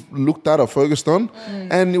like even looked at or focused on,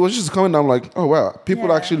 and it was just coming down like, oh wow,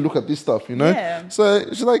 people actually look at this stuff, you know. Yeah. So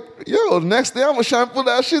she's like, yo, next day I'm gonna shampoo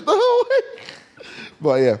that shit the whole way.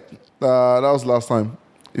 But yeah, that was last time.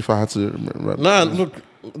 If I had to remember. Nah, look,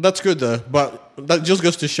 that's good though. But that just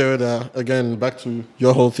goes to show that, again, back to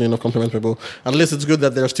your whole thing of compliment people. At least it's good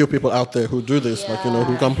that there are still people out there who do this, like, you know,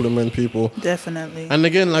 who compliment people. Definitely. And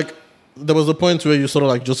again, like, there was a point where you sort of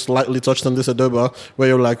like just slightly touched on this, Adoba, where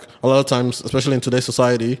you're like, a lot of times, especially in today's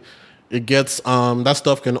society, it gets, that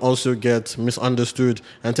stuff can also get misunderstood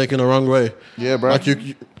and taken the wrong way. Yeah, bro. Like,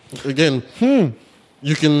 you again,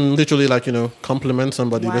 you can literally, like, you know, compliment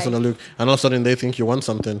somebody based on a look, and all of a sudden they think you want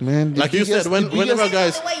something. Man, like you said, whenever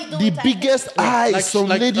guys, The biggest eyes some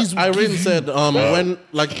ladies Irene said,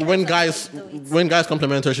 when guys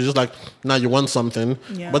compliment her, she's just like, nah, you want something.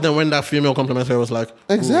 Yeah. But then when that female compliments her, it was like,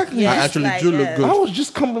 ooh, Exactly. I Yes, actually like, do yeah. look good. I was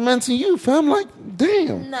just complimenting you, fam. Like,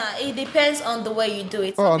 damn. Nah, it depends on the way you do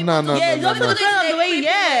it. Oh, no. Yeah, it's also depends on the way.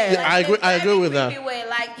 Yeah. I agree with that.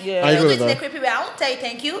 Like, Yeah. I you agree do it with in a that. creepy way. I won't tell you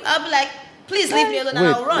thank you. I'll be like, please leave me alone and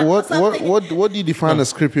I'll run. Wait, or something. what do you define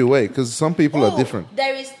as creepy way? Because some people are Ooh, different.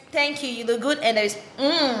 There is thank you, you look good, and there is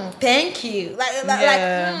thank you,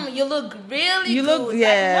 Yeah. you look really You good. look- Like,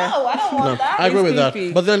 yeah. no, I don't want No, that. I agree with that.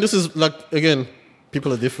 creepy. But then this is like, again,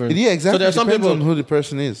 people are different. Yeah, exactly. So there are some Depends people. on who the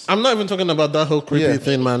person is. I'm not even talking about that whole creepy Yeah.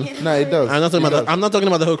 thing, man. No, it does. I'm not talking It about that. does. I'm not talking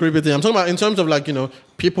about the whole creepy thing. I'm talking about in terms of, like, you know,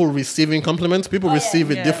 people receiving compliments. People receive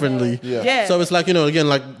it Yeah. differently. Yeah. Yeah. So it's like, you know, again,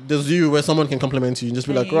 like there's you where someone can compliment you and just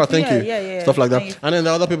be like, oh, thank Yeah, you, yeah. stuff like that. Thank you. And then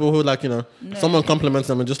there are other people who, like, you know, someone compliments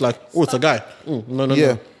them and just like, oh, it's a guy. No.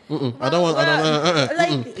 Yeah. I don't want.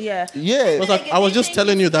 Like, yeah. Yeah. It's like, I was just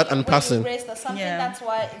telling you that and passing. Something Yeah. that's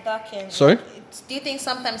why that can. Sorry? Do you think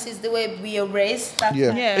sometimes it's the way we are raised? That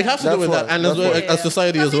Yeah. Yeah. It has to do That's with that, why- and as that's well why. as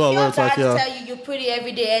society as Because well, if where your it's like, dad yeah, tell you you're pretty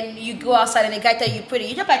every day, and you go outside and the guy tell you you're pretty,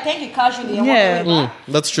 you just like thank you casually and Yeah. walk away.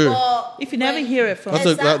 that's true. But If you never when- hear it from That's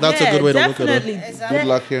a good way to look at it. definitely. Exactly. Good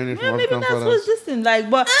luck hearing it Yeah, from maybe African that's fathers. what's this thing like,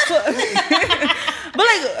 but but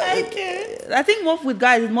like I think what with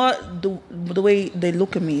guys is more the way they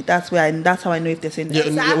look at me. That's how I know if they're saying Yeah,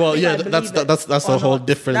 that. well, yeah, I believe that's it a or whole not.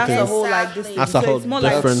 different That's thing. a whole like this. Exactly. That's a So whole it's more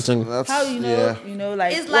like different thing. how you know,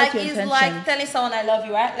 like It's what's like your it's intention? like telling someone I love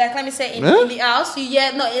you, right? Like let me say in the house,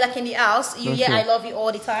 like in the house, I love you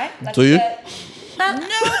all the time. Like, Do you? No.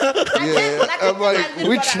 Yeah, I'm like,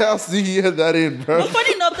 which house do you hear that in, bro? But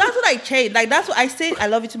funny enough, that's what I changed. Like that's what I say. I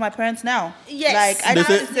love you to my parents now. Yes. Like I They have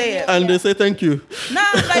to say, say it. and they say thank you. Nah,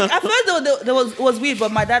 like at first it was weird,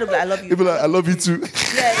 but my dad would be like, I love you. He'd be like, I love you too.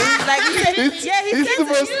 Yeah, it's like he said, It's, he it's, says the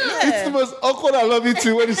most, it, it's the most awkward I love you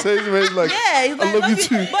too when he says it, man. He's like, Yeah, he's like, I love you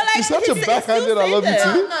too. But like, It's such a he backhanded I still love you says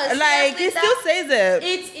too. it. No, Like he seriously, still says it.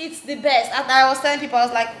 It's the best. And I was telling people, I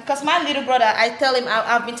was like, because my little brother, I tell him,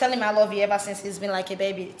 I've been telling him I love you ever since he's been like a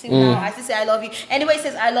baby. Till now, I still say I love you. Anyway, he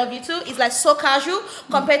says I love you too. It's like so casual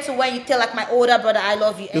compared to when you tell like my older brother I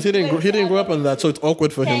love you. Because he didn't grow up on that, so it's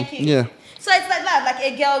awkward for him. Thank you. Yeah. So it's like that, like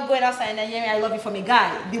a girl going outside and then hearing I love you from a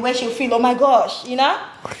guy. The way she'll feel, oh my gosh, you know?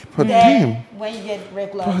 But Then damn. when you get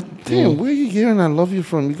regular. Damn, where you hearing I love you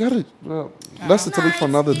from? You gotta. Well, that's a topic for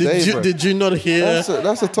another day, bro. Did you not hear That's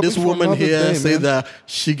a topic this for woman another here day, say man. that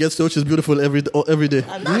she gets told she's beautiful every day?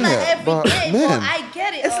 Not Yeah, every but, day, man. but I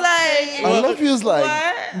get it. It's okay? I love you is like,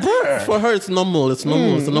 What? bruh. For her, it's normal. It's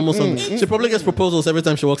normal. It's a normal something. She probably gets proposals every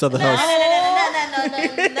time she walks out the house.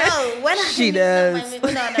 No. When She does. No.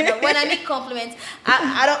 When I make compliments,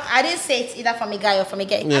 I didn't say it either from a guy or from a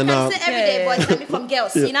girl. Yeah, I no. can say every day, but it's from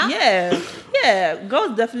girls, you know? Yeah.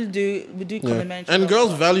 Girls definitely do compliment. And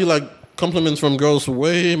girls value like compliments from girls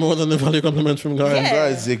way more than they value compliments from guys. Yeah.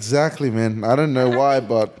 Guys, exactly, man. I don't know why,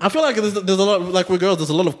 but I feel like there's a lot, like with girls, there's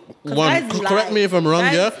a lot of one. guys Correct lie. me if I'm wrong.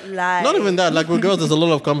 Guys Yeah, lie. not even that. Like with girls, there's a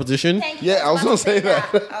lot of competition. Thank you. Yeah, I was gonna say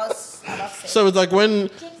that. I was about to say. So it's like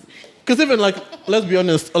because even like, let's be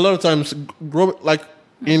honest, a lot of times, like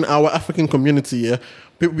in our African community, yeah,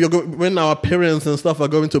 when our parents and stuff are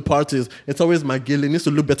going to parties, it's always my girl. It needs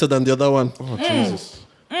to look better than the other one. oh Jesus.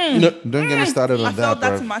 You know, Don't get me started on I felt that, that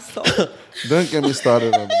bro. in my soul. Don't get me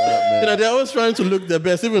started on that, man. they're always trying to look their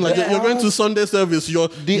best. Even like you're going to Sunday service, you're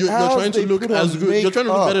hours trying to they look put as on good. You're trying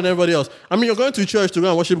to look makeup. better than everybody else. I mean, you're going to church to go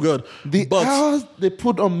and worship God. The but hours they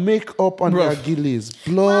put on makeup on Bro. their gillies.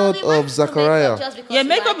 Blood Well, we of went to Zachariah. makeup just because Yeah, we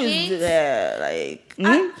makeup like is it.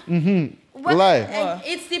 like. Well, Lie. and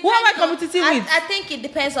it's Who am I depending on- competing with? I think it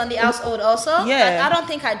depends on the household also. Yeah. Like, I don't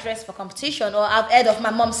think I dress for competition, or I've heard of my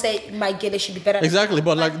mom say my gele should be better. than exactly, mine.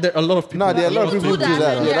 but like there are a lot of people. No, there are a lot of people who do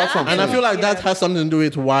that. Yeah, that's what I'm And I saying. feel like that has something to do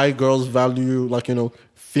with why girls value, like,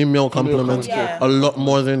 female compliments Yeah. a lot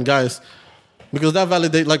more than guys. Because that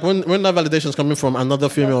validate, like when that validation is coming from another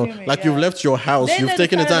female, female, like yeah. you've left your house, They you've know the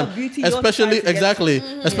taken the standard time, of beauty you're especially trying to get exactly,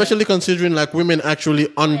 especially considering like women actually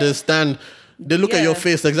understand. They look at your Yeah.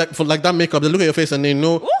 face, exactly for like that makeup. They look at your face and they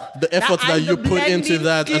know the effort that eyes, you the put into blending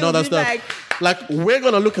that and all that skills, stuff. Like we're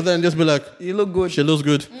gonna look at that and just be like, You look good. she looks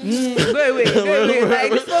good. Go away.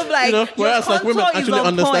 Like, it's not like, your whereas like women contour is actually on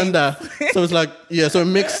understand point. that. So it's like, yeah, so it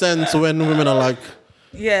makes sense when women are like,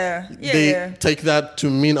 Yeah. they take that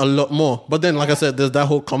to mean a lot more. But then, like I said, there's that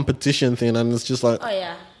whole competition thing, and it's just like, Oh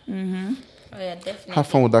yeah. Oh yeah, definitely. Have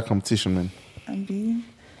fun with that competition, man.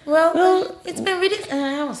 Well, it's been really.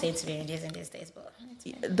 I won't say it's been reducing these days, but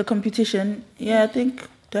The competition, yeah, I think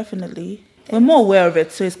definitely. We're more aware of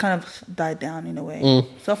it, so it's kind of died down in a way.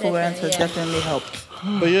 Self-awareness has definitely helped.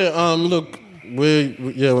 but yeah, look, we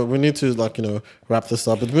need to like wrap this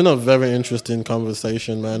up. It's been a very interesting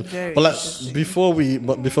conversation, man. Very but like before we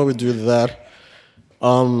do that,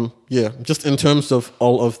 just in terms of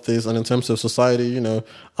all of this and in terms of society,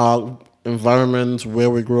 our environment, where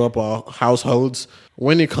we grew up, our households,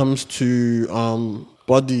 when it comes to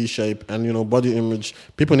body shape and body image,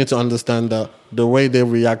 people need to understand that the way they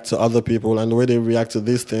react to other people and the way they react to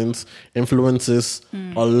these things influences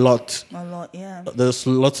a lot. A lot, yeah. There's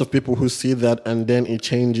lots of people who see that and then it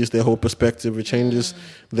changes their whole perspective. It changes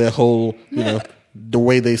their whole, the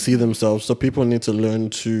way they see themselves. So people need to learn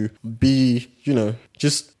to be,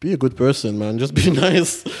 just be a good person, man. Just be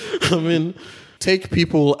nice. I mean, take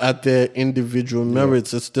people at their individual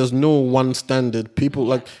merits. There's no one standard. People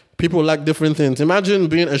like different things. Imagine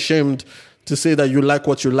being ashamed to say that you like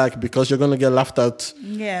what you like because you're gonna get laughed at.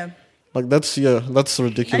 Yeah. Like that's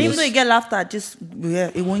ridiculous. And even though you get laughed at,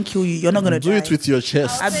 it won't kill you. You're not gonna do die. it with your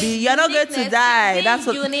chest. You're not going to die. Being That's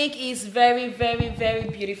what. unique is very, very, very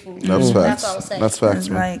beautiful. That's facts. That's what I'll say. That's facts, It's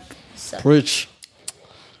man. like, Preach.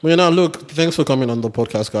 Well, look, thanks for coming on the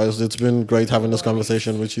podcast, guys. It's been great having this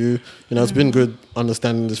conversation with you. It's been good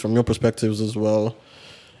understanding this from your perspectives as well.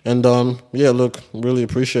 And look, really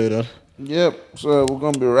appreciate it. Yep. So we're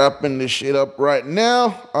gonna be wrapping this shit up right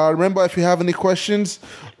now. Remember, if you have any questions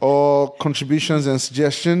or contributions and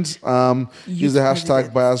suggestions, use the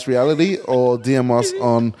hashtag BiasReality or DM us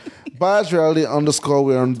on BiasReality_.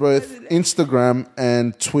 We're on both Instagram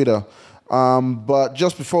and Twitter. But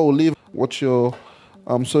just before we leave, what's your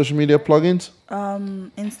social media plugins?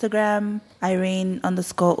 Instagram,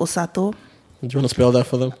 Irene_Osato. Do you want to spell that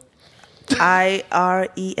for them?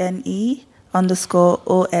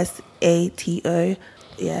 IRENE_OSATO.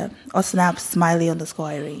 Yeah. Or Snap,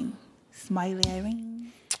 Smiley_Irene. Smiley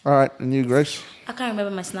Irene. All right, and you, Grace? I can't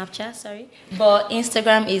remember my Snapchat, sorry. But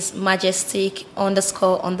Instagram is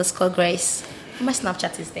majestic__grace. My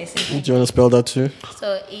Snapchat is there. Do you want to spell that too?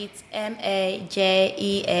 So it's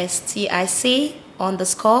MAJESTIC__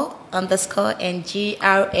 and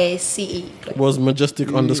GRACE. Was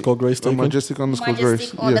majestic_grace taken?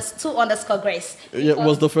 Majestic_Grace. Yeah. _2_grace. Yeah,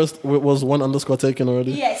 was one underscore taken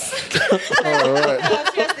already? Yes. All right.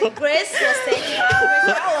 Grace was taken.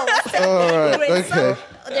 All right. Grace. Okay.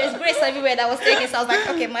 There's grace everywhere that was taken, so I was like,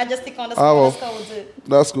 okay, majestic__ will will do.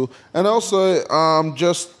 That's cool. And also,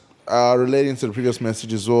 just relating to the previous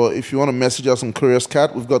message as well, if you want to message us on Curious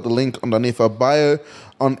Cat, we've got the link underneath our bio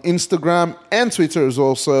on Instagram and Twitter as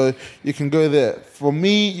well, so you can go there. For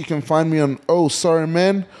me, you can find me on Oh Sorry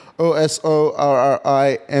Man, OSORRIMEN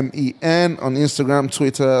on Instagram,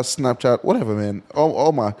 Twitter, Snapchat, whatever, man.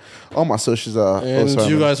 All my socials are. And Oh Sorry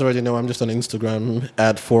you Man. guys already know I'm just on Instagram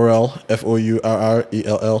at 4L,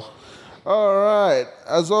 FOURRELL. All right.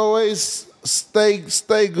 As always, stay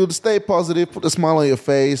good, stay positive, put a smile on your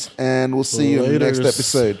face, and we'll see you in the next Laters.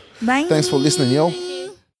 episode. Bye. Thanks for listening, yo.